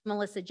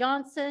 Melissa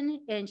Johnson,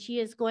 and she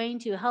is going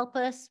to help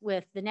us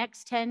with the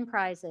next 10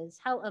 prizes.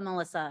 How,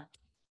 Melissa?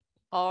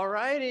 All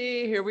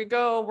righty, here we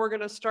go. We're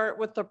going to start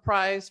with the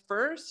prize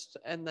first,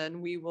 and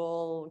then we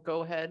will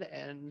go ahead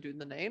and do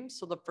the names.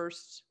 So the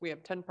first, we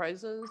have 10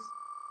 prizes.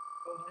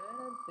 Go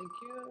ahead, thank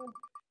you.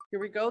 Here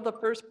we go. The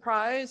first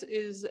prize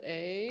is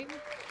a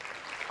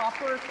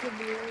copper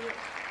canoe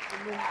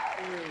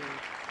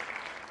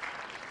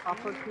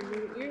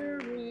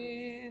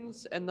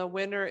earrings, and the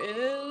winner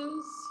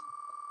is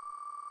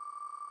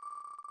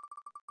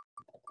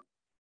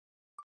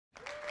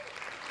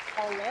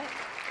Paulette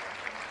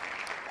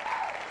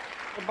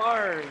the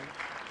Barge.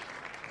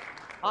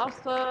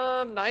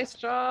 Awesome, nice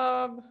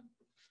job.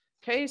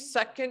 Okay,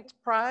 second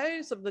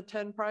prize of the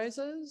 10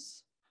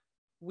 prizes,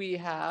 we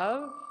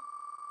have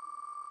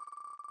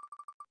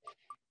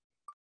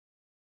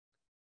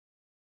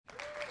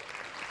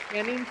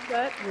canning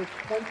set with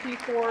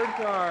 24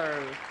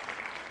 jars.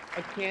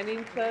 A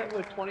canning set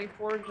with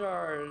 24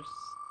 jars.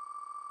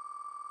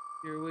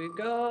 Here we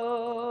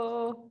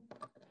go.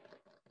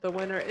 The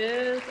winner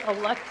is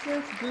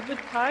Alexis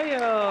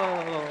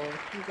Bubatayo.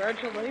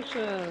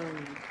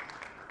 Congratulations.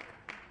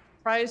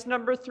 Prize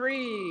number 3,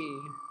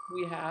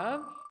 we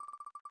have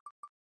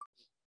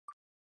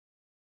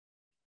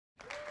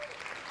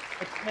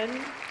a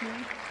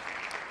 10-piece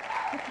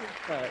cooking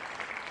set.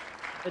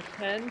 A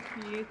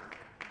 10-piece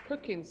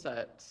cooking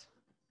set.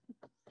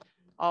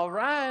 All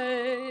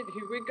right,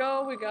 here we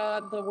go. We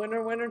got the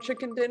winner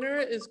chicken dinner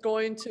is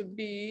going to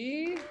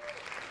be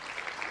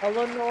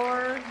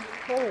Eleanor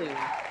Nicole.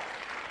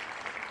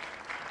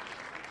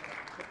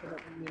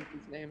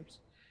 These names.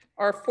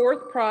 Our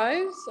fourth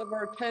prize of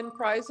our 10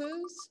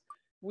 prizes,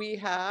 we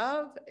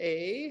have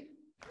a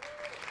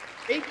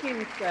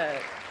baking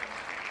set.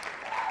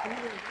 I'm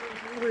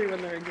hungry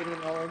when they're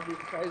getting all of these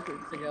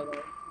prizes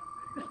together.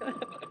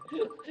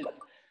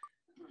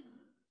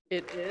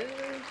 It is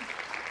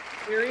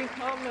Gary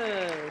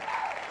Thomas.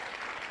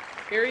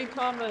 Gary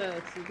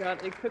Thomas, you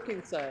got a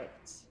cooking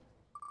set.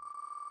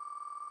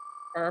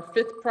 Our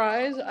fifth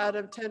prize out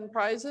of 10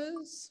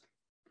 prizes,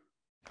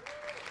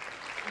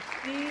 a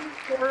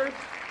seahorse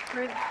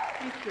print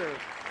t-shirt.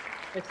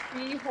 A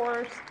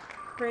seahorse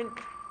print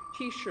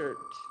t-shirt.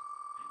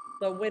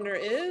 The winner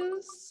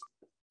is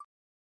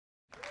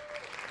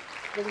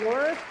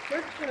Dolores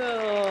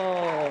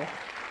Churchill.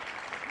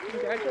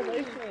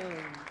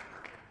 Congratulations.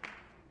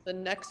 The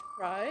next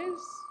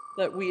prize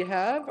that we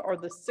have, or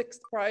the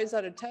sixth prize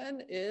out of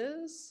 10,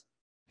 is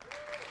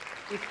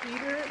a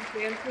cedar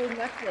dancer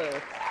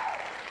necklace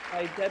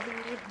by Debbie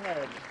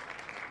Head.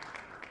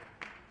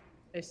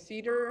 A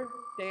cedar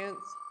dance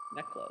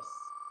necklace.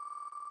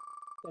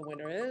 The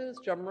winner is,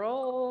 drum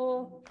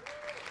roll,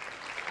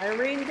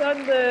 Irene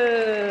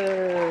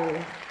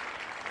Dundas.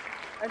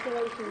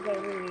 Congratulations,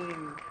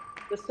 Irene.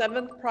 The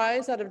seventh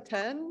prize out of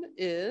 10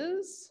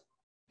 is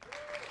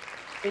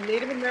a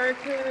Native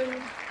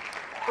American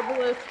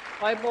herbalist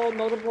Bible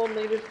notable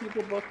Native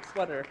people book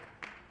sweater.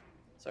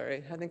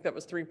 Sorry, I think that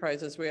was 3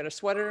 prizes. We had a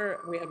sweater,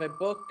 we have a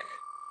book,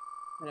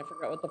 and I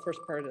forgot what the first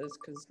part is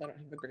because I don't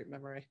have a great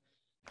memory.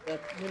 The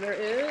winner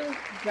is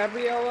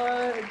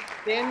Gabriella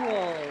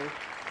Daniels.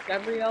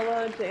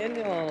 Gabriella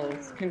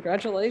Daniels,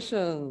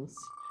 congratulations.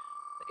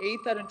 The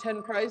 8th out of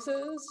 10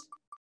 prizes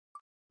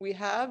we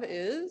have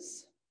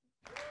is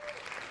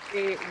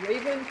a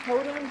Raven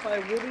Totem by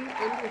Woody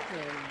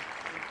Anderson.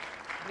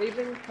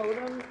 Raven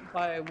Totem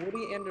by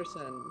Woody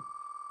Anderson.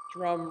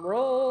 Drum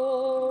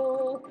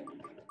roll.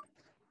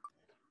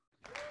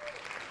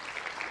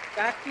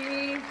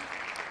 Jackie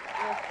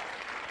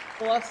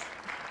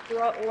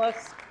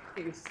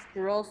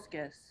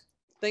Strolskis.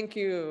 Thank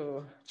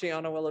you,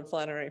 Gianna Willard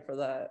Flannery, for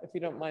that. If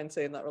you don't mind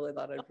saying that really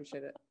loud, I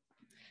appreciate it.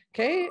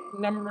 Okay,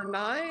 number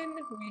 9,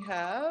 we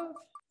have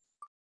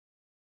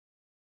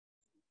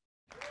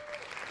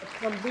a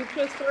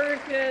kombucha starter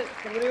kit.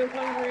 Somebody was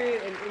hungry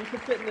and into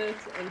fitness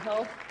and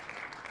health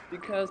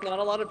because not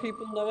a lot of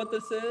people know what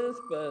this is,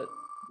 but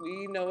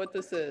we know what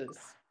this is.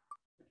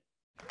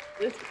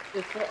 This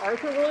is for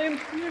Arthur Williams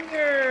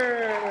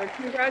Jr.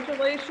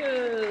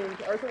 Congratulations,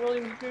 Arthur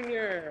Williams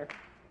Jr.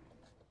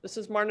 This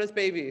is Marna's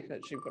baby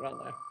that she put on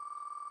there.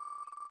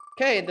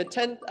 Okay, the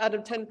 10th out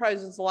of 10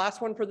 prizes, the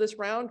last one for this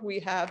round, we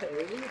have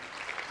a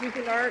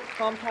Cuisinart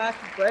Compact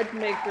Bread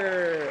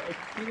Maker. A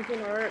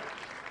Cuisinart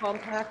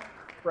Compact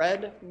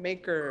Bread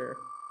Maker.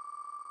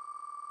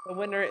 The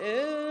winner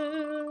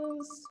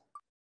is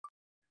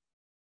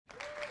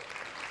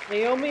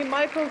Naomi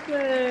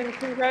Michelson.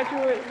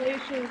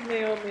 Congratulations,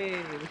 Naomi.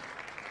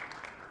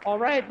 All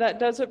right, that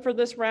does it for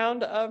this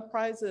round of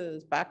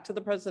prizes. Back to the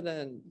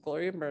president,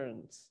 Gloria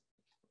Burns.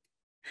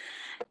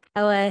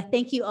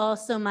 Thank you all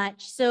so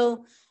much.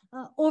 So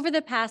over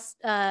the past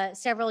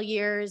several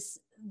years,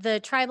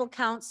 the Tribal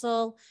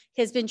Council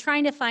has been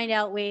trying to find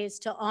out ways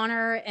to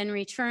honor and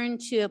return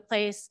to a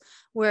place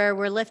where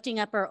we're lifting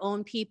up our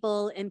own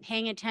people and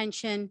paying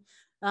attention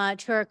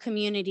to our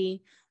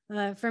community.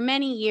 For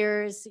many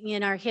years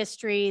in our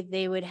history,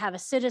 they would have a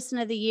Citizen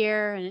of the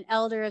Year and an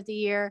Elder of the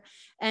Year.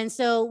 And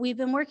so we've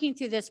been working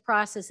through this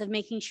process of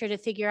making sure to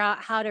figure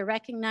out how to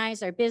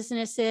recognize our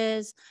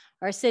businesses,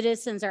 our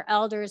citizens, our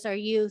elders, our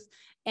youth,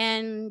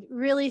 and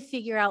really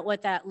figure out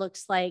what that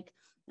looks like.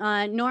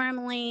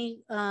 Normally,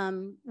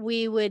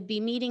 we would be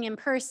meeting in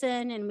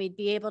person and we'd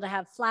be able to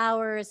have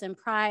flowers and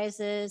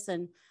prizes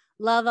and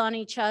love on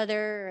each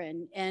other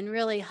and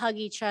really hug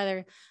each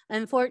other.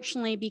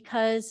 Unfortunately,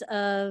 because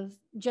of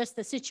just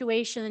the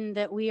situation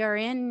that we are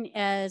in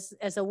as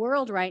a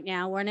world right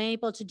now, we're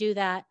unable to do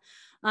that.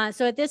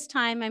 So at this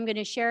time, I'm going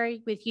to share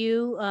with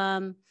you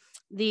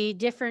the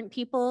different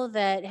people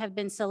that have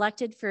been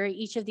selected for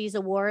each of these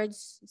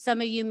awards.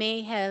 Some of you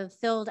may have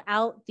filled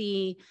out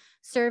the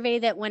survey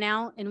that went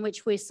out in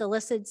which we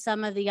solicited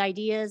some of the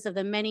ideas of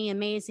the many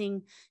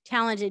amazing,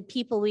 talented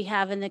people we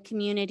have in the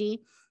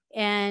community.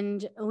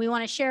 And we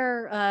want to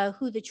share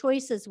who the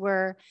choices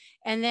were.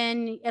 And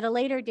then at a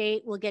later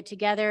date, we'll get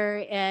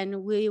together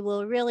and we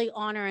will really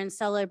honor and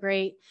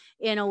celebrate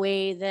in a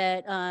way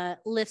that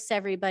lifts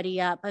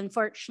everybody up.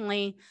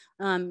 Unfortunately,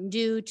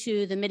 due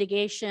to the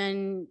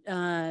mitigation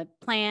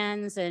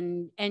plans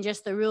and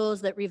just the rules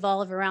that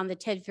revolve around the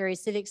Ted Ferry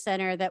Civic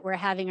Center that we're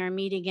having our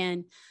meeting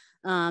in,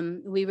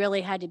 we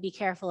really had to be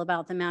careful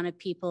about the amount of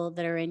people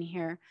that are in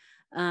here.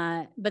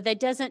 But that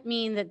doesn't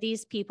mean that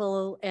these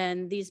people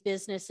and these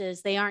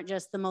businesses, they aren't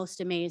just the most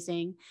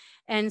amazing.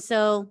 And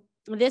so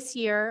this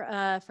year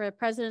for the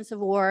President's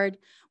Award,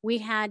 we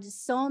had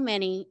so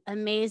many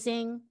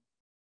amazing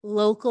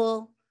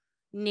local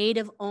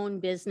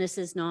Native-owned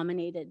businesses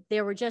nominated.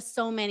 There were just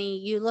so many.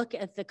 You look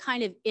at the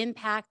kind of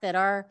impact that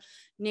our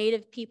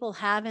Native people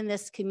have in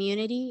this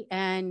community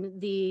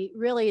and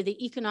really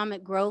the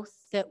economic growth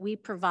that we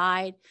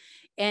provide.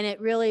 And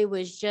it really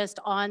was just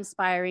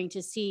awe-inspiring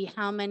to see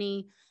how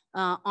many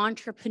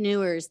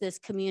entrepreneurs this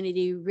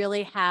community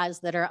really has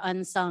that are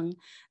unsung.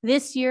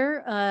 This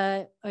year,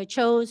 I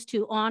chose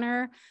to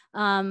honor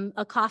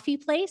a coffee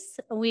place.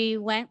 We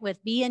went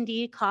with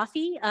B&D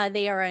Coffee.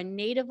 They are a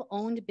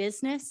Native-owned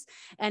business,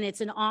 and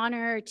it's an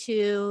honor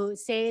to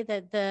say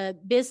that the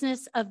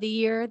business of the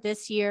year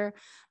this year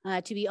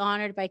to be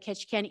honored by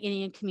Ketchikan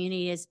Indian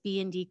Community is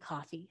B&D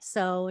Coffee.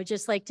 So I'd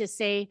just like to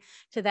say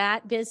to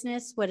that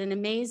business, what an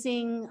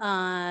amazing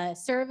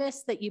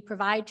service that you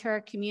provide to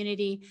our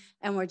community,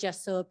 and we're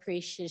just so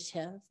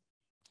appreciative.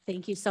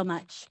 Thank you so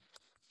much.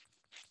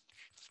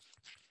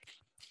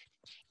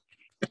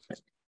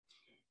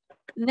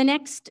 The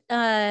next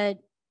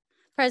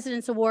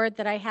President's Award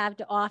that I have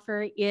to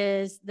offer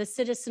is the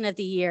Citizen of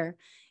the Year.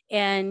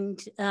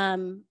 And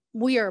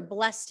we are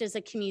blessed as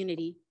a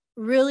community,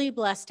 really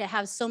blessed to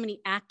have so many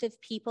active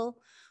people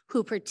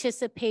who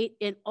participate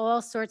in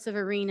all sorts of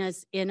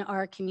arenas in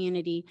our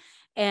community.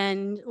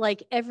 And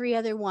like every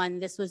other one,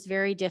 this was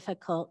very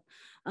difficult.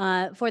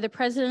 For the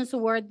President's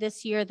Award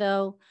this year,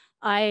 though,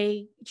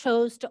 I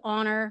chose to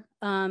honor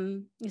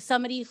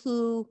somebody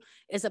who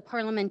is a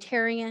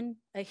parliamentarian,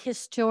 a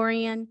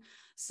historian,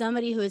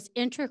 somebody who is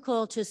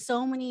integral to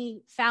so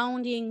many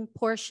founding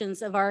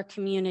portions of our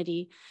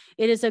community.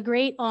 It is a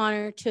great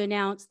honor to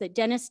announce that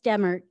Dennis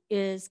Demert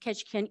is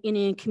Ketchikan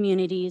Indian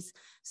Community's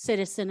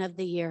Citizen of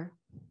the Year.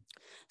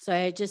 So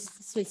I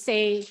just would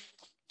say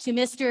to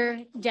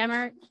Mr.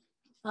 Demert,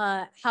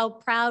 how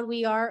proud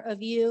we are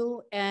of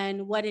you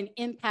and what an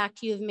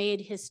impact you've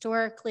made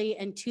historically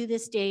and to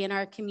this day in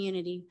our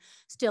community.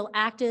 Still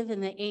active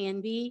in the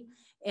A&B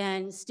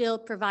and still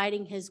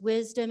providing his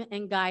wisdom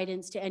and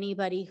guidance to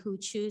anybody who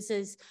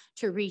chooses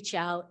to reach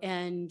out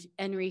and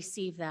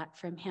receive that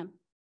from him.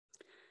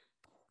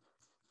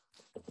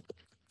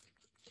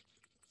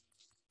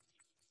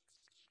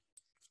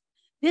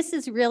 This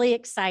is really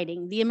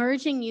exciting, the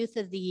Emerging Youth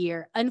of the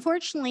Year.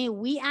 Unfortunately,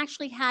 we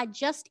actually had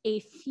just a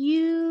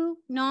few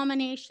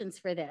nominations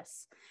for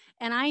this.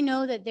 And I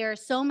know that there are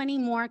so many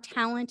more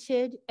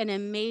talented and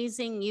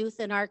amazing youth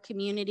in our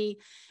community.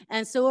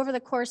 And so over the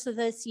course of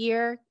this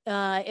year,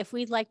 if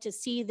we'd like to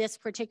see this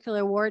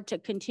particular award to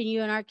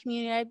continue in our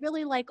community, I'd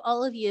really like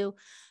all of you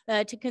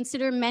to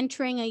consider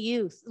mentoring a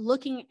youth,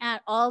 looking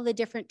at all the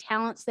different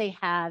talents they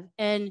have.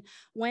 And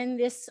when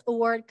this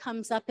award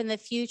comes up in the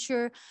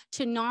future,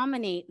 to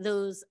nominate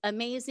those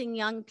amazing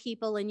young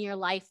people in your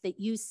life that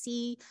you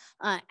see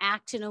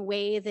act in a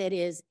way that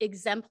is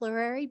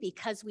exemplary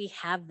because we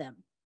have them.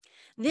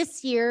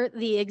 This year,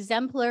 the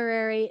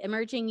Exemplary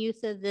Emerging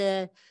Youth of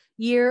the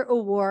Year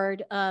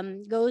Award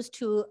goes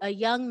to a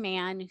young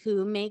man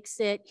who makes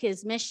it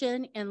his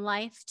mission in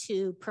life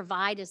to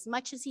provide as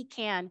much as he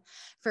can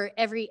for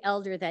every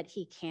elder that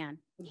he can.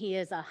 He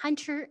is a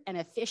hunter and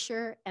a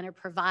fisher and a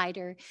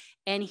provider,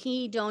 and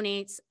he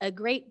donates a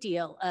great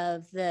deal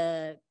of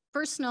the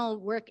personal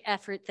work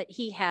effort that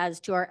he has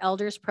to our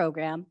elders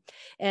program.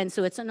 And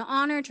so it's an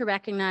honor to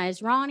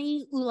recognize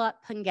Ronnie Ulat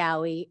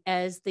Pangawi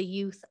as the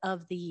Youth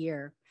of the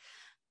Year.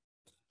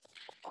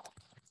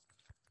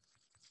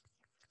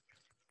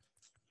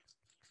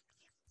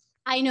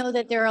 I know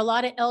that there are a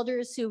lot of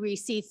elders who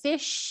receive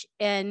fish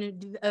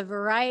and a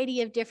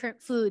variety of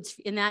different foods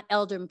in that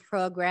elder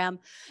program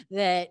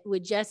that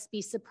would just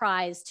be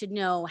surprised to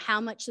know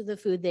how much of the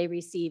food they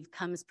receive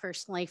comes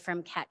personally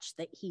from Ketch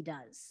that he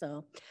does.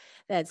 So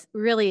that's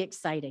really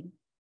exciting.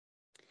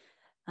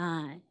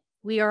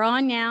 We are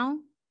on now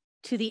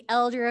to the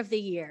Elder of the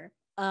Year.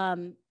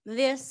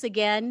 This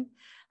again,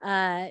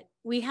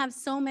 we have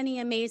so many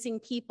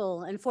amazing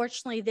people.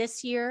 Unfortunately,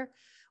 this year,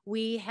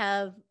 we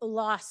have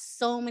lost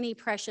so many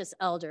precious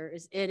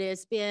elders. It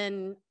has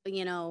been,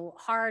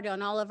 hard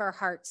on all of our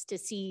hearts to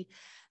see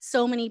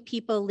so many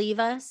people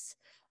leave us.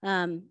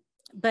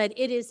 But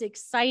it is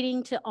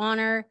exciting to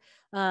honor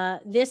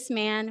this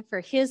man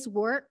for his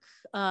work,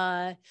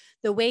 the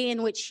way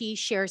in which he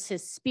shares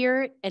his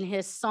spirit and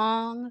his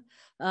song,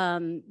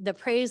 the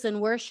praise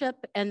and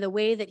worship, and the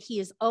way that he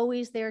is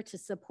always there to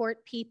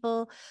support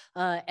people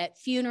at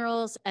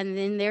funerals and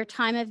in their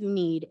time of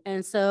need.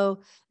 And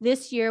so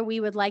this year we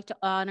would like to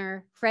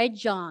honor Fred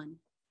John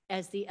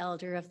as the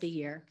Elder of the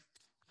Year.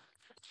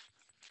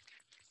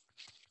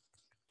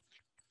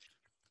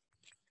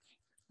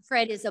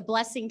 Fred is a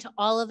blessing to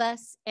all of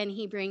us, and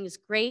he brings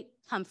great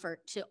comfort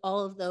to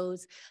all of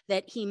those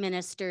that he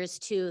ministers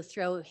to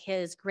through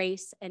his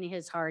grace and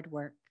his hard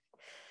work.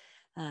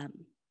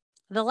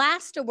 The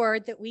last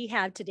award that we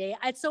have today,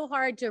 it's so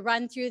hard to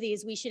run through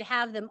these. We should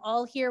have them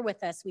all here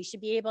with us. We should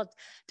be able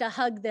to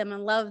hug them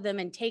and love them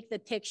and take the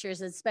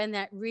pictures and spend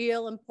that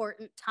real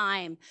important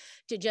time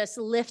to just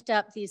lift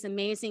up these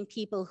amazing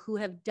people who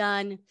have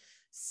done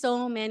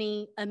so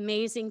many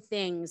amazing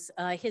things,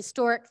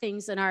 historic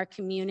things in our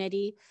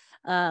community.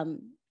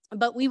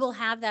 But we will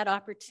have that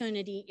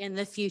opportunity in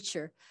the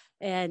future.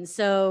 And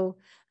so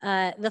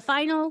the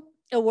final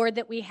award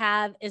that we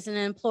have is an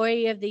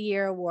Employee of the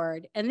Year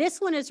award. And this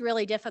one is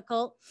really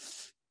difficult.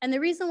 And the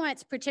reason why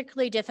it's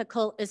particularly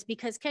difficult is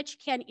because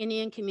Ketchikan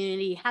Indian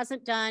Community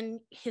hasn't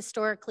done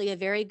historically a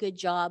very good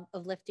job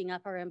of lifting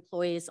up our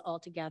employees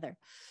altogether.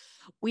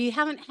 We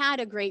haven't had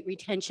a great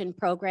retention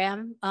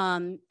program,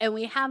 and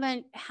we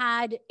haven't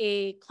had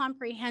a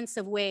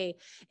comprehensive way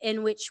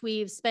in which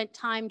we've spent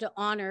time to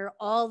honor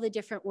all the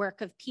different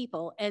work of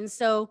people. And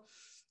so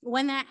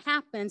when that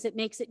happens, it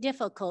makes it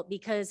difficult,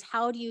 because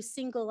how do you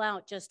single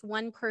out just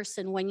one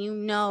person when you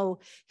know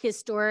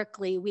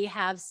historically we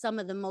have some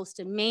of the most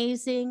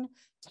amazing,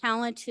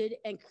 talented,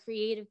 and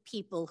creative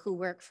people who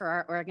work for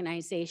our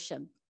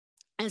organization?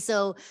 And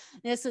so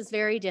this is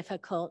very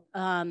difficult.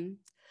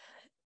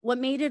 What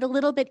made it a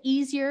little bit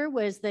easier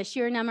was the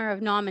sheer number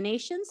of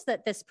nominations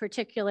that this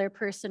particular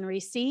person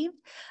received,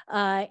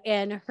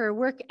 and her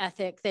work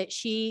ethic that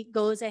she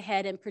goes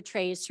ahead and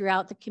portrays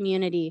throughout the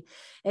community.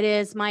 It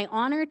is my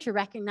honor to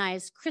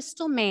recognize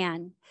Crystal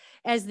Mann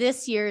as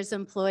this year's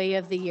Employee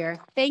of the Year.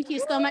 Thank you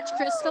so much,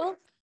 Crystal,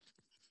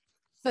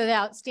 for the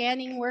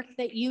outstanding work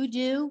that you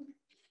do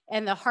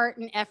and the heart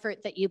and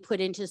effort that you put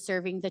into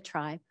serving the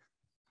tribe.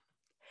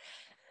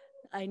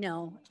 I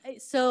know.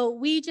 So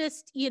we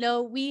just,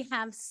 we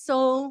have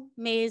so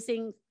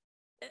amazing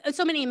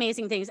so many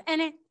amazing things.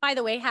 And by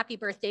the way, happy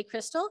birthday,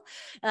 Crystal.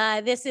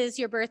 This is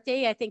your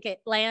birthday. I think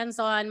it lands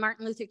on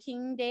Martin Luther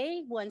King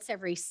Day once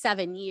every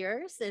 7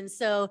 years. And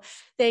so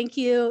thank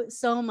you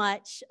so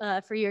much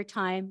for your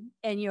time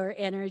and your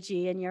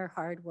energy and your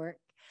hard work.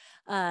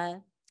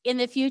 In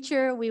the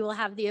future, we will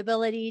have the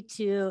ability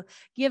to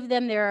give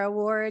them their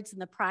awards and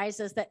the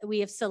prizes that we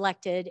have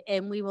selected,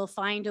 and we will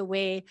find a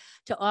way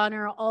to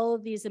honor all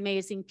of these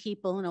amazing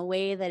people in a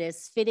way that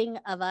is fitting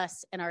of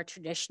us and our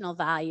traditional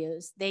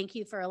values. Thank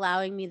you for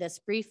allowing me this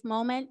brief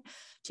moment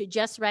to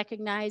just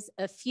recognize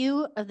a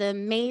few of the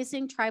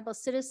amazing tribal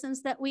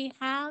citizens that we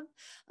have.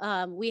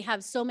 We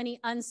have so many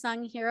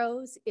unsung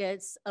heroes.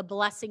 It's a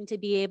blessing to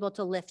be able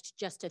to lift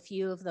just a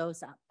few of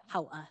those up.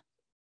 Hawa.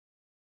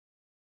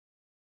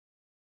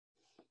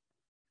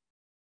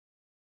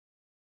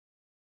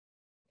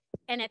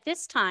 And at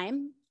this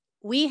time,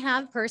 we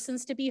have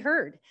persons to be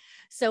heard.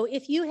 So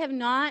if you have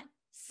not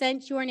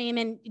sent your name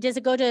in, does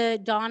it go to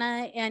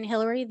Donna and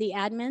Hillary, the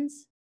admins?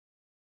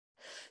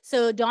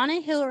 So Donna,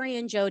 Hillary,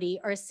 and Jody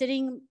are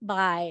sitting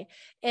by,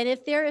 and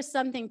if there is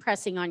something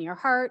pressing on your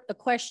heart, a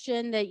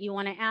question that you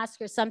want to ask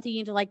or something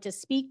you'd like to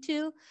speak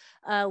to,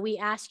 we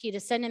ask you to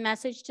send a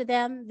message to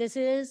them. This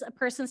is a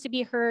persons to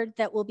be heard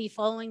that will be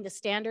following the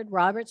standard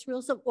Robert's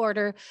Rules of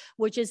Order,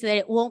 which is that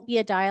it won't be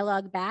a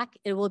dialogue back.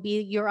 It will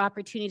be your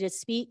opportunity to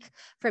speak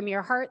from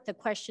your heart, the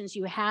questions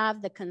you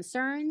have, the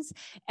concerns,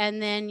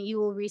 and then you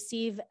will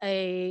receive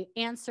an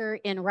answer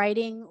in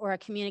writing or a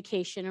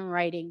communication in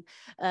writing.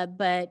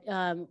 But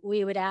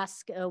we would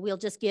ask, we'll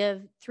just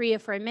give 3 or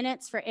 4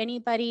 minutes for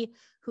anybody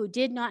who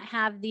did not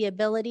have the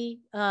ability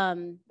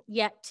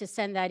yet to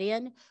send that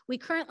in. We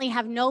currently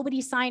have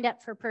nobody signed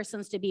up for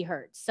persons to be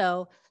heard.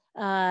 So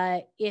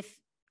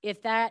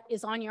if that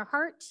is on your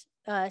heart,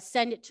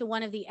 send it to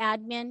one of the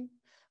admin.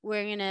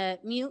 We're gonna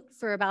mute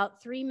for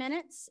about 3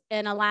 minutes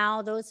and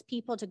allow those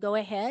people to go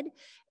ahead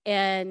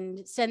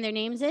and send their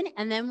names in,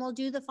 and then we'll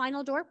do the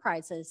final door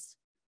prizes.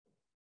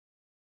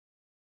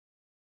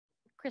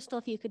 Crystal,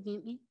 if you could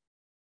mute me.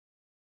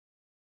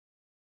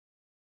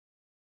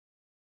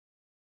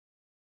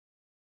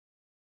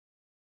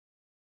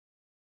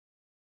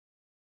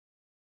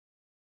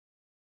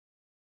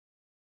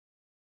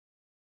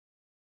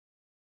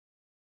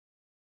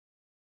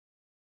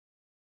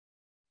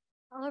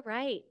 All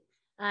right.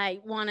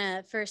 I want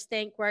to first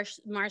thank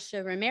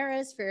Marcia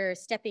Ramirez for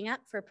stepping up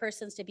for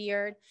persons to be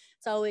heard.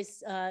 It's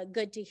always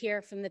good to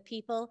hear from the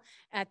people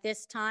at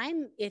this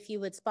time. If you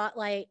would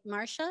spotlight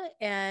Marcia,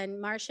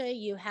 and Marcia,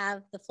 you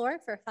have the floor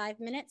for 5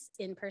 minutes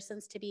in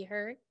persons to be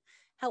heard.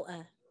 How?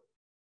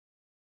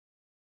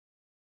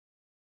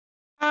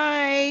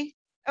 Hi.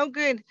 Oh,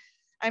 good.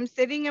 I'm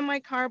sitting in my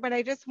car, but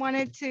I just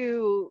wanted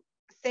to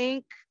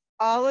thank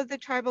all of the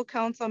tribal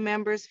council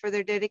members for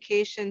their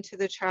dedication to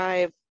the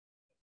tribe.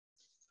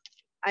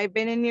 I've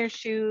been in your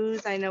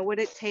shoes. I know what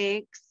it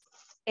takes.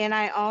 And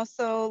I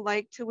also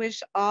like to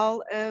wish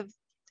all of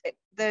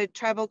the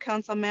tribal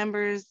council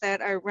members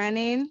that are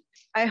running,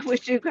 I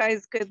wish you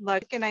guys good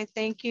luck. And I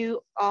thank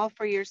you all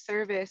for your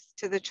service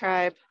to the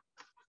tribe.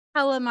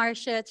 How,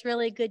 Marcia? It's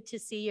really good to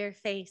see your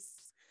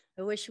face.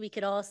 I wish we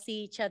could all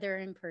see each other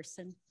in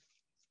person.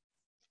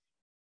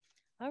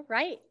 All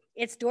right,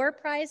 it's door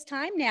prize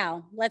time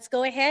now. Let's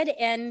go ahead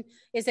and,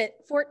 is it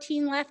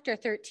 14 left or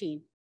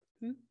 13?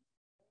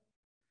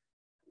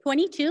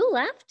 22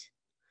 left?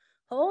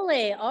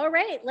 Holy, all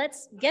right,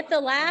 let's get the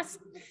last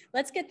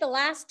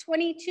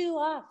 22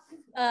 off.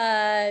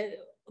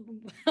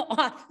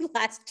 Off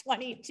last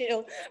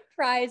 22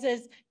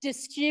 prizes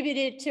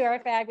distributed to our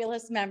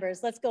fabulous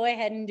members. Let's go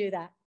ahead and do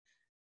that.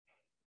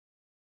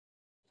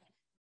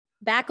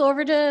 Back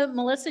over to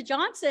Melissa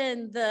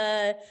Johnson,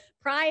 the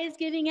prize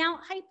giving out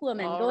hype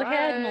woman. Go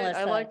ahead, Melissa.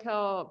 I like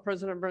how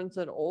President Burns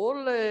said,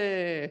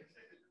 ole.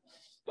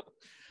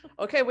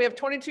 Okay, we have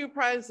 22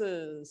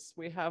 prizes.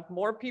 We have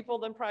more people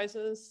than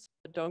prizes.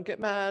 Don't get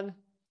mad.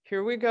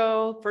 Here we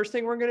go. First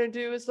thing we're going to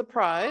do is the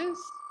prize.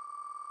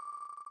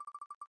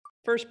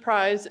 First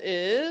prize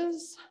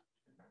is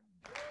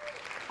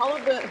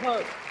Halibut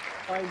Hook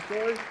by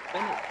George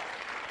Bennett.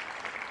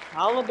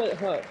 Halibut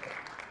Hook.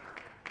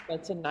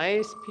 That's a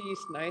nice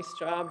piece. Nice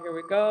job. Here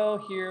we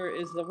go. Here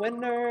is the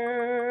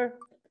winner.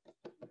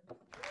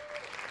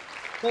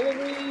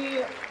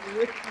 Hillary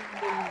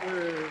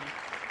Richmond.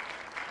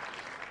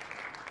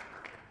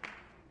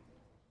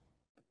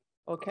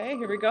 Okay,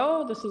 here we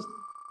go. This is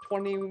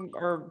 20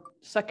 or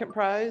second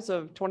prize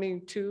of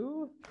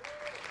 22.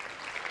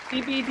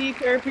 CBD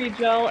therapy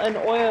gel and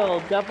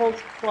oil, Devil's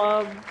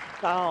Club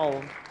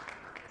salve.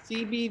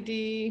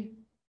 CBD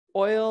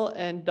oil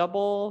and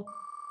Devil's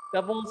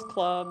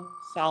Club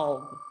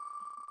salve.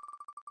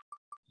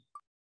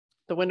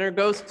 The winner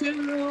goes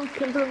to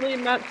Kimberly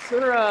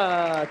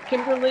Matsura.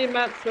 Kimberly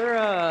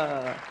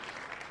Matsura.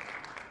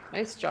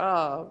 Nice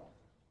job.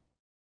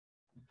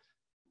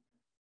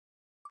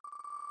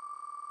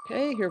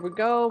 Okay, here we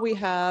go. We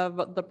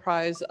have the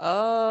prize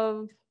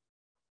of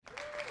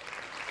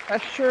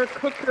pressure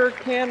cooker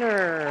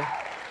canner.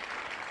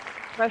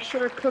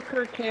 Pressure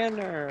cooker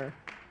canner.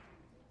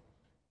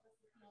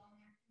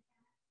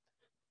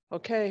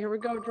 Okay, here we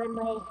go, drum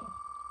roll.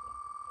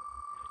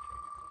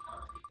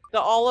 The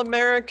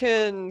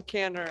All-American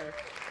canner,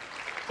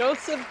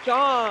 Joseph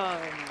John.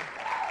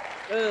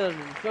 Good,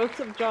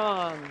 Joseph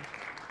John.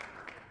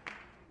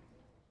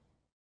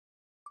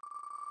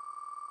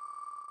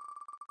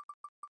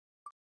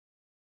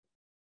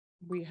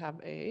 We have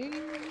a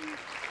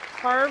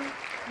Carved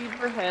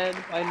Beaver Head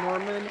by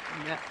Norman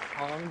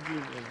Metcalf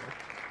Jr.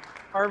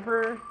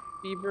 Carver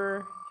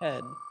Beaver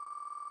Head.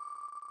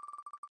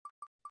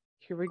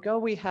 Here we go.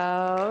 We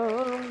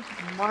have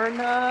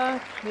Marna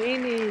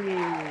Cheney.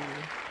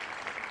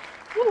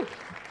 Woo!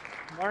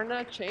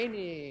 Marna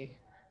Cheney.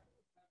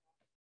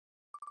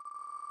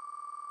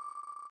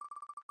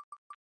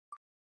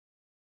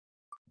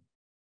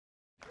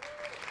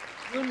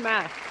 Moon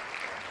Math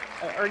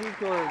by Artie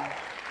George.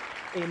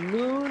 A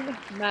Moon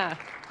Math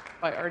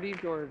by Artie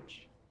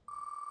George.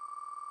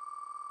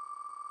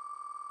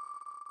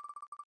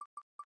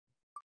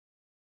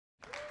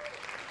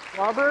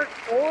 Robert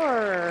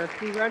Orr,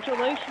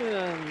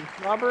 congratulations,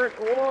 Robert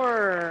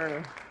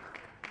Orr.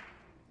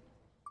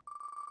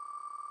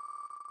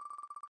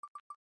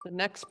 The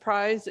next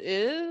prize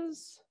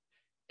is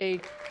a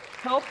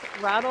Kelp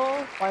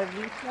Rattle by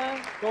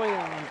Lisa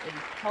Goyon.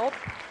 A Kelp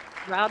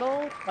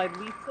Rattle by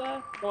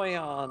Lisa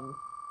Goyon.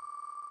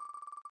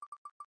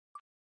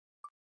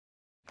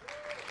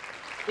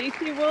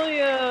 Stacey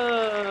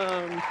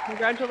Williams,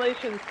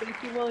 congratulations,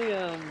 Stacey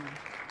Williams.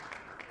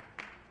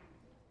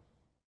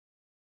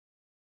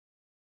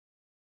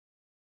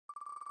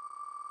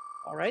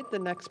 All right, the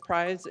next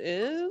prize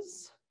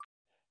is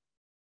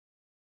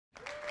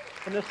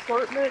an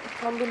assortment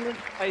condiment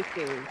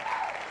spices.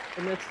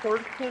 An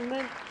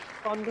assortment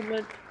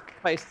condiment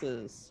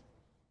spices.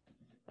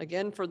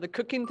 Again, for the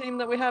cooking theme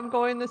that we have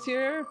going this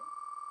year.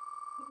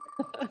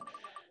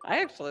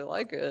 I actually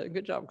like it.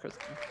 Good job,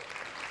 Kristen.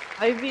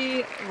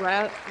 Ivy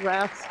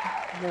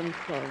Rasmussen.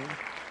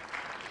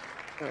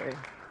 Sorry.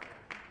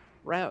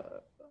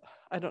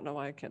 I don't know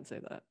why I can't say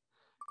that.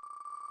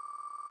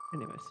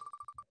 Anyways.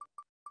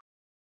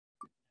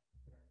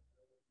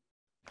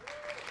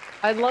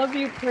 I love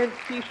you print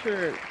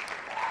t-shirt.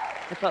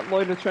 I thought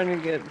Lloyd was trying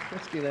to get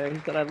frisky there. He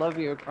said, I love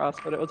you across,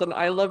 but it was an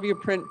I love you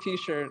print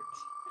t-shirt.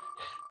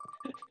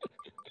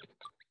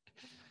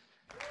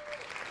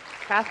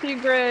 Kathy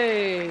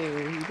Gray,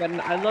 you got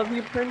an I love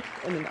you print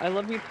and an I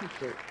love you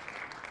t-shirt.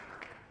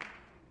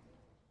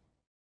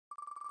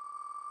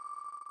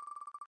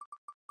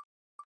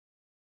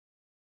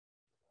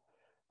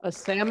 A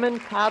salmon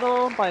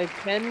paddle by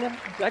Ken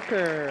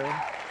Decker.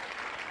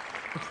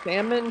 A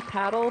salmon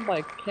paddle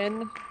by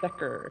Ken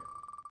Decker.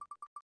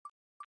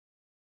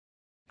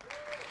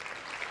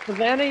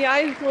 Savannah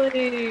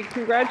Yisley,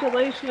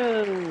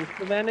 congratulations,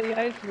 Savannah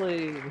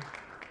Yisley.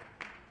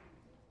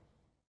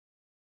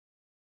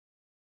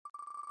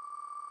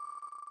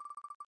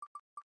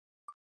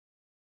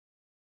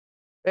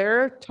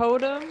 Bear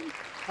Totem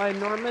by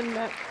Norman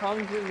Nat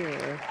Kong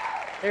Jr.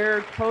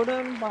 Bear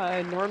Totem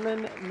by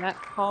Norman Nat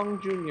Kong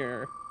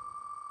Jr.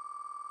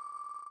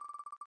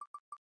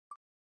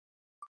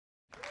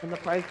 And the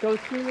prize goes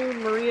to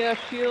Maria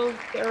Shields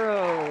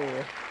Darrow.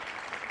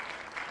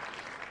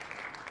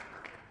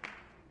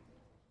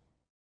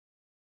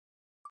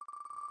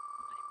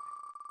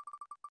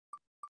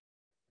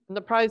 And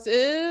the prize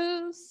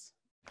is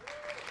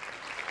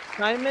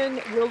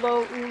Simon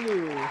Willow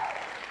Ulu.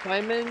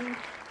 Simon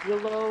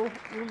Willow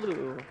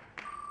Ulu.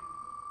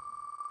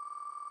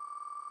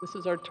 This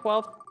is our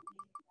 12th.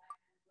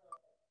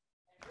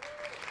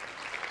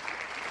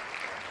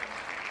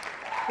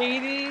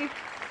 Katie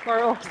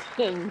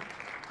Carlson.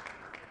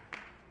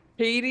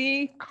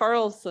 Katie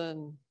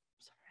Carlson.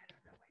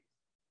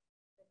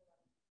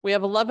 We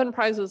have 11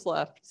 prizes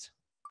left.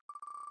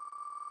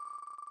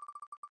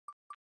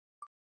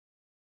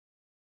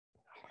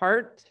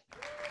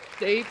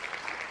 Heart-shaped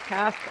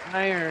cast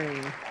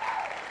iron.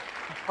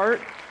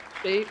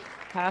 Heart-shaped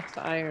cast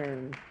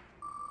iron.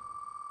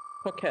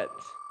 Pocket.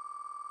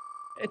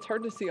 It's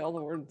hard to see all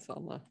the words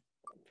on the,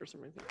 for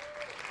some reason.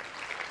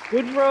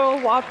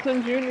 Woodrow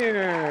Watson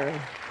Jr.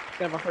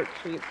 We have a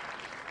heart-shaped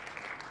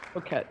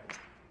pocket.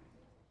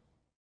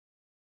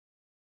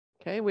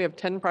 Okay, we have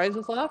 10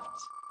 prizes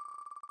left.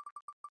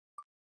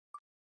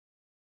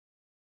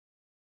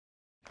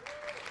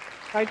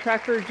 Sky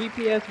Tracker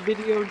GPS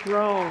video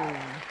drone.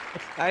 A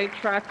Sky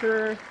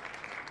Tracker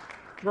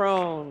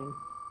drone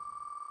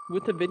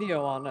with a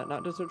video on it,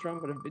 not just a drone,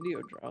 but a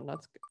video drone.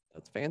 That's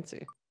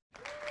fancy.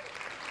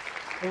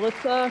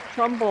 Alyssa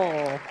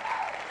Trumbull.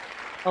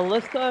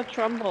 Alyssa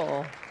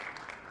Trumbull.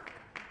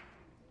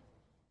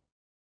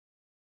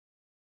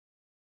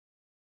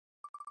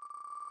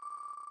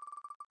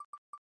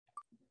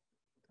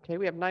 Okay,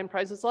 we have 9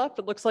 prizes left.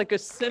 It looks like a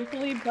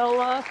Simply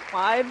Bella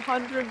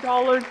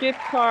 $500 gift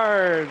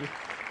card.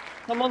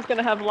 Someone's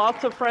gonna have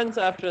lots of friends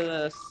after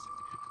this.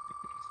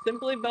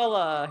 Simply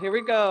Bella, here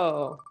we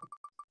go.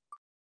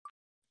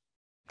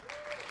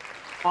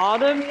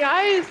 Autumn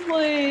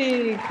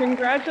Yisley,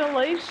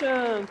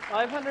 congratulations,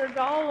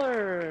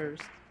 $500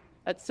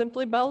 at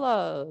Simply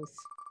Bella's.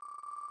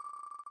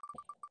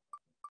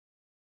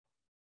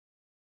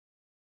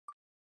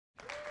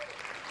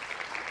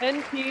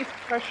 10-piece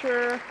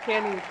pressure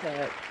canning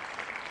set.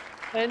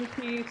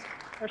 10-piece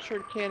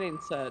pressured canning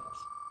set.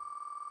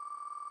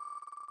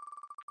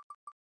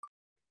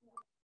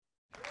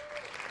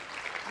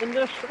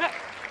 Linda Schreck.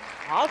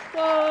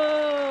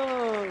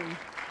 Awesome.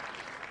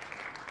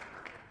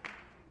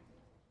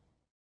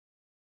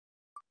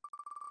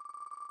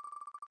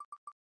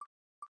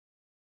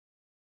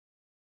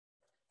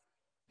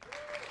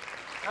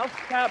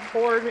 Mousetrap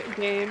board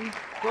game,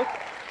 book,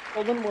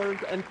 golden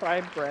words, and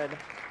fried bread.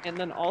 And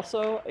then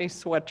also a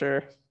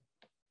sweater.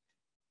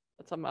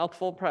 That's a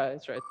mouthful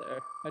prize right there.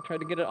 I tried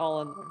to get it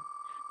all in there.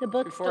 The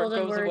book before it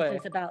Stolen goes Words away.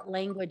 is about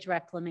language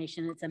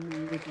reclamation. It's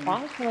amazing.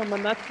 Awesome,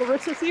 and that's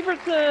Larissa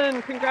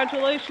Sievertson.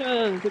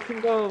 Congratulations. It can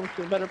go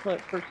to a better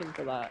person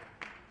for that.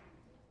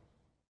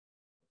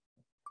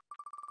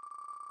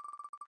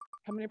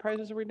 How many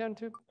prizes are we down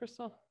to,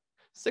 Crystal?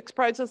 6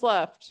 prizes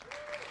left.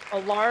 A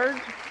large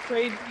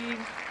trade bead,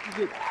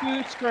 you get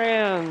 2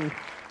 strands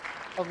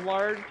of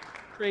large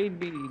trade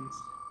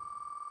beads.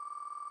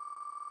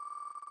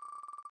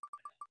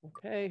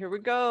 Okay, here we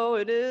go.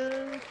 It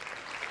is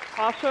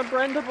Tasha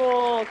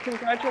Brendable.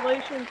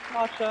 Congratulations,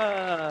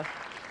 Tasha.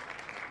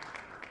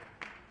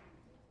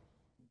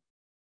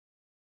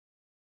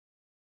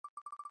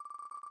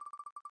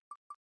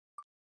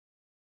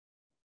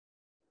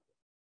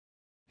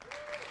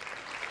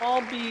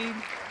 Small bead,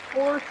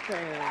 4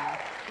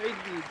 strands. Trade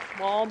bead,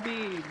 small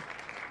bead,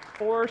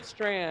 4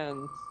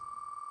 strands.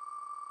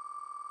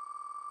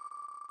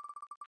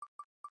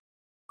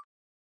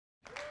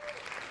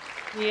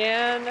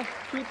 Deanne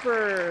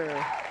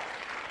Cooper.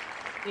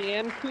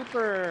 Deanne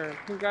Cooper,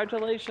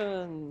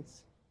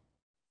 congratulations.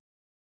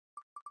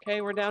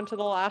 Okay, we're down to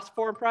the last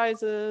 4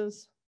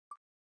 prizes.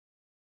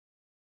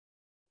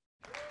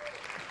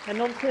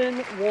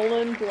 Pendleton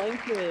woolen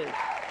blanket.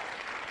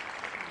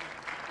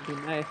 Be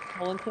nice.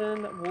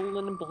 Pendleton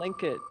woolen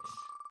blanket.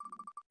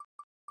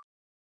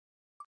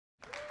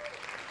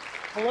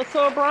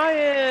 Melissa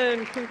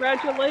O'Brien,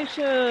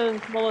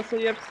 congratulations. Melissa,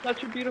 you have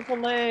such a beautiful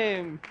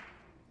name.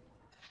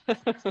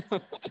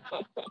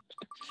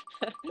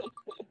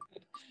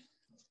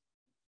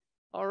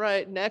 All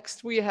right,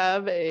 next we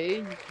have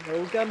a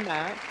yoga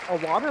mat, a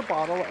water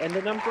bottle, and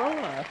an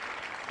umbrella.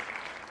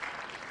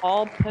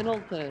 All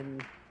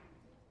Pendleton.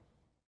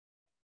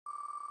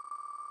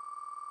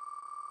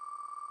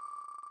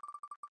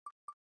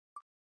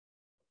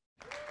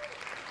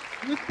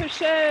 Ruth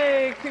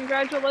Pichet,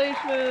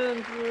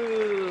 congratulations,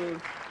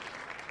 Ruth.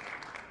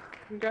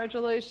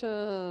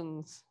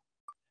 Congratulations.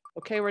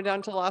 Okay, we're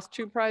down to the last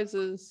 2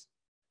 prizes.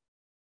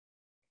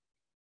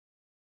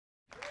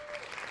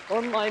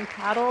 Form Line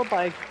Paddle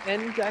by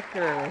Ken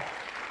Decker.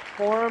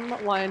 Form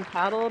Line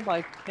Paddle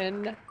by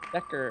Ken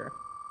Decker.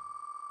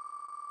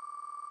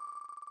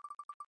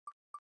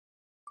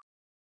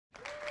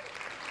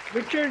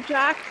 Richard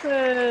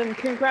Jackson,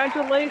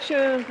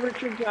 congratulations,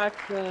 Richard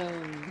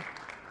Jackson.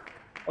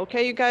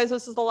 Okay, you guys,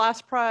 this is the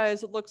last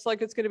prize. It looks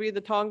like it's going to be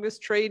the Tongass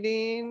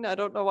Trading. I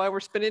don't know why we're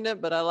spinning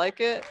it, but I like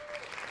it.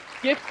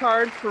 Gift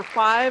card for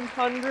 $500.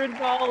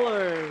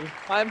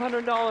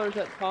 $500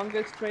 at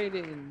Tongass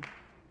Trading.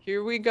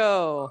 Here we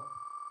go.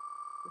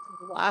 This is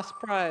the last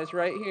prize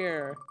right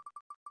here.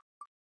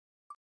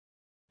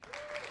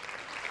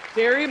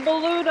 Gary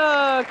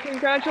Beluda,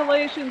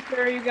 congratulations,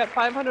 Gary. You got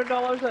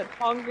 $500 at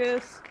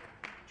Tongass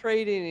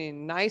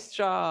Trading. Nice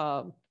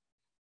job.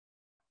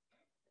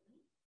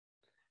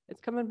 It's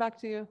coming back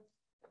to you.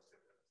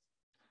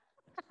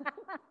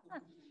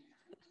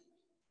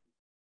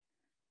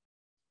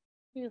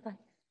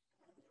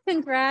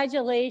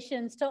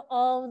 Congratulations to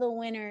all the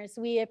winners.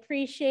 We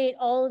appreciate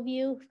all of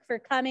you for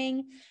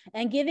coming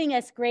and giving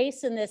us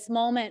grace in this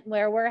moment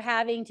where we're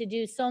having to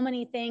do so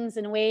many things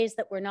in ways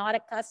that we're not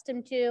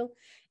accustomed to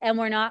and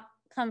we're not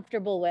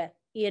comfortable with.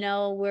 You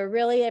know, we're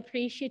really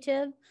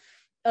appreciative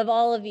of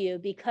all of you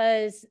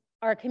because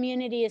our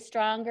community is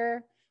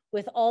stronger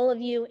with all of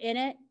you in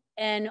it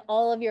and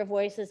all of your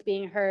voices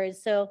being heard.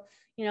 So,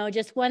 you know,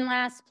 just one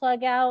last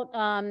plug out.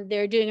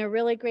 They're doing a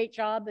really great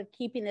job of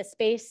keeping the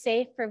space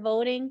safe for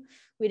voting.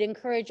 We'd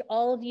encourage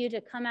all of you to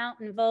come out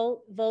and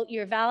vote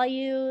your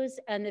values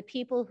and the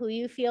people who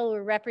you feel will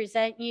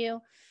represent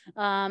you.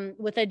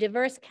 With a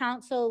diverse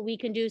council, we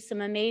can do some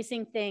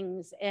amazing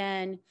things.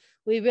 And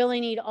we really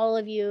need all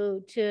of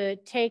you to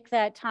take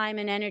that time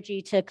and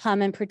energy to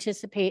come and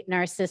participate in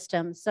our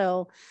system.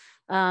 So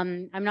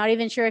I'm not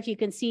even sure if you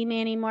can see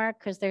me anymore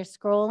because they're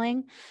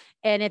scrolling.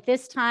 And at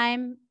this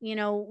time, you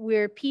know,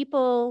 we're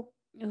people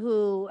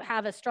who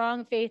have a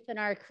strong faith in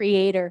our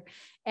Creator.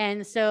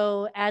 And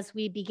so as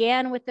we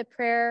began with the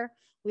prayer,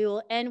 we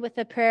will end with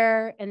a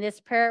prayer, and this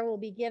prayer will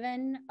be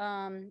given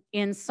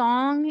in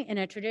song in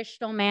a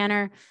traditional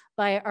manner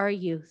by our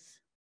youth.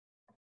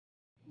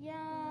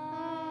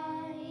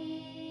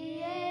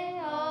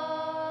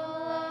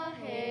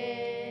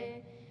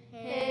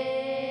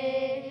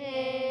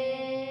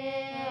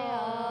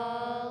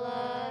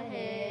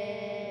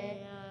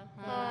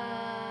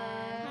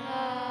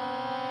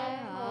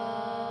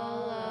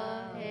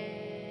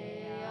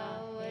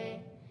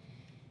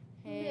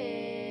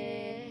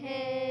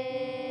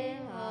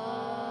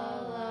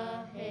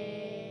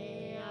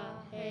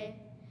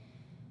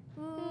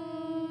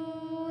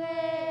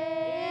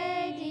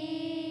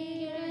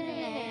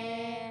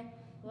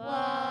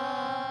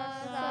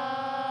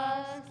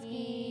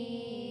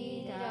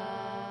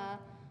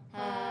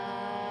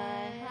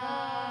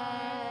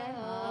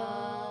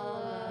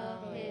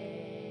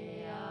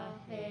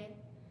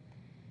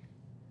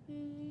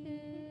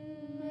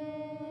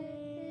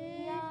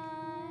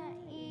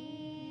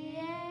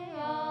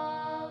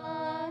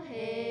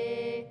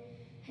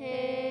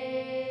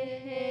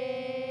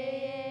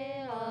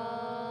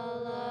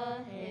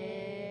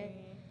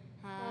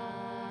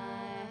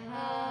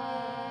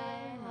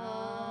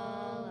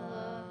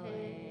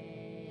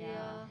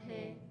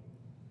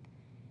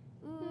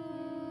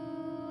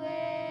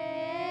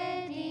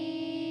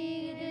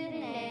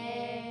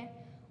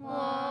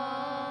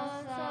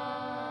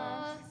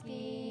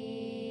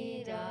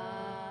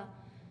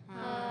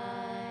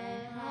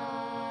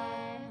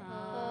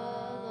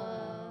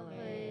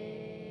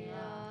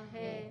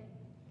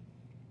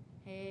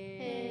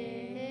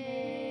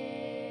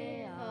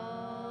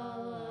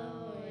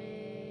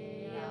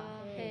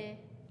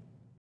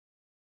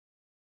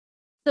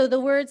 So the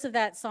words of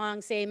that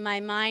song say, "My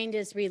mind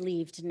is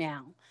relieved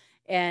now."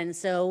 And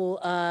so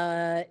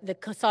the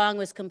song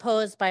was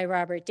composed by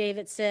Robert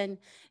Davidson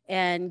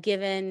and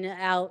given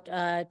out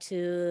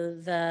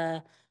to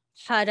the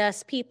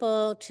Hadas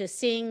people to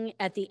sing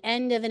at the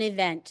end of an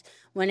event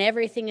when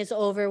everything is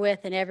over with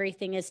and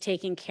everything is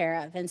taken care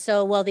of. And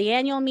so while the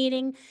annual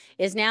meeting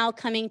is now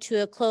coming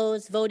to a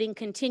close, voting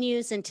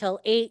continues until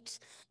 8.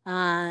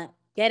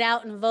 Get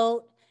out and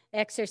vote,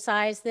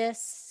 exercise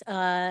this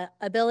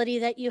ability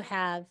that you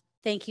have.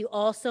 Thank you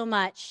all so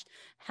much.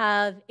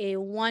 Have a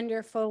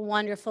wonderful,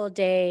 wonderful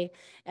day.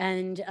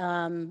 And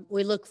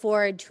we look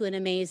forward to an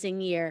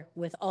amazing year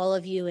with all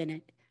of you in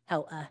it.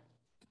 Hau'a.